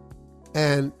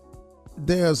 And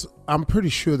I'm pretty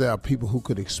sure there are people who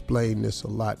could explain this a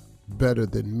lot better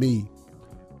than me.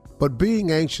 But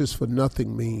being anxious for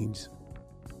nothing means,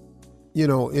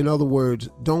 in other words,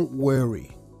 don't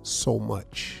worry so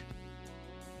much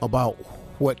about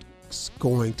what's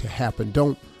going to happen.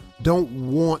 Don't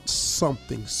want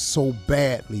something so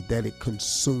badly that it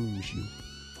consumes you.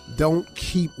 Don't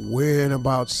keep worrying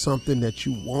about something that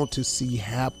you want to see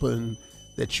happen,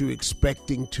 that you're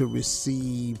expecting to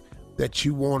receive, that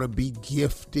you want to be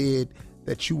gifted,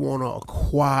 that you want to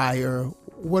acquire,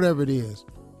 whatever it is.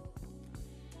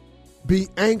 Be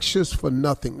anxious for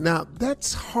nothing. Now,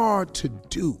 that's hard to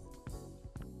do.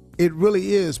 It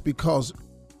really is, because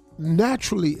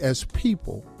naturally as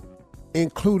people,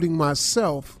 including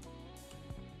myself,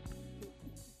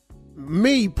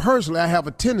 me personally, I have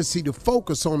a tendency to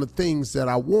focus on the things that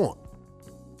I want.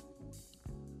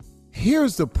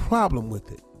 Here's the problem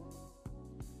with it.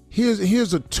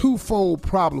 Here's a twofold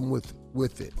problem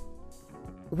with it.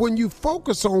 When you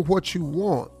focus on what you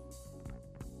want,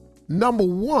 number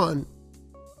one,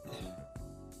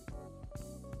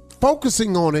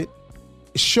 focusing on it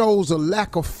shows a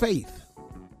lack of faith.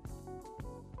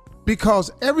 Because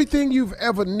everything you've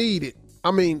ever needed,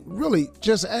 really,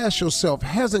 just ask yourself,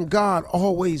 hasn't God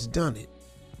always done it?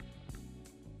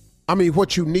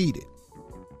 What you needed.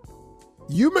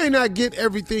 You may not get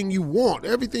everything you want.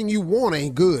 Everything you want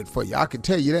ain't good for you. I can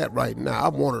tell you that right now.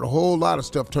 I've wanted a whole lot of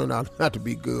stuff turned out not to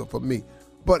be good for me.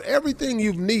 But everything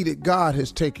you've needed, God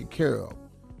has taken care of.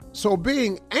 So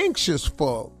being anxious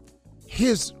for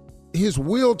his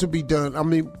will to be done,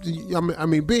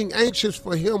 being anxious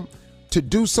for him to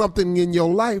do something in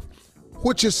your life,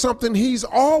 which is something he's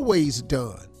always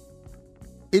done.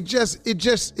 It just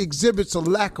exhibits a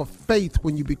lack of faith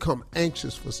when you become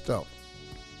anxious for stuff.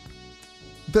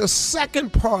 The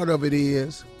second part of it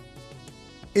is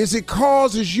it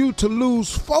causes you to lose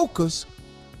focus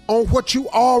on what you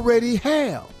already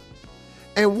have.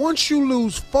 And once you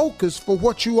lose focus for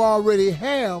what you already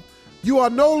have, you are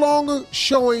no longer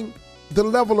showing the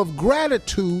level of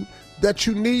gratitude that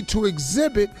you need to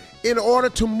exhibit in order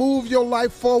to move your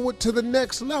life forward to the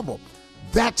next level.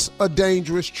 That's a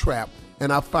dangerous trap,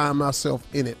 and I find myself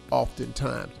in it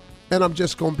oftentimes. And I'm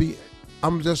just gonna be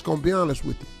honest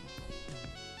with you.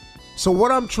 So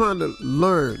what I'm trying to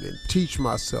learn and teach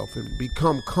myself and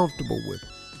become comfortable with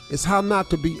is how not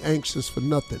to be anxious for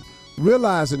nothing.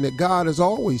 Realizing that God is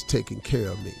always taking care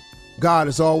of me. God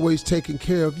is always taking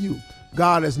care of you.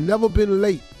 God has never been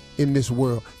late in this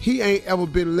world. He ain't ever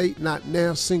been late, not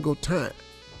now single time.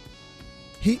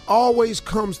 He always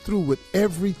comes through with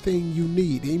everything you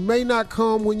need. He may not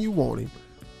come when you want him,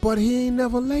 but he ain't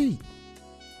never late.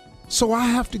 So I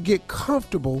have to get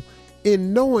comfortable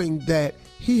in knowing that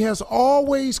he has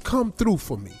always come through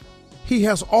for me. He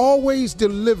has always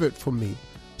delivered for me.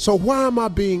 So why am I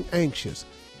being anxious?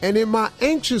 And in my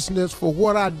anxiousness for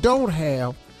what I don't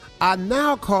have, I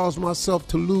now cause myself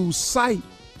to lose sight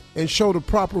and show the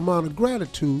proper amount of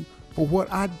gratitude for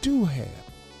what I do have.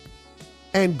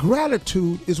 And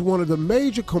gratitude is one of the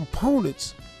major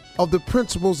components of the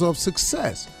principles of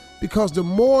success, because the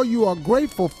more you are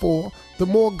grateful for, the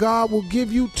more God will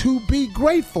give you to be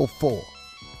grateful for.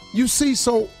 You see,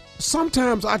 so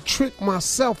sometimes I trick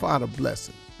myself out of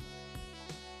blessing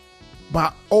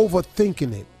by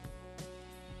overthinking it,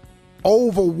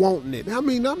 over wanting it. I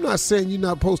mean, I'm not saying you're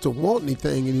not supposed to want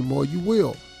anything anymore. You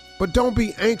will. But don't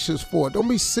be anxious for it. Don't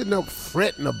be sitting up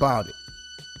fretting about it.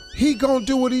 He gonna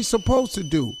do what he's supposed to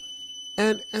do.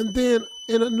 And then,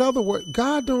 in another word,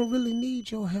 God don't really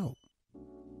need your help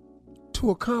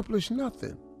to accomplish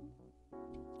nothing.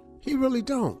 He really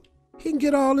don't. He can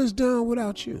get all this done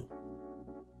without you.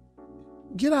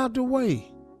 Get out the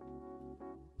way.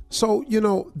 So,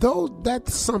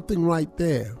 that's something right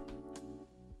there.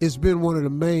 It's been one of the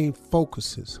main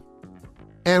focuses.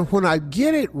 And when I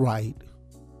get it right,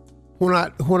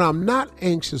 when I'm not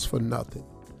anxious for nothing,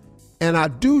 and I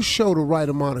do show the right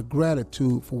amount of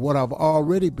gratitude for what I've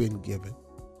already been given,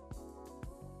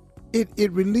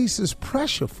 it releases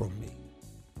pressure from me.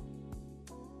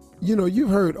 You've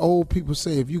heard old people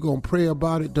say, if you're going to pray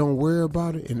about it, don't worry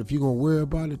about it. And if you're going to worry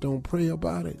about it, don't pray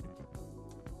about it.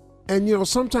 And,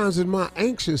 sometimes in my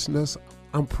anxiousness,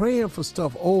 I'm praying for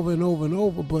stuff over and over and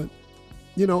over. But,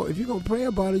 if you're going to pray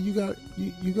about it, you got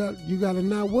to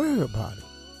not worry about it.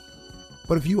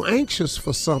 But if you're anxious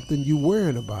for something, you're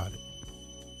worrying about it.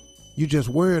 You're just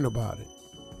worrying about it.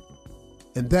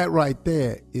 And that right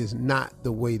there is not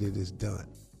the way that it's done.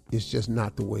 It's just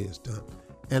not the way it's done.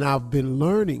 And I've been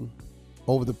learning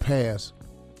over the past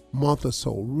month or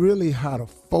so really how to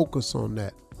focus on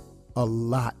that a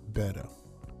lot better.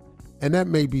 And that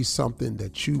may be something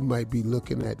that you might be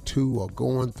looking at too or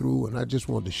going through. And I just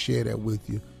wanted to share that with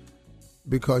you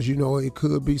because, it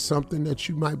could be something that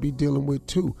you might be dealing with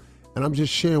too. And I'm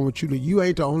just sharing with you that you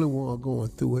ain't the only one going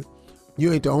through it.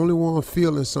 You ain't the only one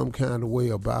feeling some kind of way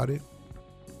about it.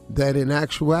 That in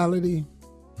actuality,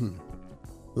 a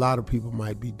lot of people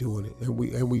might be doing it,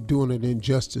 and we doing it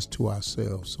injustice to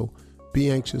ourselves. So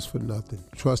be anxious for nothing.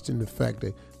 Trust in the fact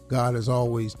that God is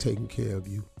always taking care of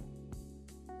you,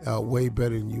 way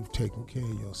better than you've taken care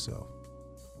of yourself.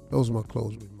 Those are my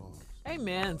closing remarks.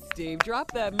 Amen, Steve.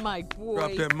 Drop that mic, boy.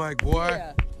 Drop that mic, boy.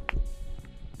 Yeah.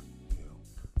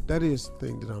 That is the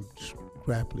thing that I'm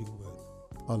grappling with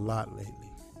a lot lately.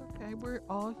 Okay, we're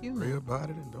all human. Pray about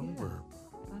it and don't worry.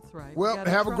 That's right. Well,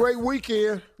 have a great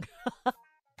weekend.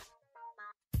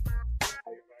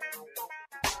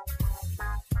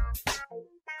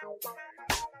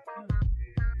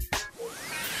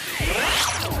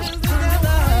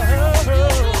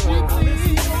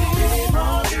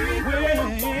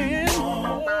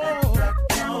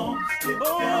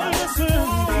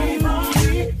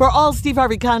 For all Steve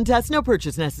Harvey contests, no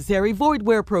purchase necessary, void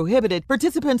where prohibited.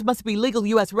 Participants must be legal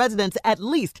U.S. residents at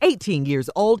least 18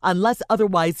 years old unless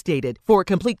otherwise stated. For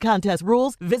complete contest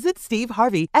rules, visit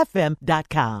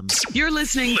SteveHarveyFM.com. You're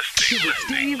listening to the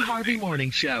Steve Harvey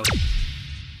Morning Show.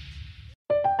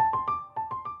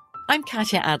 I'm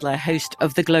Katya Adler, host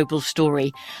of The Global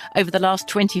Story. Over the last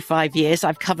 25 years,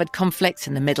 I've covered conflicts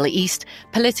in the Middle East,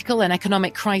 political and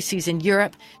economic crises in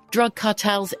Europe, drug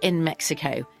cartels in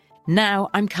Mexico. Now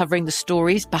I'm covering the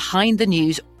stories behind the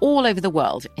news all over the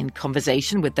world in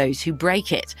conversation with those who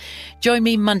break it. Join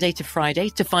me Monday to Friday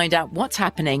to find out what's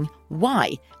happening,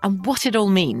 why, and what it all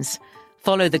means.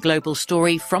 Follow The Global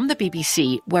Story from the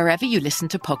BBC wherever you listen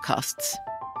to podcasts.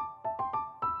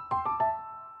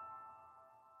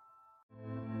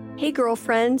 Hey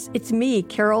girlfriends, it's me,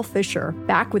 Carol Fisher,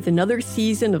 back with another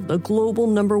season of the global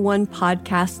 #1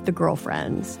 podcast, The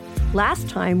Girlfriends. Last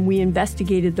time, we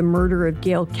investigated the murder of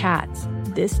Gail Katz.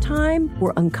 This time,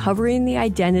 we're uncovering the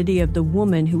identity of the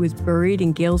woman who was buried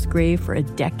in Gail's grave for a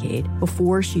decade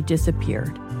before she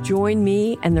disappeared. Join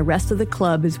me and the rest of the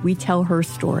club as we tell her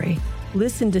story.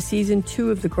 Listen to Season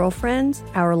 2 of The Girlfriends,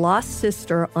 Our Lost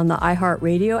Sister on the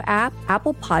iHeartRadio app,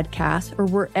 Apple Podcasts, or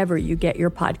wherever you get your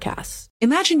podcasts.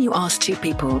 Imagine you ask two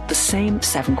people the same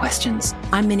 7 questions.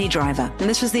 I'm Minnie Driver, and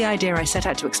this was the idea I set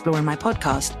out to explore in my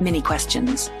podcast, Mini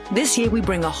Questions. This year, we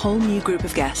bring a whole new group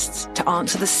of guests to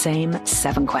answer the same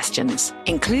 7 questions,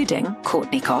 including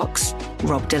Courtney Cox,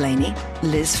 Rob Delaney,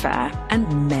 Liz Phair,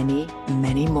 and many,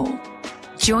 many more.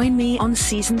 Join me on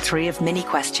Season 3 of Mini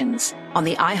Questions on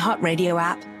the iHeartRadio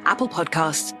app, Apple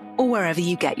Podcasts, or wherever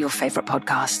you get your favorite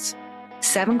podcasts.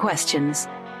 7 questions,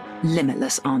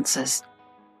 limitless answers.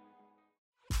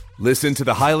 Listen to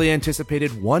the highly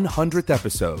anticipated 100th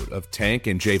episode of Tank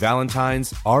and Jay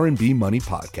Valentine's R&B Money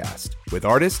Podcast with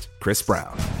artist Chris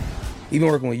Brown. Even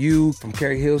working with you, from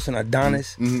Carrie Hilson,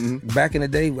 Adonis, back in the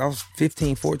day, I was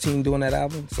 15, 14 doing that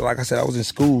album. So like I said, I was in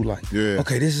school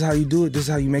okay, this is how you do it. This is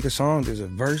how you make a song. There's a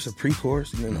verse, a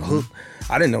pre-chorus, and then a hook.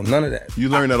 I didn't know none of that. You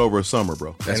learned that over a summer,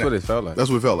 bro. That's what it felt like. That's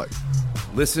what it felt like.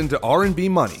 Listen to R&B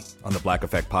Money on the Black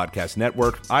Effect Podcast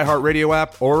Network, iHeartRadio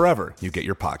app, or wherever you get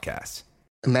your podcasts.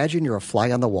 Imagine you're a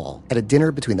fly on the wall at a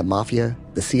dinner between the Mafia,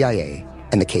 the CIA,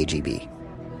 and the KGB.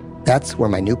 That's where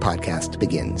my new podcast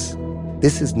begins.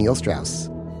 This is Neil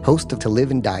Strauss, host of To Live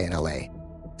and Die in LA,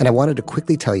 and I wanted to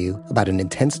quickly tell you about an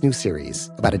intense new series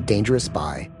about a dangerous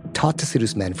spy taught to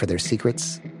seduce men for their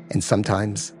secrets and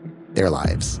sometimes their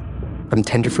lives. From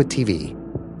Tenderfoot TV,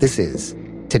 this is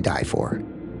To Die For.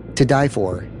 To Die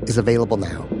For is available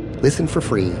now. Listen for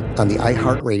free on the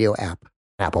iHeartRadio app,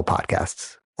 Apple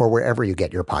Podcasts, or wherever you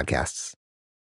get your podcasts.